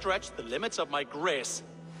 Holger stretched the limits of my grace.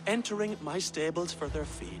 Entering my stables for their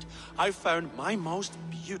feed, I found my most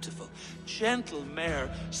beautiful, gentle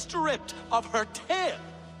mare stripped of her tail.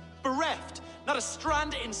 Bereft, not a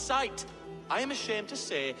strand in sight. I am ashamed to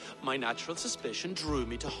say my natural suspicion drew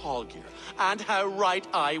me to Holger, and how right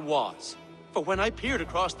I was. For when I peered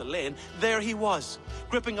across the lane, there he was,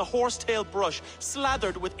 gripping a horsetail brush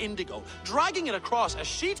slathered with indigo, dragging it across a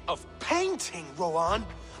sheet of painting, Rowan.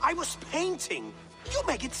 I was painting. You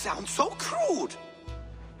make it sound so crude.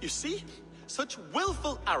 You see? Such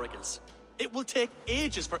willful arrogance. It will take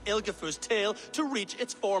ages for Ilgefu's tail to reach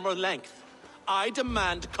its former length. I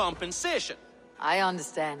demand compensation. I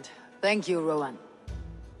understand. Thank you, Rowan.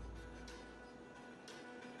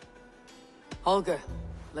 Holger,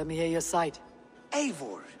 let me hear your side.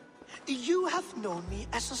 Eivor, you have known me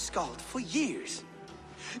as a skald for years.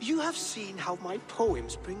 You have seen how my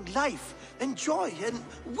poems bring life and joy and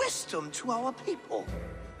wisdom to our people.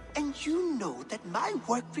 And you know that my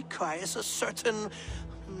work requires a certain,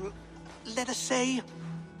 let us say,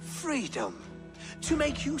 freedom. To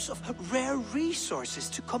make use of rare resources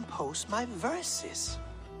to compose my verses.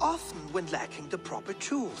 Often when lacking the proper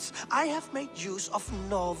tools, I have made use of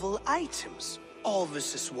novel items.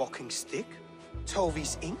 Alvis's walking stick,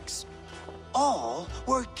 Tovi's inks, all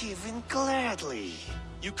were given gladly.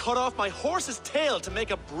 You cut off my horse's tail to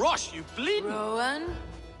make a brush, you bleeding... Rowan?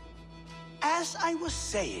 As I was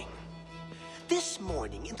saying, this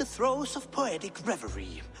morning in the throes of poetic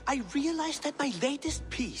reverie, I realized that my latest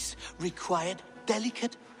piece required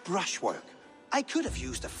delicate brushwork. I could have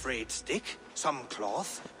used a frayed stick, some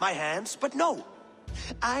cloth, my hands, but no.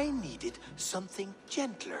 I needed something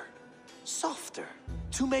gentler, softer.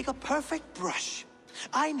 To make a perfect brush,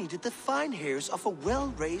 I needed the fine hairs of a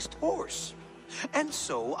well-raised horse. And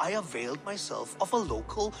so I availed myself of a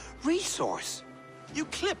local resource. You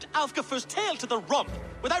clipped Alfgafur's tail to the rump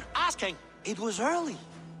without asking. It was early.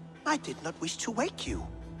 I did not wish to wake you.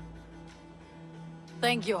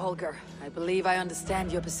 Thank you, Holger. I believe I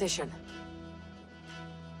understand your position.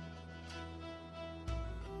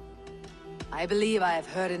 I believe I have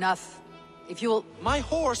heard enough. If you'll... My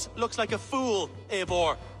horse looks like a fool,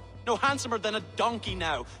 Eivor. No handsomer than a donkey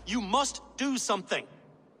now. You must do something.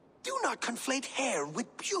 Do not conflate hair with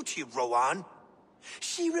beauty, Rowan.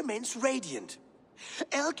 She remains radiant.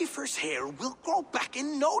 Elgifur's hair will grow back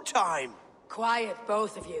in no time. Quiet,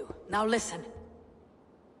 both of you. Now listen.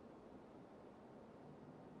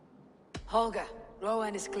 Holger,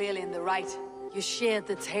 Rowan is clearly in the right. You sheared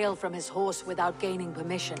the tail from his horse without gaining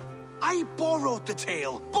permission. I borrowed the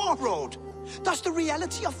tail. Borrowed! Does the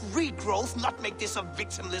reality of regrowth not make this a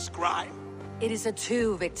victimless crime? It is a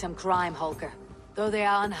two-victim crime, Holger. Though they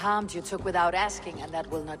are unharmed, you took without asking, and that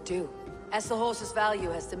will not do. As the horse's value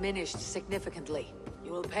has diminished significantly,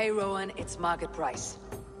 you will pay Rowan its market price.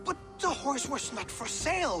 But the horse was not for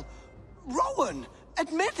sale. Rowan,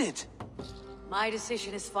 admit it. My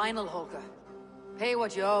decision is final, Holger. Pay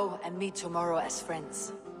what you owe and meet tomorrow as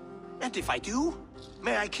friends. And if I do,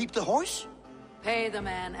 may I keep the horse? Pay the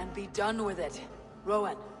man and be done with it.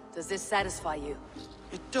 Rowan, does this satisfy you?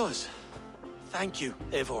 It does. Thank you,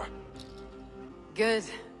 Eivor. Good.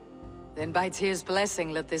 Then by Tyr's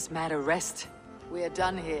blessing, let this matter rest. We are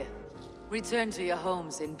done here. Return to your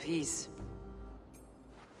homes in peace.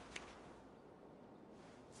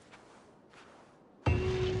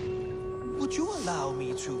 Would you allow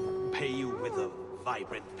me to pay you with a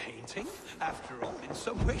vibrant painting? After all, in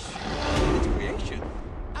some ways, it's creation.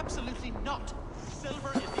 Absolutely not.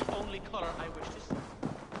 Silver is the only color I wish to see.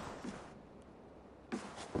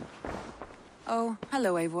 Oh,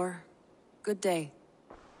 hello, Eivor. Good day.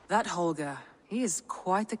 That Holger, he is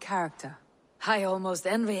quite a character. I almost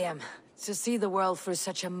envy him. To see the world through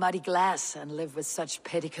such a muddy glass and live with such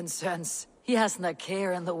petty concerns. He hasn't a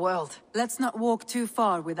care in the world. Let's not walk too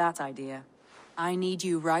far with that idea. I need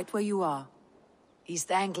you right where you are.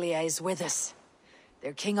 East Anglia is with us.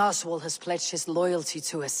 Their King Oswald has pledged his loyalty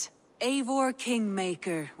to us. Eivor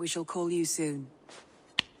Kingmaker, we shall call you soon.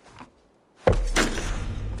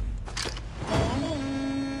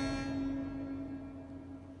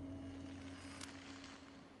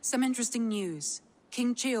 Some interesting news.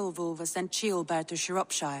 King Ceolwulf has sent Ceolbert to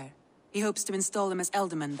Shropshire. He hopes to install him as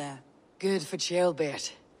Elderman there. Good for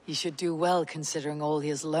Ceolbert. He should do well considering all he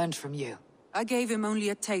has learned from you. I gave him only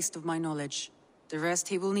a taste of my knowledge. The rest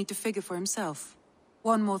he will need to figure for himself.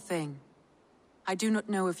 One more thing. I do not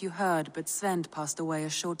know if you heard, but Sven passed away a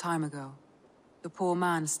short time ago. The poor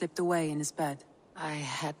man slipped away in his bed. I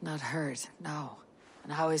had not heard, no.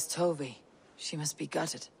 And how is Tovi? She must be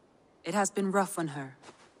gutted. It has been rough on her.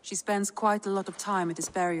 She spends quite a lot of time at his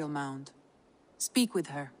burial mound. Speak with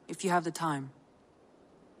her, if you have the time.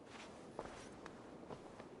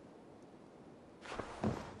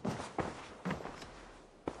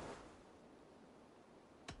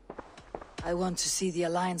 I want to see the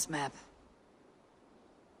Alliance map.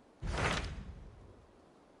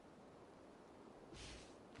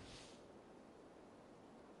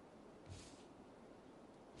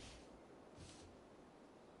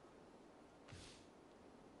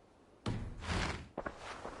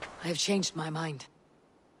 I have changed my mind.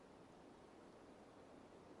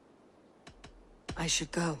 I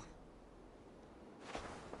should go.